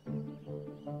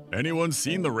 Anyone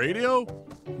seen the radio?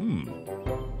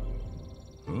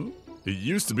 It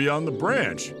used to be on the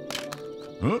branch.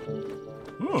 Oh.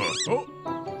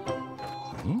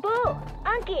 Boo!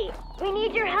 Unky! We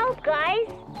need your help, guys!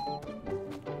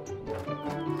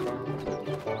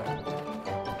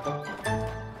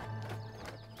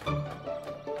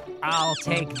 I'll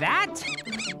take that.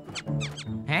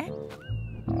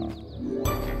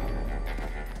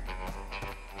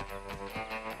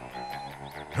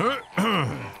 Huh?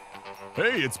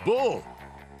 Hey, it's Bull.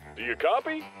 Do you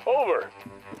copy? Over.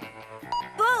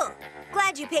 Bull,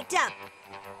 glad you picked up.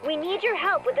 We need your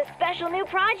help with a special new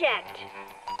project.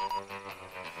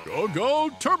 Go, go,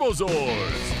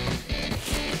 Turbozaurs!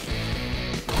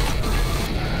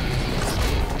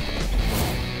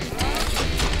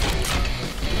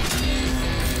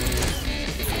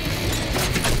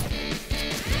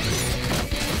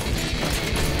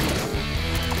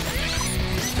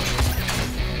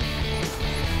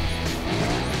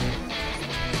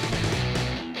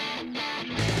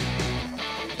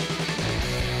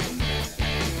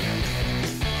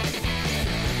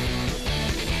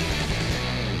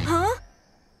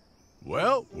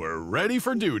 Well, we're ready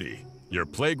for duty. Your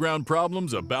playground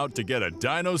problem's about to get a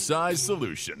dino-sized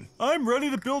solution. I'm ready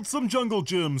to build some jungle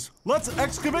gyms. Let's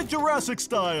excavate Jurassic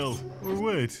style. Or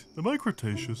wait, am I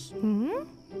Cretaceous?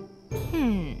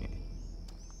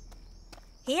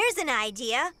 Here's an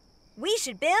idea. We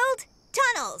should build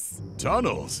tunnels.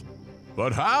 Tunnels?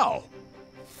 But how?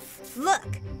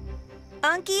 Look,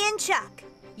 Unky and Chuck,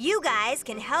 you guys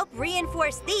can help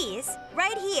reinforce these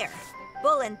right here.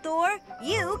 Bull and Thor,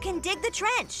 you can dig the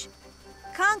trench.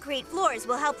 Concrete floors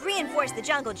will help reinforce the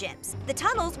jungle gyms. The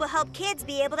tunnels will help kids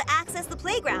be able to access the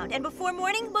playground, and before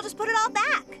morning, we'll just put it all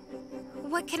back.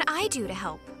 What can I do to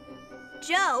help?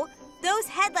 Joe, those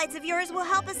headlights of yours will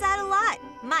help us out a lot.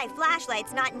 My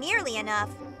flashlight's not nearly enough.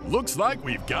 Looks like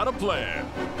we've got a plan.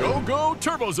 Go, go,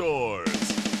 Turbozaurs!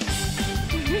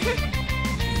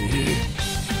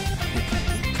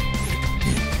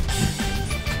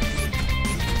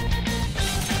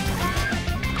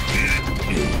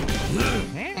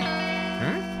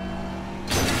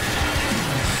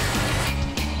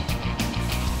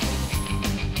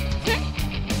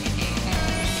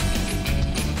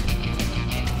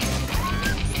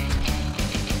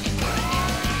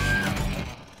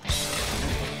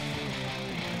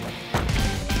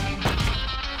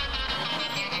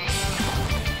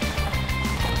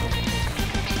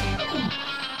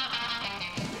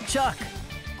 Chuck,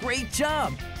 great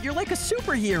job. You're like a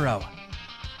superhero.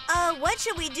 What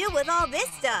should we do with all this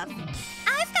stuff?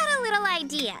 I've got a little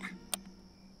idea.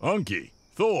 Unky,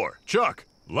 Thor, Chuck,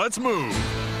 let's move.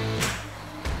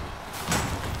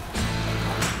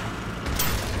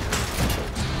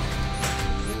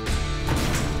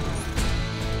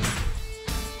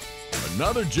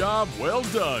 Another job well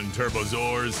done,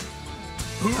 Turbozaurs.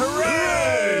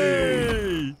 Hooray!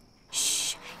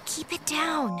 Shh, keep it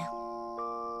down.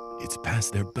 It's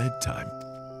past their bedtime.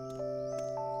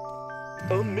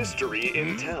 A mystery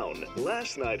in town.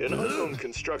 Last night, an unknown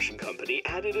construction company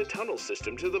added a tunnel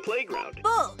system to the playground.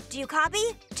 Bull, do you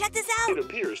copy? Check this out. It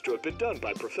appears to have been done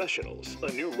by professionals.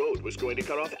 A new road was going to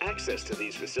cut off access to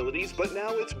these facilities, but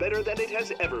now it's better than it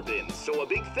has ever been. So a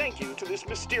big thank you to this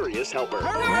mysterious helper.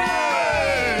 Hooray!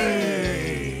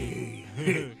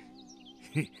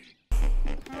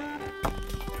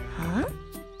 Huh?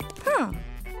 Huh.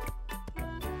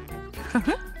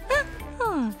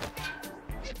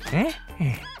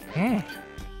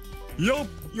 Yup,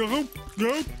 yup, yup,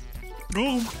 yup,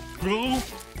 yup,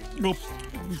 yup.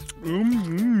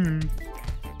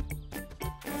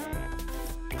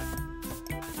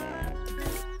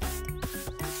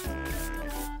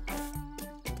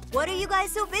 What are you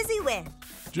guys so busy with?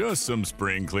 Just some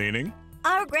spring cleaning.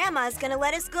 Our grandma's gonna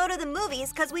let us go to the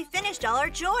movies because we finished all our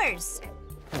chores.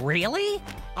 Really?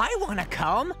 I want to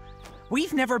come.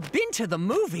 We've never been to the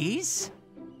movies.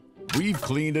 We've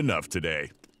cleaned enough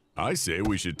today. I say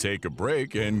we should take a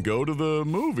break and go to the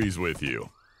movies with you.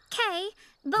 Okay,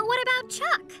 but what about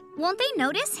Chuck? Won't they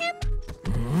notice him?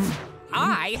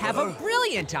 I have a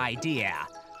brilliant idea.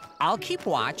 I'll keep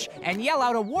watch and yell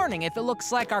out a warning if it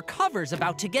looks like our cover's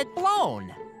about to get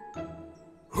blown.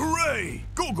 Hooray!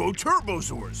 Go, go,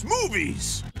 Turbozaurs!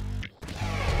 Movies!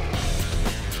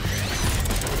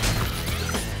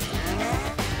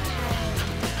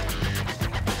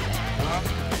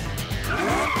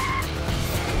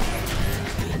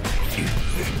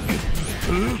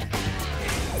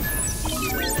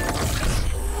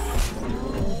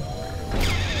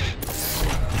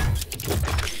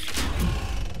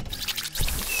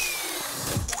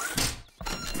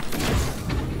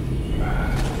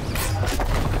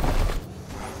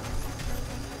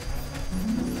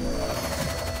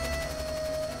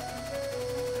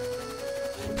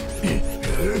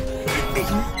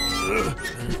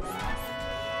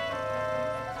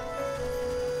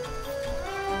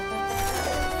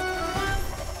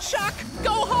 Chuck,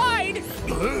 go hide!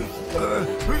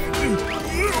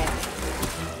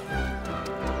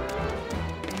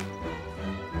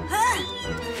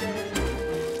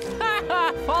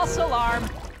 False alarm.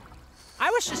 I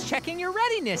was just checking your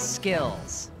readiness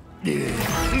skills.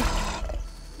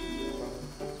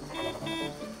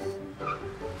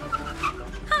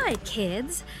 Hi,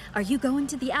 kids. Are you going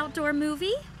to the outdoor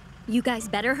movie? You guys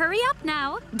better hurry up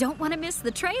now. Don't want to miss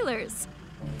the trailers.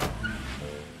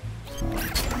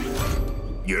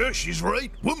 Yeah, she's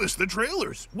right. We'll miss the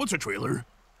trailers. What's a trailer?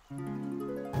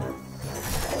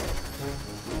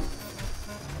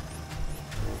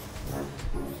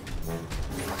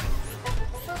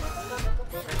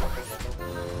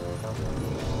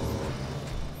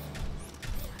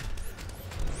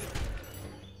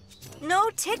 No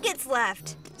tickets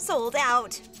left. Sold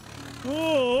out.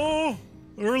 Oh,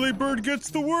 early bird gets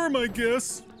the worm, I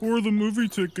guess. Or the movie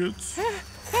tickets.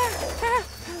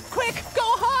 Quick,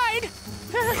 go hide!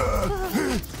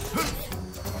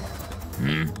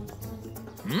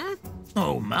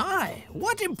 Oh my,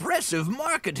 what impressive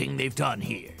marketing they've done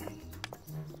here.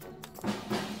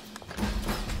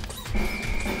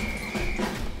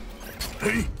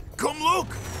 Hey, come look!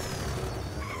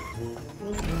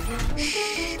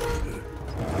 Shh.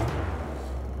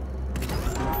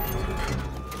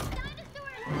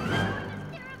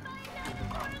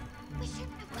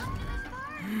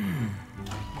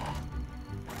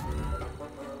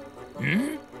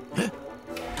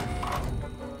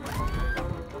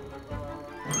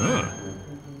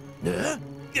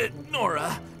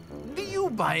 Nora, do you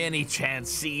by any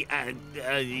chance see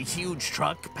a huge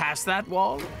truck past that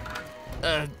wall?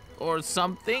 Or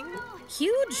something?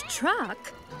 Huge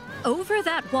truck? Over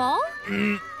that wall?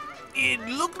 It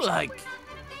looked like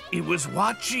it was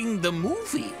watching the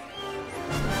movie.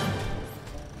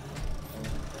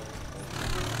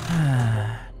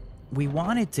 We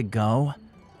wanted to go,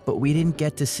 but we didn't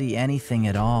get to see anything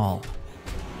at all.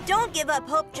 Don't give up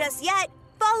hope just yet.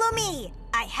 Follow me.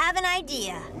 I have an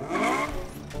idea.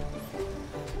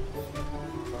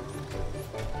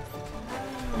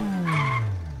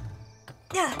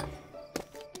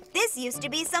 This used to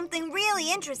be something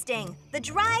really interesting. The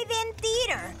drive-in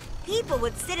theater. People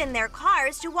would sit in their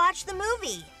cars to watch the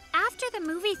movie. After the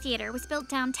movie theater was built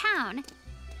downtown,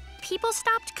 people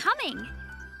stopped coming.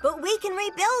 But we can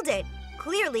rebuild it.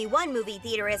 Clearly, one movie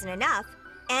theater isn't enough.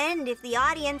 And if the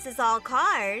audience is all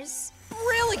cars...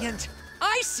 Brilliant!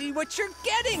 I see what you're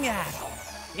getting at.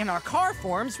 In our car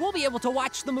forms, we'll be able to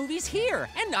watch the movies here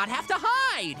and not have to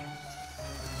hide.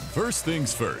 First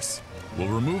things first. We'll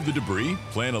remove the debris,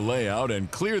 plan a layout,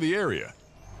 and clear the area.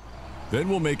 Then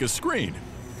we'll make a screen.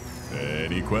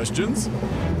 Any questions?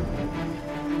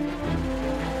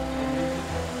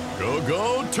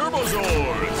 Go,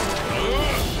 Turbozaurs!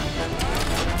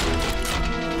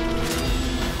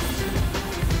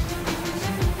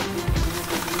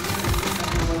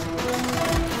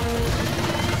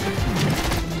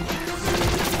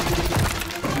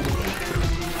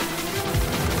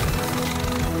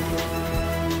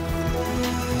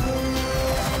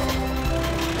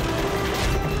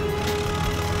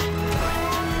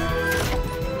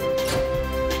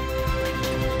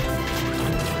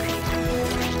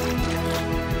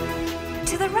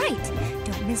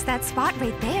 That spot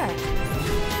right there.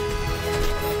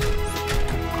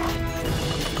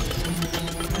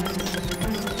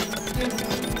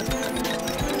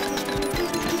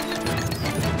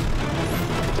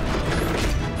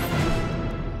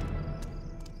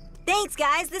 Thanks,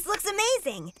 guys. This looks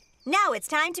amazing. Now it's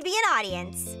time to be an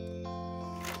audience.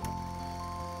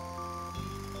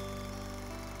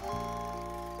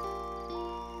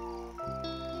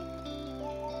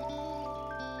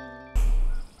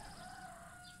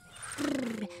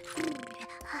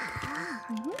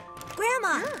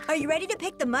 Grandma, are you ready to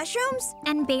pick the mushrooms?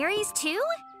 And berries, too?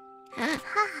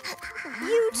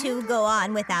 You two go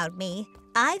on without me.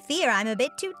 I fear I'm a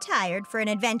bit too tired for an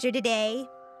adventure today.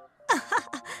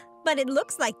 But it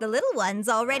looks like the little one's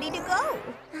all ready to go.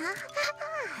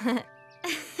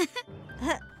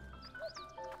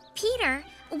 Peter,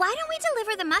 why don't we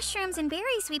deliver the mushrooms and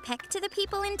berries we pick to the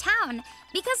people in town?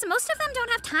 Because most of them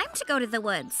don't have time to go to the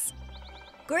woods.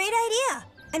 Great idea.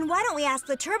 And why don't we ask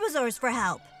the Turbozaurs for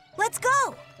help? Let's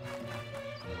go!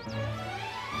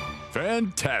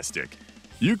 Fantastic.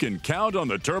 You can count on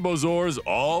the Turbozaurs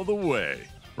all the way.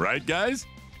 Right, guys?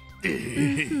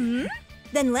 Mm-hmm.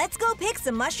 Then let's go pick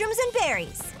some mushrooms and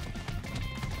berries.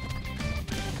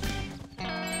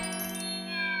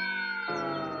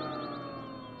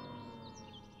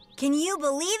 Can you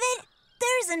believe it?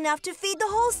 There's enough to feed the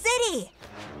whole city.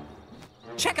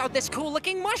 Check out this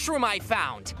cool-looking mushroom I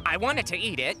found. I wanted to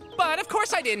eat it, but of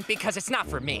course I didn't because it's not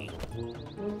for me.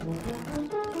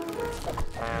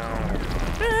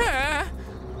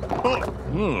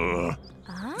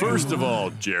 First of all,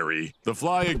 Jerry, the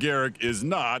fly agaric is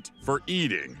not for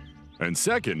eating. And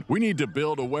second, we need to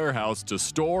build a warehouse to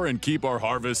store and keep our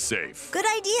harvest safe. Good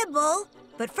idea, Bull.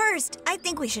 But first, I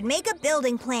think we should make a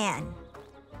building plan.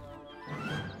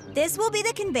 This will be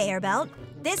the conveyor belt,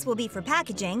 this will be for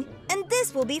packaging, and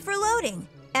this will be for loading.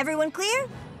 Everyone clear?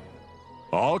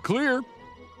 All clear.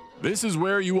 This is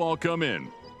where you all come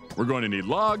in. We're going to need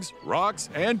logs, rocks,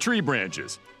 and tree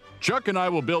branches. Chuck and I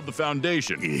will build the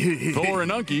foundation. Thor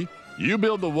and Unky, you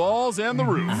build the walls and the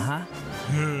roof.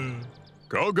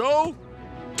 Go,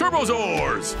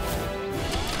 Turbozaurs!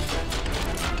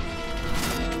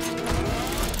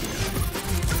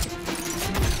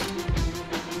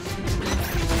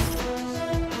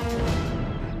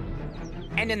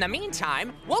 And in the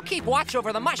meantime, we'll keep watch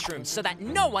over the mushrooms so that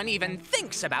no one even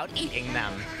thinks about eating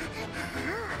them.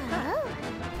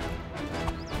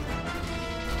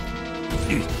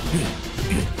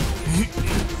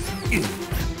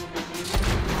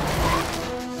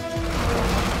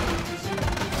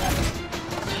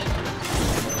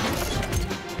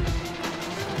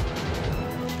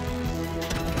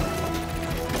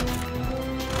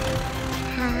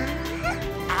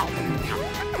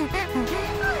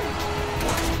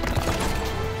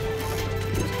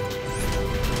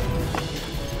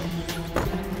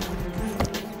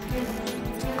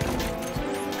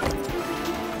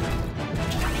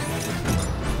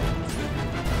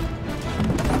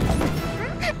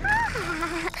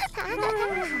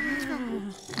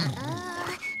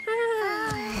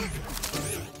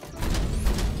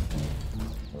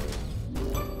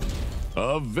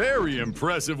 very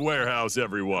impressive warehouse,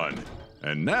 everyone.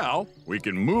 And now we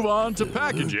can move on to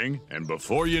packaging, and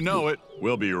before you know it,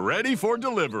 we'll be ready for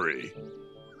delivery.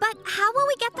 But how will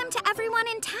we get them to everyone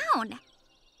in town?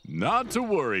 Not to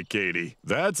worry, Katie.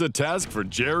 That's a task for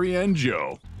Jerry and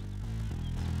Joe.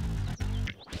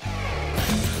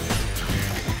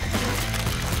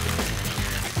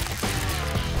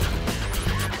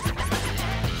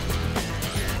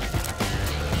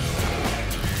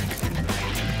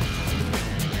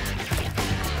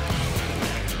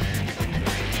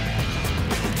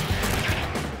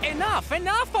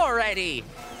 Enough already!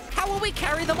 How will we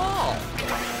carry them all?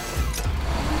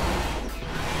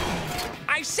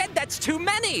 I said that's too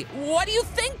many! What are you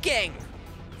thinking?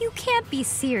 You can't be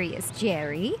serious,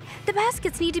 Jerry. The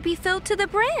baskets need to be filled to the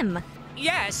brim.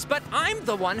 Yes, but I'm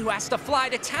the one who has to fly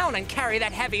to town and carry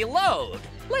that heavy load.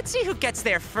 Let's see who gets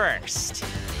there first.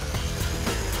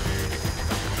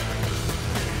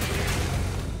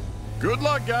 Good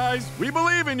luck, guys. We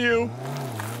believe in you.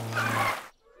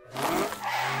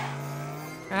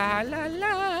 La la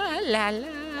la la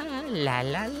la la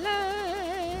la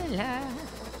la.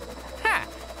 Ha!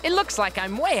 It looks like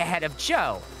I'm way ahead of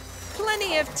Joe.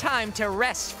 Plenty of time to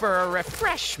rest for a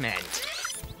refreshment.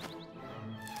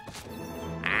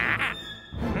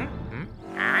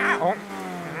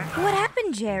 What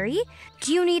happened, Jerry?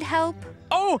 Do you need help?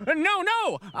 Oh,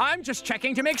 no! I'm just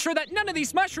checking to make sure that none of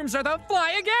these mushrooms are the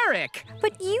fly agaric.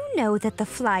 But you know that the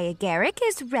fly agaric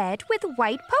is red with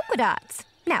white polka dots.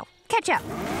 Now, catch up.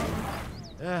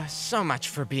 So much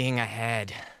for being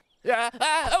ahead.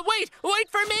 Wait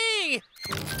for me!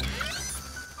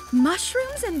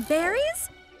 Mushrooms and berries?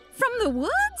 From the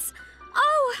woods?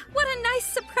 Oh, what a nice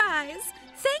surprise.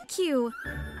 Thank you.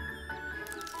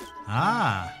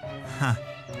 Ah, huh.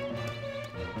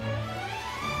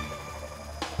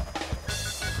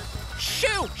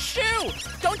 Shoo!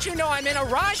 Don't you know I'm in a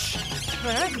rush?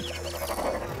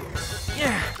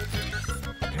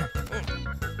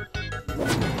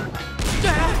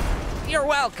 You're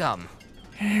welcome.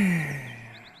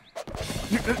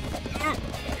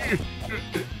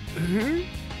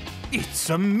 It's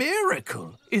a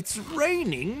miracle. It's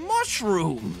raining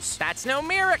mushrooms. That's no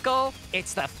miracle.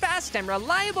 It's the fast and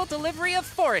reliable delivery of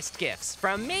forest gifts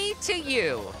from me to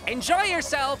you. Enjoy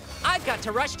yourself. I've got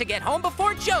to rush to get home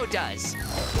before Joe does.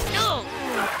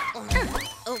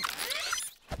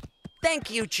 Thank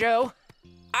you, Joe.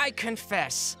 I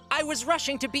confess, I was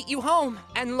rushing to beat you home,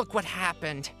 and look what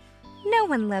happened. No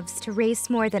one loves to race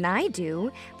more than I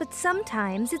do, but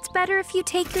sometimes it's better if you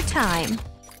take your time.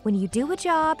 When you do a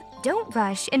job, don't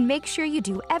rush and make sure you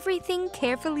do everything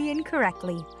carefully and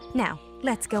correctly. Now,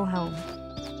 let's go home.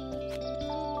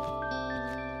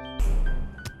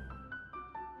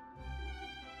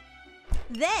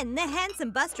 Then the handsome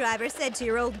bus driver said to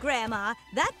your old grandma,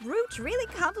 "That brooch really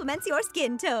compliments your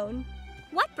skin tone."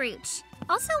 What brooch?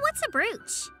 Also, what's a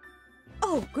brooch?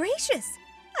 Oh, gracious!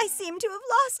 I seem to have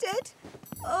lost it.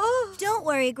 Oh. Don't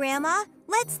worry, Grandma.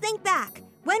 Let's think back.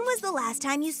 When was the last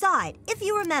time you saw it, if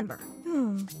you remember?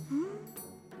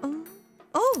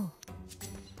 Oh.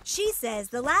 She says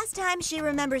the last time she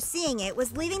remembers seeing it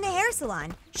was leaving the hair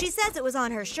salon. She says it was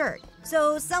on her shirt.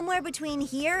 So somewhere between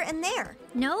here and there.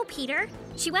 No, Peter.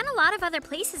 She went a lot of other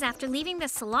places after leaving the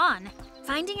salon.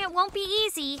 Finding it won't be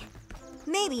easy.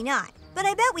 Maybe not, but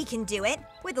I bet we can do it.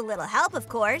 With a little help, of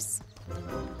course.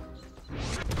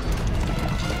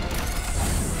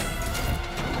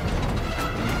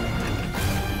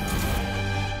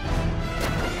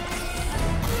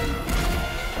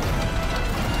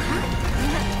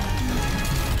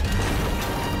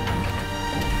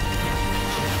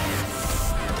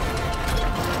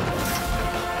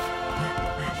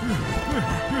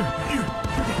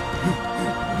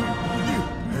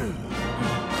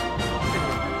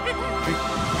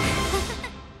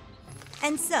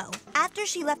 And so, after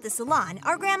she left the salon,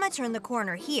 our grandma turned the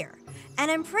corner here.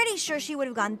 And I'm pretty sure she would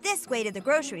have gone this way to the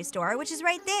grocery store, which is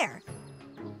right there.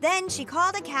 Then she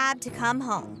called a cab to come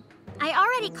home. I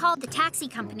already called the taxi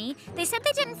company. They said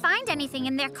they didn't find anything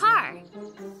in their car.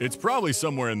 It's probably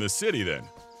somewhere in the city then.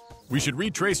 We should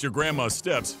retrace your grandma's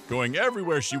steps, going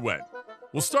everywhere she went.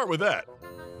 We'll start with that.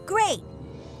 Great!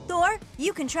 Thor,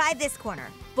 you can try this corner.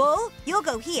 Bull, you'll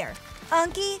go here.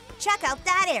 Unky, check out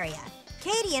that area.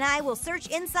 Katie and I will search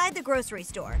inside the grocery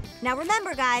store. Now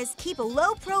remember, guys, keep a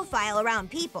low profile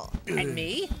around people. And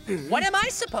me? What am I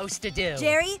supposed to do?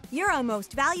 Jerry, you're our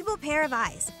most valuable pair of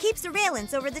eyes. Keep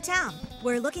surveillance over the town.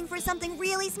 We're looking for something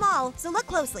really small, so look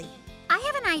closely. I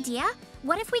have an idea.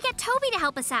 What if we get Toby to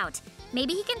help us out?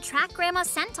 Maybe he can track Grandma's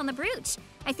scent on the brooch.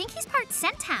 I think he's part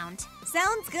scent hound.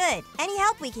 Sounds good. Any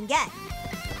help we can get.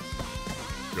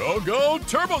 Go, go,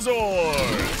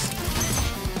 Turbozaurs!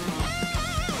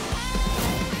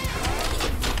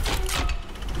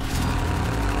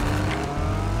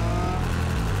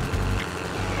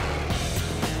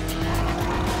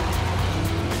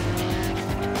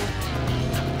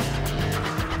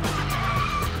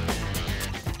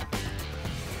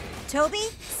 Toby,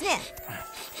 sniff.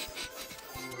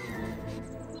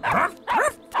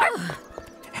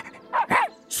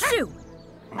 Shoo!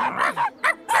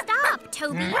 Stop,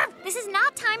 Toby. This is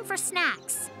not time for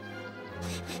snacks.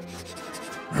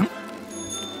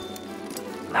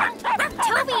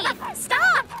 Toby,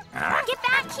 stop! Get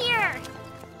back here!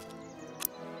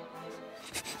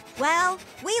 Well,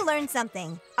 we learned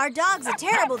something. Our dog's a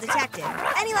terrible detective,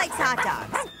 and he likes hot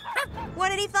dogs. What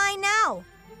did he find now?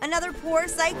 Another poor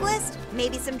cyclist?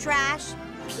 Maybe some trash?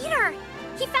 Peter,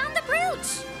 he found the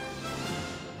brooch!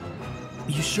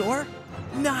 You sure?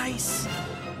 Nice!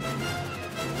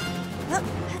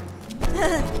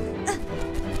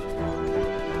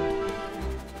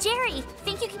 Jerry,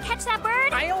 think you can catch that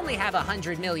bird? I only have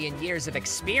 100 million years of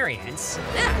experience.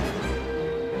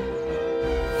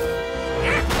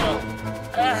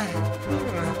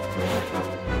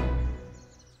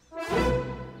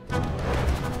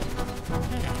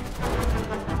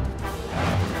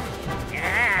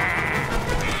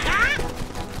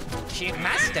 She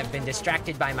must have been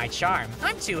distracted by my charm.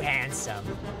 I'm too handsome.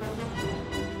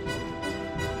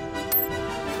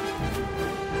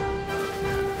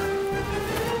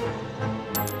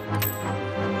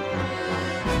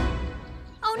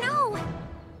 Oh no!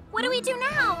 What do we do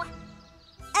now?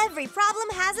 Every problem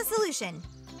has a solution.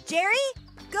 Jerry,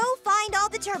 go find all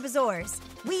the Turbozaurs.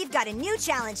 We've got a new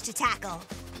challenge to tackle.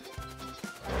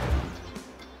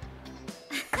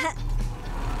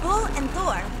 Bull and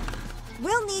Thor,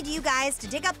 we'll need you guys to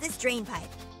dig up this drain pipe.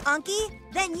 Unky,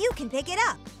 then you can pick it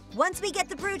up. Once we get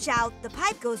the brooch out, the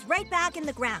pipe goes right back in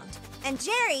the ground. And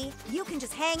Jerry, you can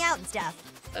just hang out and stuff.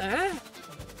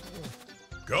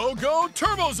 Go, go,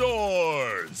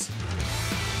 Turbozaurs!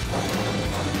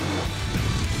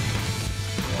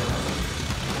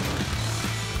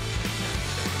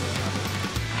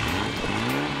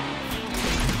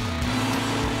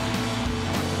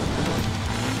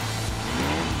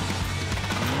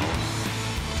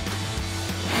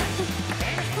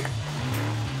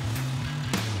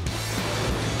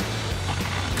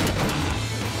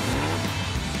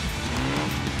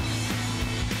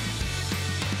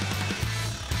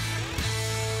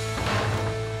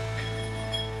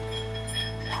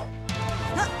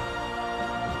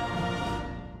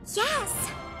 Yes!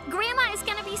 Grandma is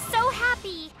gonna be so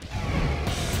happy!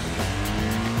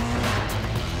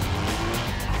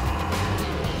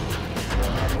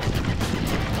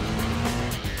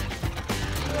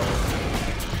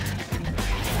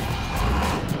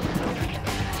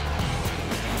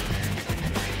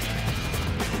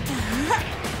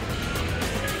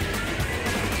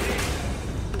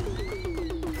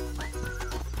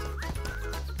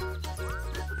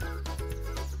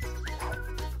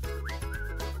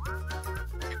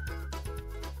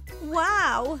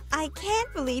 Wow, I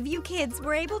can't believe you kids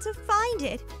were able to find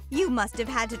it. You must have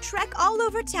had to trek all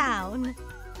over town.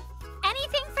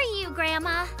 Anything for you,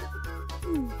 Grandma.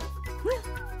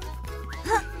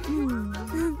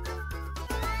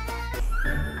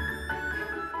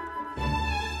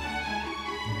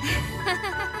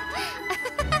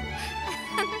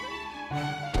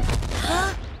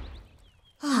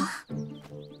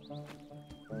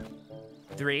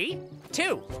 Three,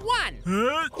 two, one.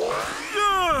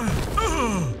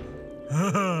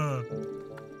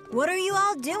 What are you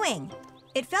all doing?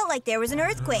 It felt like there was an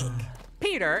earthquake.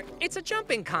 Peter, it's a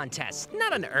jumping contest,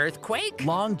 not an earthquake.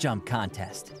 Long jump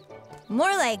contest.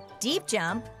 More like deep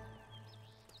jump.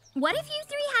 What if you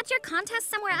three had your contest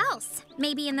somewhere else?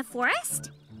 Maybe in the forest?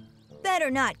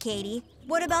 Better not, Katie.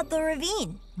 What about the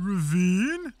ravine?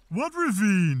 Ravine? What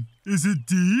ravine? Is it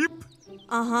deep?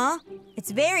 Uh-huh.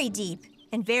 It's very deep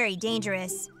and very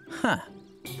dangerous. Huh.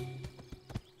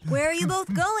 Where are you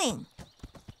both going?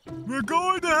 We're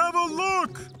going to have a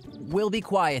look. We'll be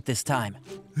quiet this time.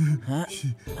 Huh?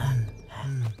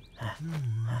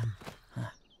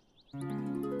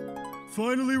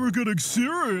 Finally, we're getting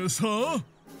serious, huh?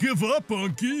 Give up,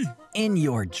 Unky. In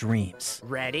your dreams.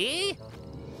 Ready?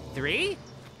 3,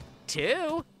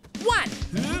 2, 1.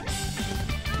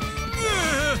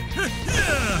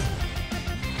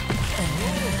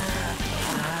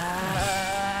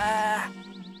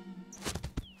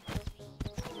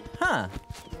 Huh.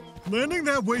 Landing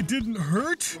that way didn't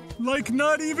hurt? Like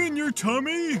not even your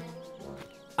tummy?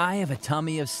 I have a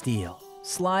tummy of steel.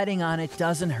 Sliding on it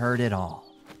doesn't hurt at all.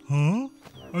 Huh?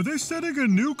 Are they setting a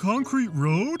new concrete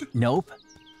road? Nope.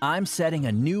 I'm setting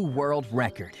a new world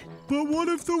record. But what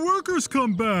if the workers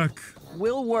come back?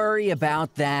 We'll worry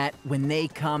about that when they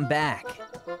come back.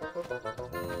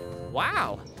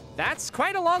 Wow, that's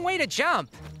quite a long way to jump.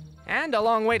 And a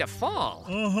long way to fall.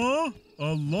 Uh-huh,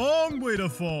 a long way to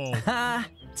fall. Ha,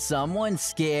 someone's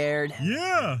scared.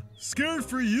 Yeah, scared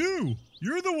for you.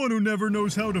 You're the one who never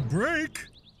knows how to brake.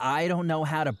 I don't know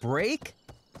how to brake?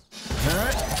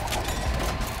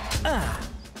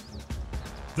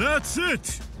 That's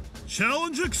it.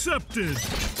 Challenge accepted.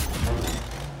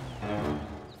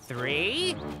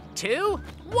 3, 2,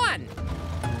 1.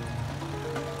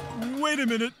 Wait a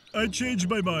minute, I changed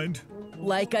my mind.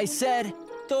 Like I said,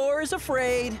 Thor is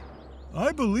afraid.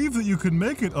 I believe that you can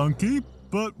make it, Unky,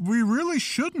 but we really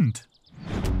shouldn't.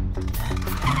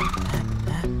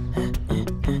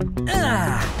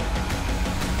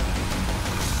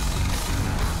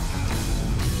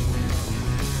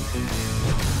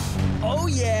 Oh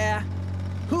yeah!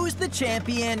 Who's the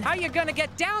champion? How you gonna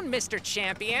get down, Mr.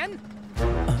 Champion?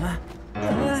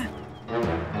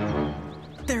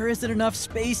 There isn't enough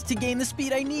space to gain the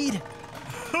speed I need.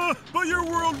 But your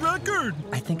world record!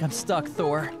 I think I'm stuck,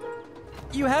 Thor.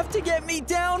 You have to get me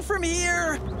down from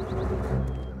here!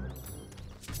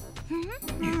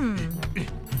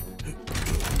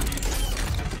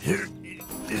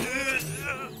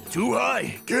 Too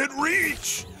high, can't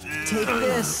reach! Take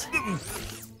this.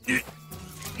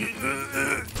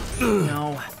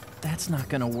 No, that's not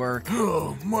gonna work.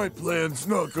 Oh, my plan's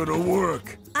not gonna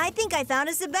work. I think I found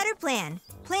us a better plan.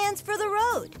 Plans for the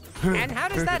road. And how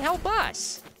does that help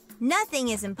us? Nothing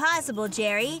is impossible,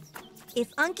 Jerry. If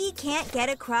Unky can't get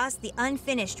across the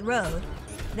unfinished road,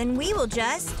 then we will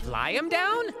just... Fly him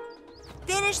down?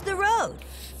 Finish the road.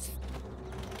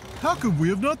 How could we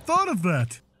have not thought of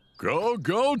that? Go,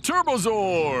 go,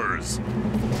 Turbozaurs!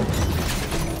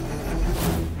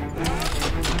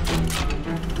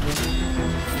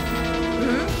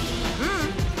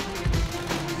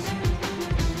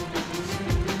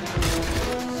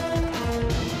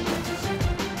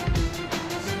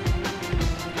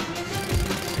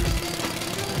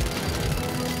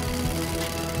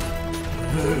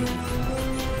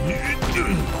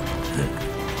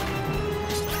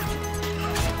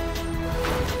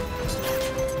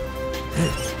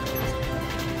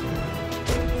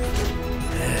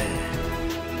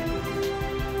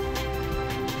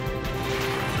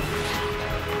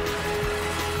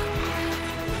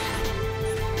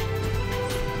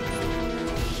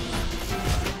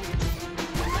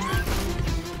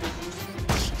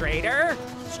 Straighter,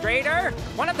 straighter.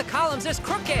 One of the columns is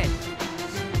crooked.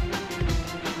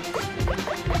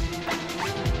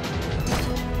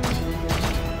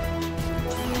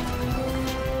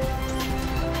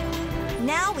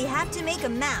 Now we have to make a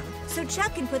mount so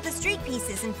Chuck can put the street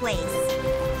pieces in place.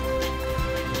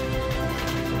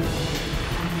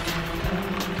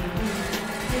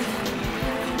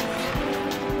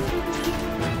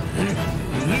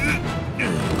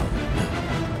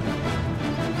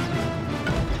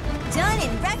 Done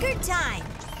in record time.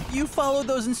 You followed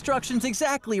those instructions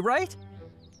exactly, right?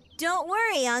 Don't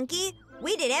worry, Unky.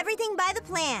 We did everything by the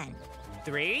plan.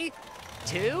 3,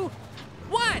 2,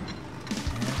 1.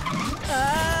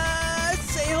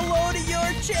 Say hello to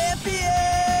your champion!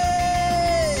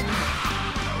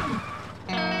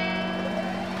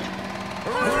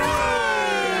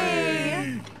 Hooray!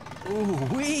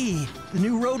 Ooh-wee! The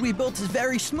new road we built is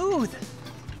very smooth.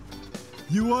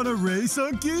 You want to race,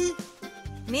 Unky?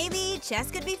 Maybe chess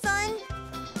could be fun?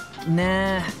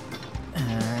 Nah.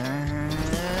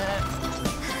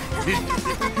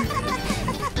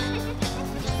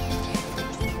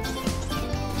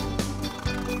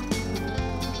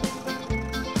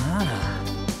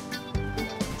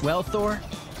 Well, Thor,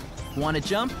 want to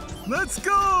jump? Let's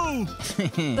go!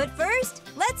 But first,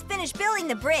 let's finish building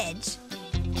the bridge.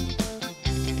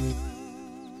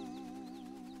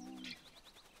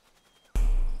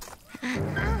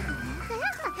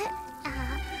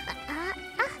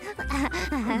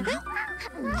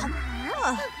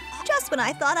 Oh, just when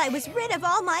I thought I was rid of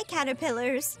all my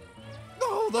caterpillars.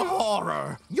 Oh, the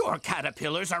horror! Your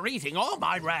caterpillars are eating all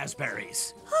my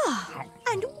raspberries.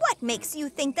 And what makes you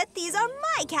think that these are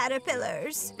my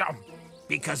caterpillars?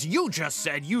 Because you just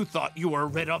said you thought you were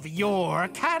rid of your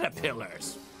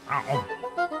caterpillars.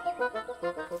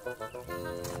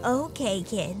 Okay,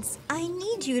 kids. I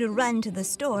need you to run to the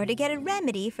store to get a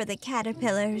remedy for the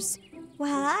caterpillars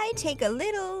while I take a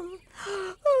little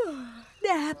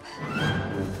nap.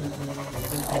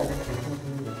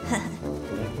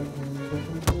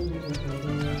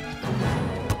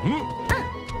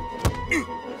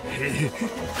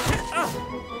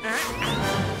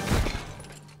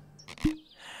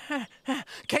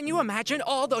 Can imagine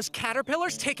all those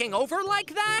caterpillars taking over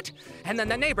like that? And then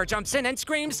the neighbor jumps in and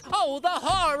screams, "Oh, the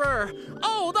horror!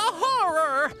 Oh, the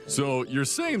horror!" So you're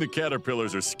saying the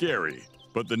caterpillars are scary,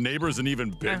 but the neighbor's an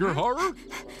even bigger horror?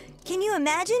 Can you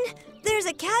imagine? There's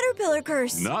a caterpillar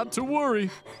curse. Not to worry.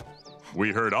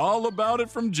 We heard all about it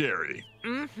from Jerry.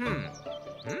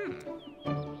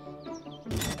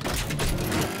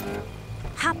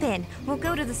 Hop in. We'll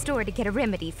go to the store to get a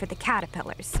remedy for the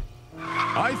caterpillars.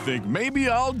 I think maybe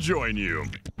I'll join you.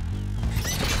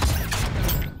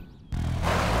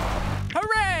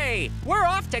 Hooray! We're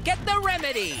off to get the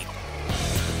remedy!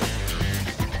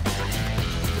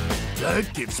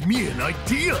 That gives me an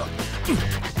idea.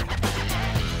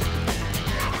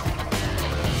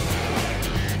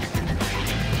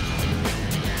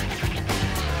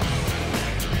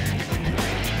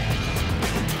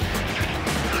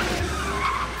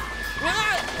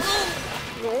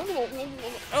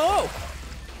 Oh!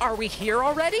 Are we here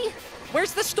already?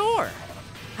 Where's the store?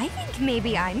 I think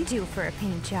maybe I'm due for a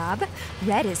paint job.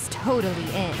 Red is totally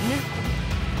in.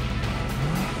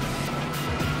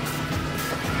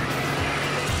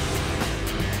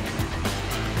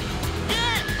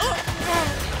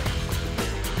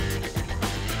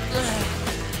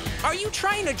 Are you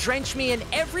trying to drench me in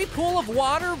every pool of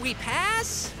water we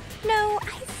pass? No,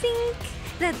 I think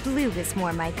that blue is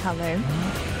more my color.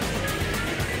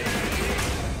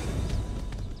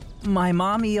 My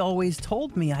mommy always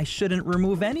told me I shouldn't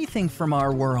remove anything from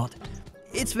our world.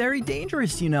 It's very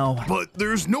dangerous, you know. But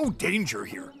there's no danger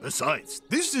here. Besides,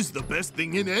 this is the best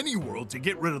thing in any world to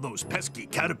get rid of those pesky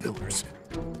caterpillars.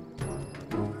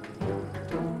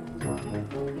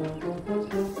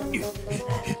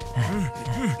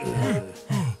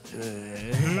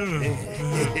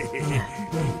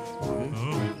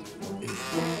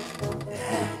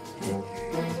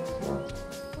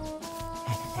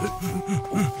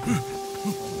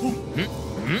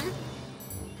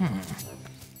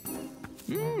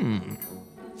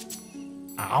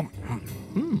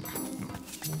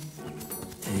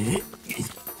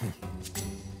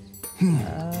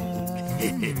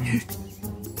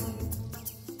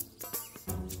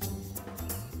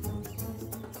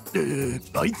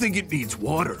 I think it needs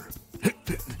water.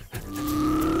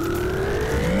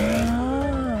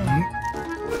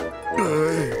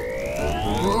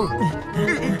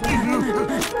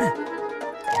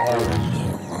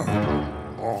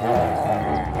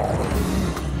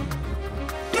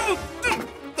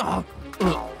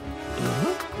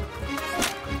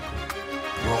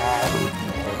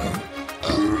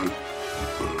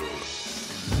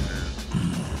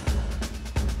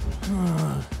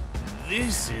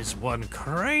 This is one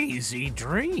crazy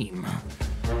dream.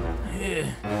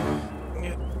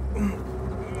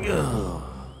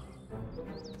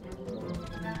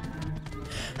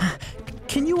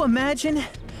 Can you imagine?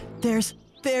 There's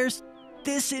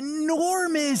this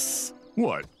enormous...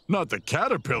 What? Not the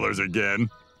caterpillars again?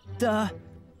 The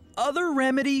other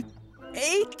remedy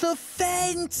ate the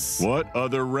fence! What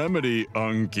other remedy,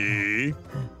 Unky?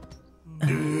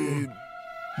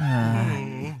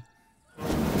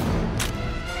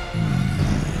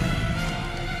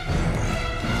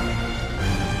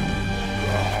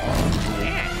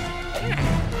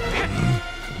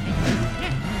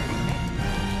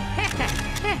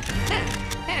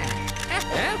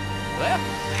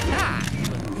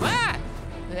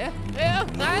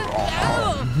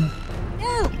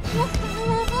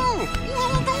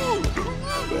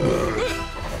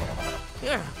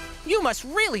 You must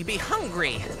really be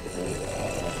hungry.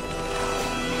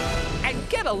 And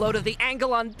get a load of the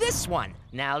angle on this one.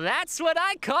 Now that's what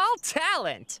I call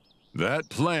talent. That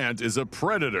plant is a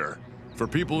predator. For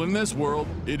people in this world,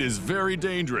 it is very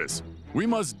dangerous. We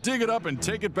must dig it up and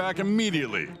take it back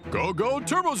immediately. Go, go,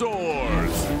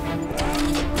 Turbozaurs!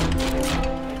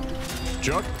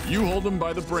 Chuck, you hold him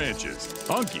by the branches.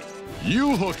 Unky,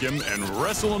 you hook him and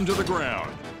wrestle him to the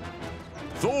ground.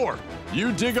 Thor,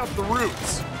 you dig up the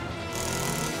roots.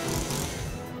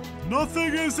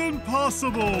 Nothing is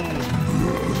impossible!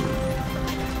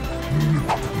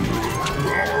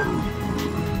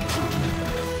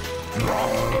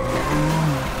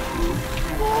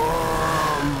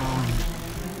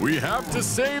 We have to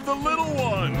save the little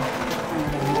one!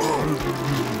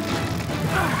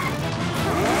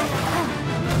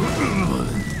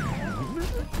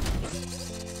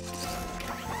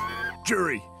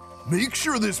 Jerry, make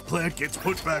sure this plant gets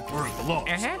put back where it belongs.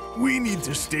 We need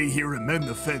to stay here and mend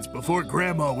the fence before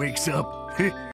Grandma wakes up.